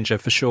game changer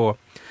for sure.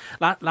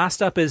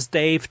 Last up is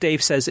Dave.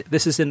 Dave says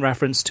this is in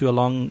reference to a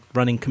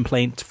long-running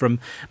complaint from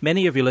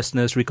many of your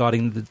listeners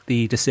regarding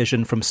the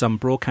decision from some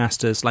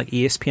broadcasters like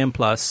ESPN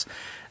Plus,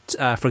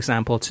 for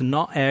example, to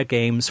not air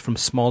games from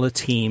smaller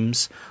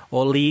teams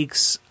or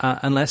leagues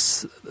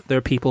unless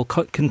their people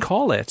can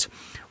call it.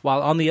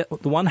 While on the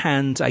one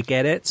hand, I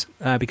get it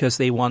because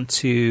they want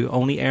to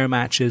only air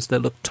matches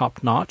that look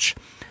top-notch.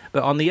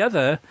 But on the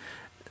other,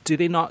 do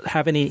they not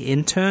have any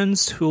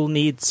interns who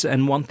need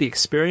and want the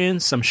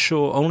experience? I'm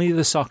sure only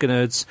the soccer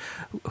nerds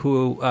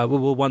who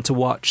will want to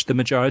watch the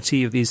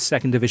majority of these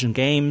second division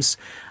games.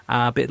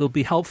 But it'll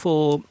be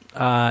helpful.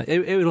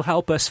 It'll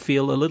help us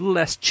feel a little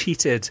less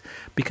cheated,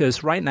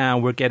 because right now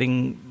we're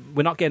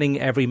not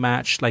getting every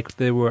match like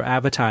they were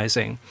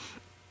advertising.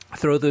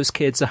 Throw those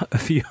kids a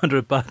few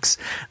 $100.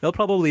 They'll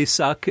probably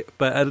suck,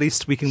 but at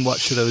least we can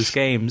watch those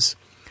games.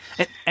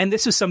 And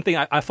this is something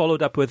I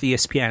followed up with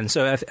ESPN.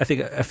 So I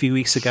think a few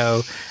weeks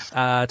ago,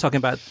 talking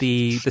about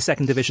the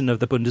second division of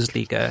the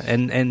Bundesliga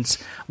and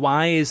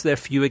why is there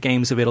fewer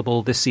games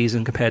available this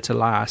season compared to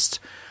last.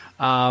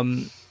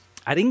 I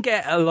didn't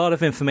get a lot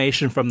of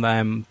information from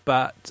them,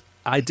 but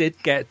I did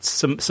get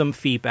some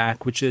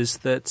feedback, which is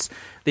that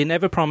they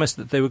never promised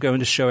that they were going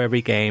to show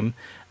every game.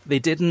 They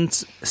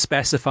didn't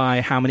specify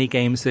how many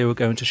games they were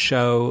going to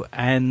show,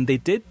 and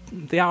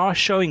they are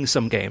showing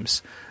some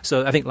games.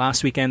 So I think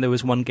last weekend there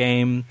was one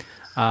game.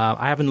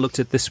 I haven't looked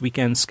at this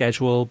weekend's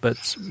schedule,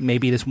 but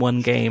maybe there's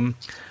one game.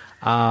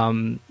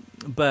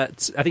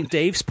 But I think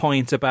Dave's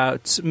point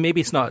about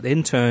maybe it's not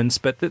interns,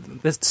 but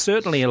there's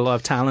certainly a lot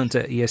of talent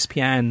at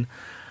ESPN,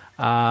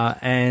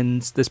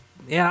 and there's.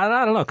 Yeah,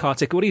 I don't know,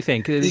 Kartik. What do you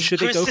think? Should Chris,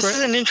 they go for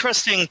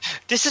it?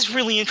 This is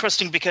really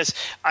interesting because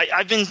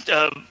I've been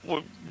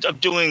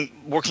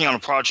working on a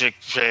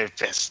project.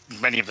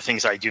 Many of the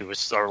things I do,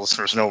 as our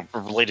listeners know,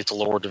 are related to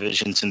lower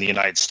divisions in the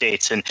United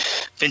States, and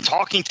been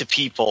talking to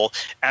people.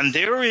 And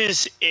there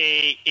is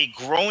a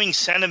growing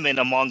sentiment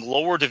among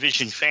lower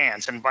division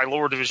fans, and by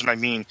lower division I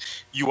mean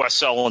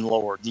USL and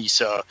lower,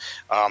 NISA,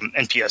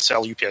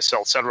 NPSL,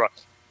 UPSL, etc.,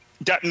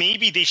 that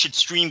maybe they should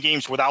stream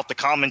games without the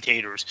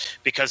commentators,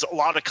 because a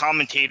lot of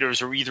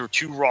commentators are either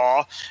too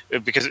raw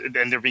because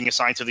then they're being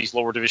assigned to these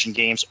lower division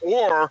games,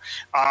 or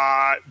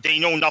they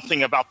know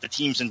nothing about the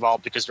teams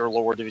involved because they're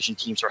lower division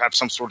teams or have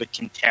some sort of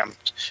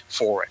contempt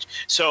for it.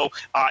 So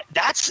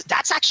that's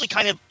actually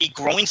kind of a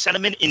growing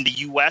sentiment in the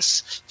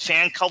U.S.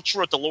 fan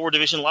culture at the lower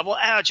division level.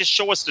 Just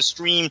show us the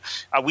stream.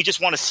 We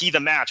just want to see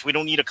the match. We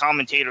don't need a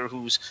commentator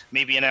who's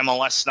maybe an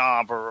MLS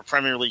snob or a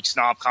Premier League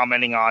snob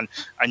commenting on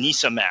a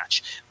NISA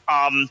match.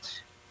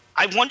 I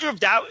I wonder if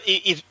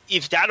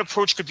that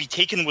approach could be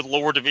taken with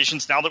lower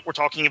divisions. Now that we're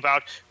talking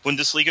about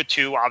Bundesliga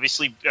 2,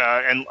 obviously,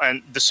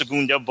 and the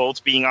Segunda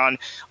both being on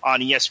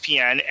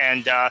ESPN,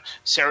 and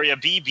Serie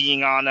B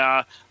being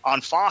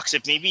on Fox.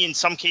 If maybe in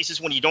some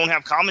cases when you don't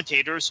have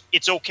commentators,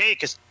 it's okay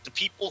because the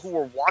people who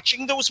are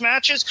watching those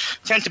matches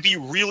tend to be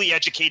really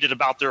educated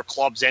about their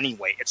clubs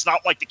anyway. It's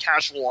not like the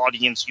casual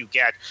audience you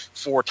get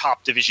for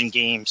top division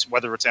games,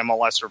 whether it's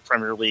MLS or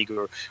Premier League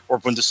or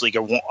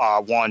Bundesliga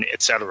 1,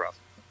 etc.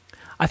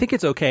 I think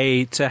it's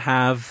okay to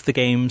have the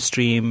game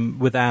stream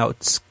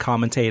without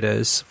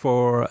commentators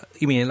for,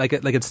 you mean like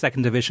a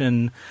second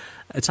division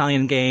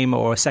Italian game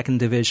or a second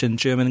division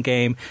German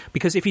game,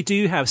 because if you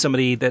do have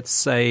somebody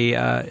that's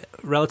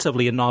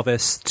relatively a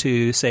novice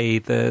to, say,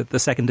 the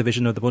second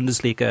division of the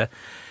Bundesliga,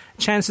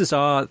 chances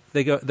are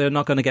they're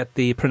not going to get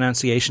the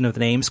pronunciation of the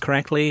names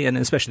correctly, and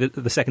especially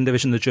the second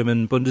division of the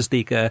German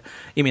Bundesliga.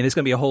 I mean, there's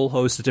going to be a whole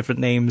host of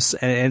different names,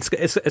 and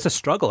it's a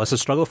struggle. It's a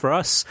struggle for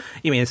us.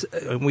 I mean,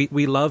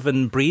 we love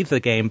and breathe the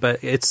game,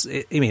 but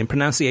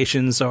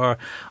pronunciations are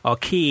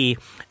key,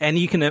 and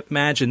you can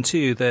imagine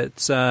too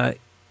that.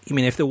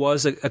 If there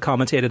was a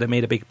commentator that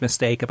made a big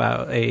mistake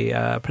about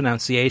a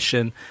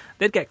pronunciation,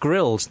 they'd get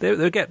grilled.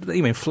 They'd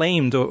get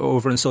flamed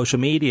over on social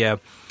media.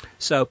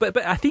 So, but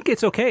I think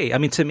it's okay. I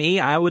mean, to me,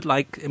 I would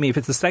like. I mean, if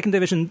it's a second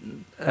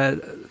division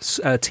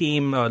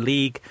team or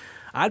league,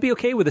 I'd be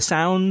okay with the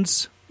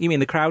sounds.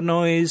 The crowd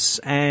noise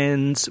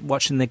and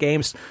watching the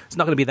games. It's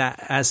not going to be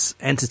that as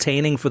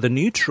entertaining for the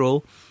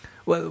neutral.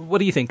 What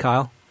do you think,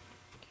 Kyle?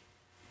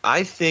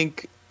 I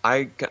think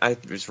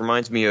this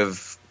reminds me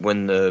of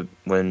when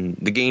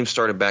the game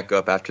started back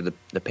up after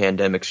the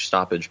pandemic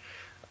stoppage,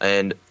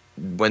 and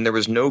when there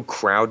was no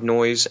crowd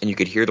noise and you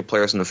could hear the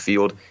players on the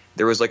field,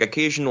 there was like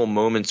occasional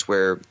moments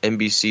where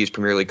NBC's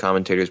Premier League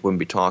commentators wouldn't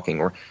be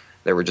talking, or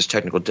there were just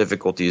technical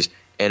difficulties.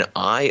 And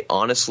I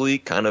honestly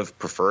kind of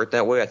prefer it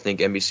that way. I think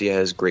NBC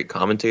has great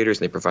commentators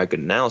and they provide good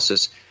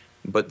analysis.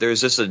 But there's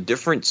just a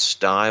different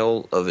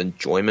style of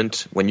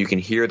enjoyment when you can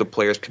hear the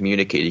players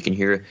communicate. You can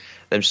hear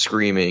them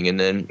screaming, and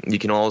then you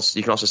can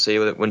also say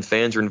that when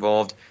fans are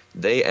involved,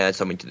 they add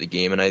something to the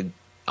game. And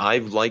I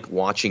like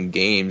watching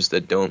games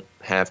that don't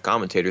have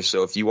commentators.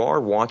 So if you are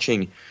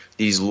watching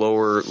these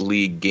lower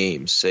league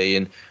games, say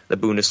in the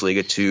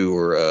Bundesliga 2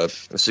 or a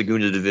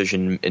Segunda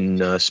division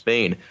in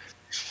Spain,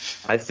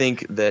 I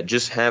think that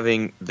just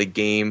having the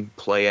game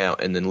play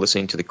out and then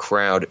listening to the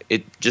crowd,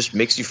 it just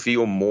makes you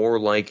feel more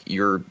like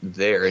you're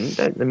there. And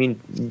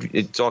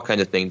it's all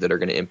kinds of things that are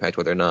going to impact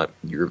whether or not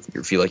you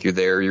feel like you're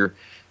there, your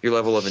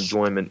level of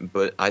enjoyment.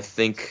 But I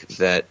think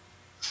that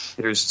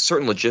there's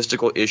certain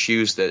logistical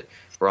issues that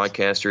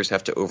broadcasters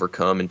have to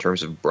overcome in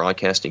terms of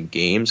broadcasting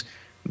games.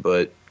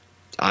 But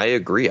I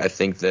agree. I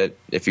think that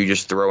if you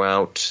just throw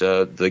out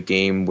the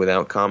game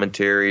without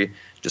commentary,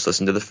 just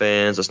listen to the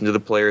fans, listen to the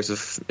players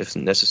if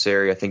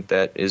necessary, I think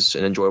that is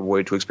an enjoyable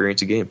way to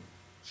experience a game.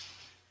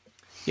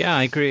 Yeah,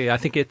 I agree. I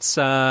think it's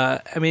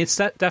it's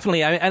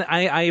definitely,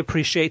 I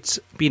appreciate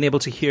being able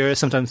to hear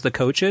sometimes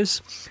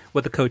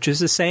what the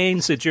coaches are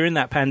saying. So during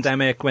that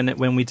pandemic,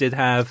 when we did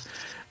have,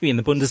 the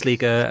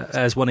Bundesliga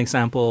as one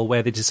example,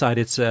 where they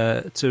decided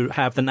to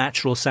have the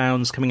natural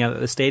sounds coming out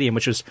of the stadium,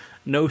 which was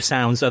no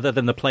sounds other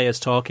than the players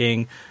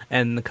talking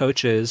and the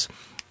coaches.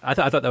 I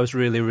thought that was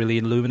really, really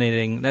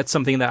illuminating. That's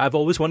something that I've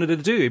always wanted to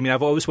do.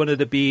 I've always wanted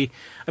to be...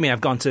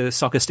 I've gone to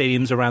soccer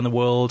stadiums around the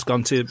world,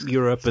 gone to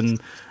Europe and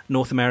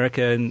North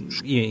America and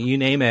you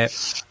name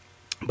it.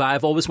 But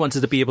I've always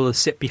wanted to be able to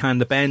sit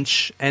behind the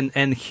bench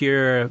and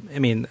hear,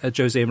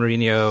 Jose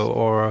Mourinho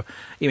or,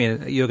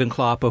 Jurgen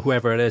Klopp or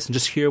whoever it is, and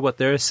just hear what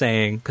they're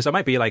saying. Because I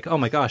might be like, oh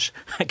my gosh,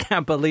 I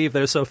can't believe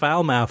they're so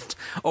foul-mouthed,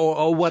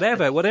 or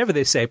whatever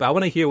they say. But I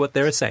want to hear what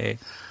they're saying.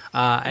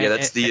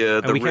 That's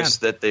the risk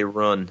that they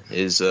run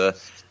is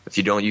if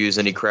you don't use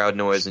any crowd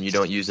noise and you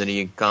don't use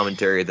any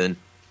commentary, then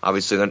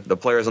obviously the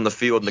players on the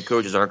field and the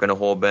coaches aren't going to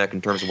hold back in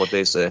terms of what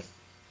they say.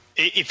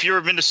 If you're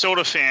a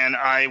Minnesota fan,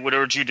 I would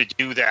urge you to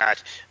do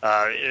that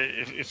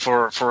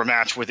for a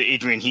match with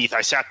Adrian Heath.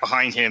 I sat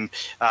behind him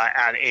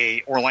at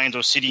a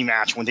Orlando City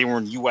match when they were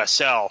in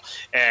USL,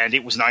 and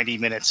it was 90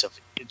 minutes of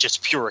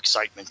just pure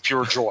excitement,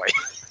 pure joy.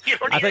 You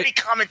don't need any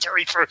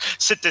commentary for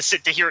sit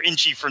to hear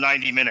Inchy for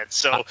 90 minutes.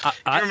 So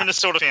if you're a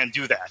Minnesota fan,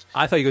 do that.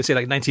 I thought you were going to say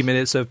like 90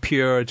 minutes of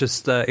pure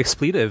just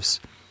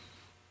expletives.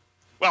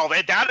 Well,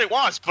 that it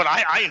was, but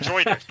I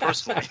enjoyed it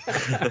personally.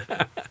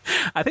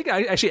 I think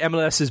actually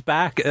MLS is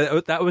back.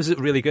 That was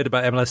really good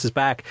about MLS is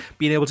back,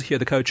 being able to hear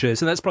the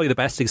coaches. And that's probably the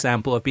best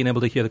example of being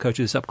able to hear the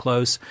coaches up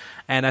close.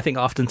 And I think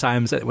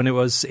oftentimes when it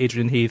was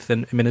Adrian Heath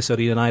and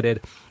Minnesota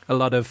United, a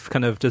lot of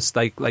kind of just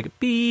like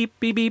beep,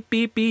 beep, beep,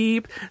 beep,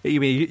 beep.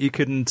 You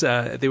couldn't,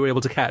 they were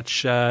able to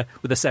catch,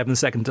 with a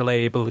 7-second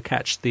delay, able to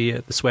catch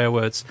the swear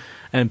words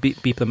and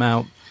beep them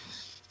out.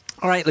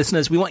 All right,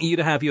 listeners, we want you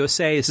to have your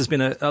say. This has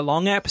been a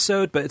long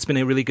episode, but it's been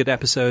a really good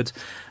episode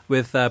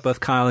with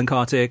both Kyle and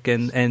Kartik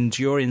and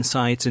your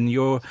insight and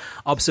your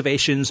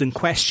observations and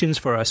questions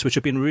for us, which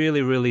have been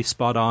really, really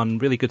spot on,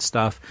 really good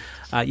stuff.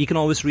 You can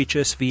always reach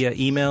us via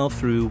email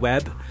through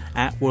web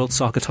at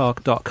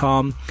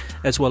worldsoccertalk.com,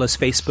 as well as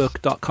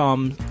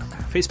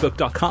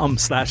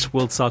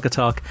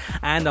facebook.com/worldsoccertalk,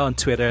 and on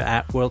Twitter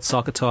at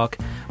worldsoccertalk.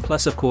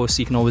 Plus, of course,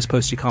 you can always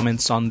post your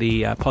comments on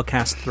the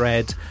podcast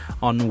thread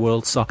on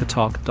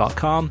worldsoccertalk.com.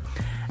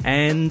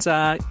 And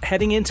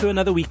heading into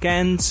another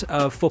weekend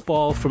of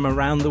football from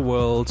around the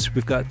world,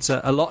 we've got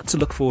a lot to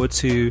look forward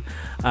to,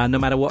 no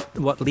matter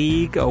what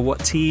league or what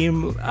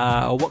team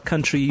or what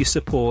country you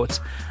support.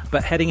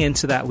 But heading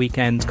into that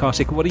weekend,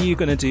 Kartik, what are you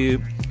going to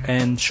do,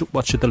 and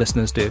what should the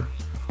listeners do?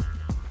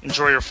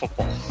 Enjoy your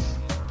football.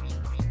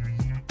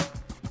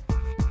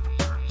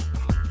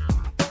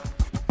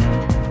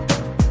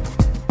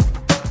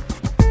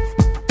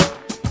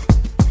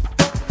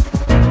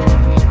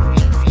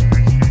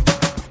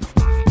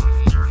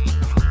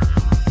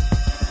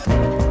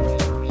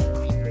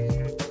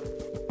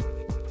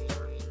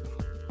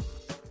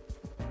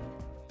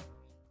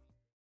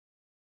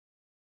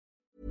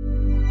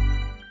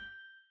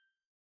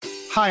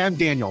 Hi, I'm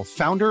Daniel,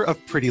 founder of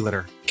Pretty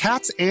Litter.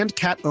 Cats and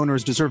cat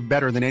owners deserve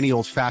better than any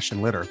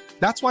old-fashioned litter.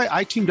 That's why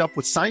I teamed up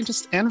with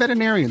scientists and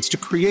veterinarians to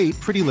create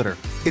Pretty Litter.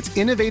 Its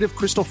innovative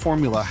crystal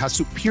formula has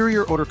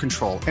superior odor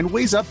control and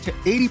weighs up to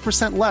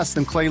 80% less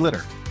than clay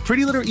litter.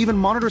 Pretty Litter even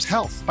monitors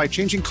health by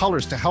changing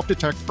colors to help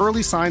detect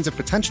early signs of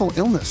potential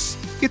illness.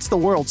 It's the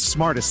world's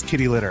smartest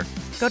kitty litter.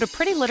 Go to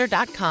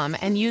prettylitter.com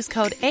and use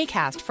code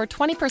ACAST for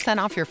 20%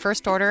 off your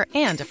first order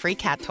and a free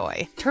cat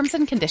toy. Terms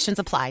and conditions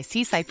apply.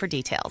 See site for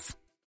details.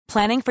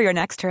 Planning for your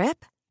next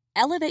trip?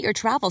 Elevate your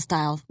travel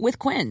style with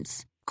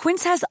Quince.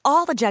 Quince has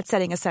all the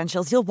jet-setting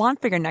essentials you'll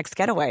want for your next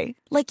getaway,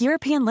 like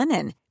European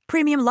linen,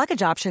 premium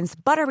luggage options,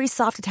 buttery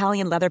soft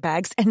Italian leather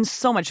bags, and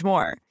so much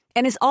more.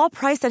 And is all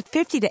priced at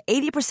 50 to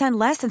 80%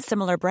 less than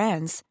similar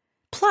brands.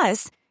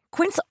 Plus,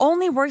 Quince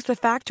only works with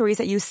factories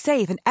that use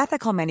safe and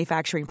ethical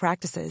manufacturing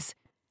practices.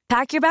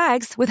 Pack your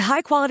bags with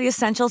high-quality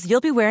essentials you'll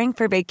be wearing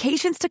for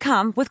vacations to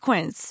come with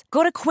Quince.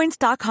 Go to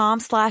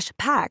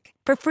quince.com/pack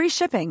for free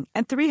shipping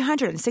and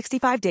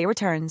 365-day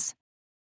returns.